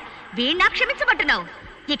చూశాడు. వీణ్ణా క్షమించబట్టున్నావు,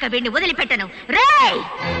 ఇక వీణ్ణి వదిలిపెట్టను. రేయ్,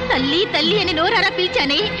 తల్లి తల్లి అని నోరారా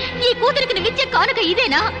పిలిచానే, ఈ కూతురికి నువ్విచ్చే కానుక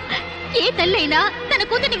ఇదేనా? ఏ తల్లైనా తన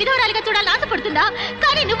కూతురిని విధవరాలిగా చూడాలని ఆశపడుతుందా?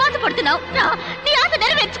 కానీ నువ్వు ఆశపడుతున్నావు. రా, నీ ఆశ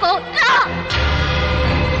నెరవేర్చుకో. రా,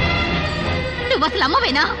 నువ్వు అసలు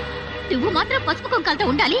అమ్మవేనా? నువ్వు మాత్రం పసుపు కుంకాలతో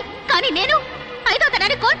ఉండాలి, కానీ నేను 5వ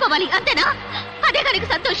తనాన్ని కోల్పోవాలి, అంతేనా? అదే కనుక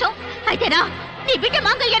సంతోషం. అయితేనా నీ బిడ్డ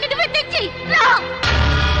మాంగళ్యాన్ని నువ్వే తెచ్చి రా.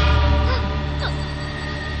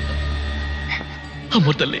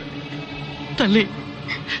 అమ్మో తల్లి, తల్లి,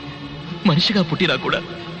 మనిషిగా పుట్టినా కూడా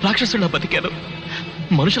రాక్షసులా బతికాను.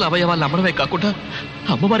 మనుషుల అవయవాలను అమ్మడమే కాకుండా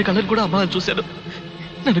అమ్మవారి కళ్ళను కూడా అమ్మాలని చూశాను.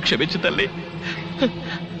 నన్ను క్షమించు తల్లి.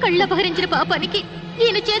 కళ్ళపహరించిన పాపానికి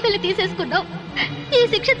ఈయన చేతులు తీసేసుకున్నావు. ఈ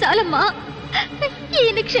శిక్ష చాలమ్మా,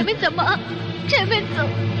 ఈయన క్షమించమ్మా, క్షమించు.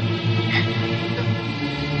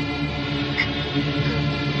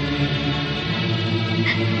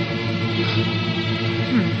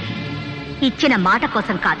 ఇచ్చిన మాట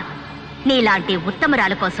కోసం కాదు, నీలాంటి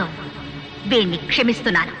ఉత్తమరాలు కోసం వీణ్ణి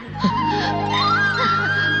క్షమిస్తున్నాను.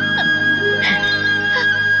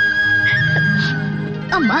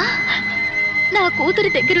 అమ్మా, నా కూతురి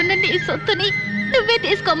దగ్గరున్న నీ సొత్తుని నువ్వే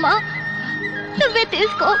తీసుకోమ్మా, నువ్వే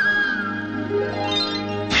తీసుకో.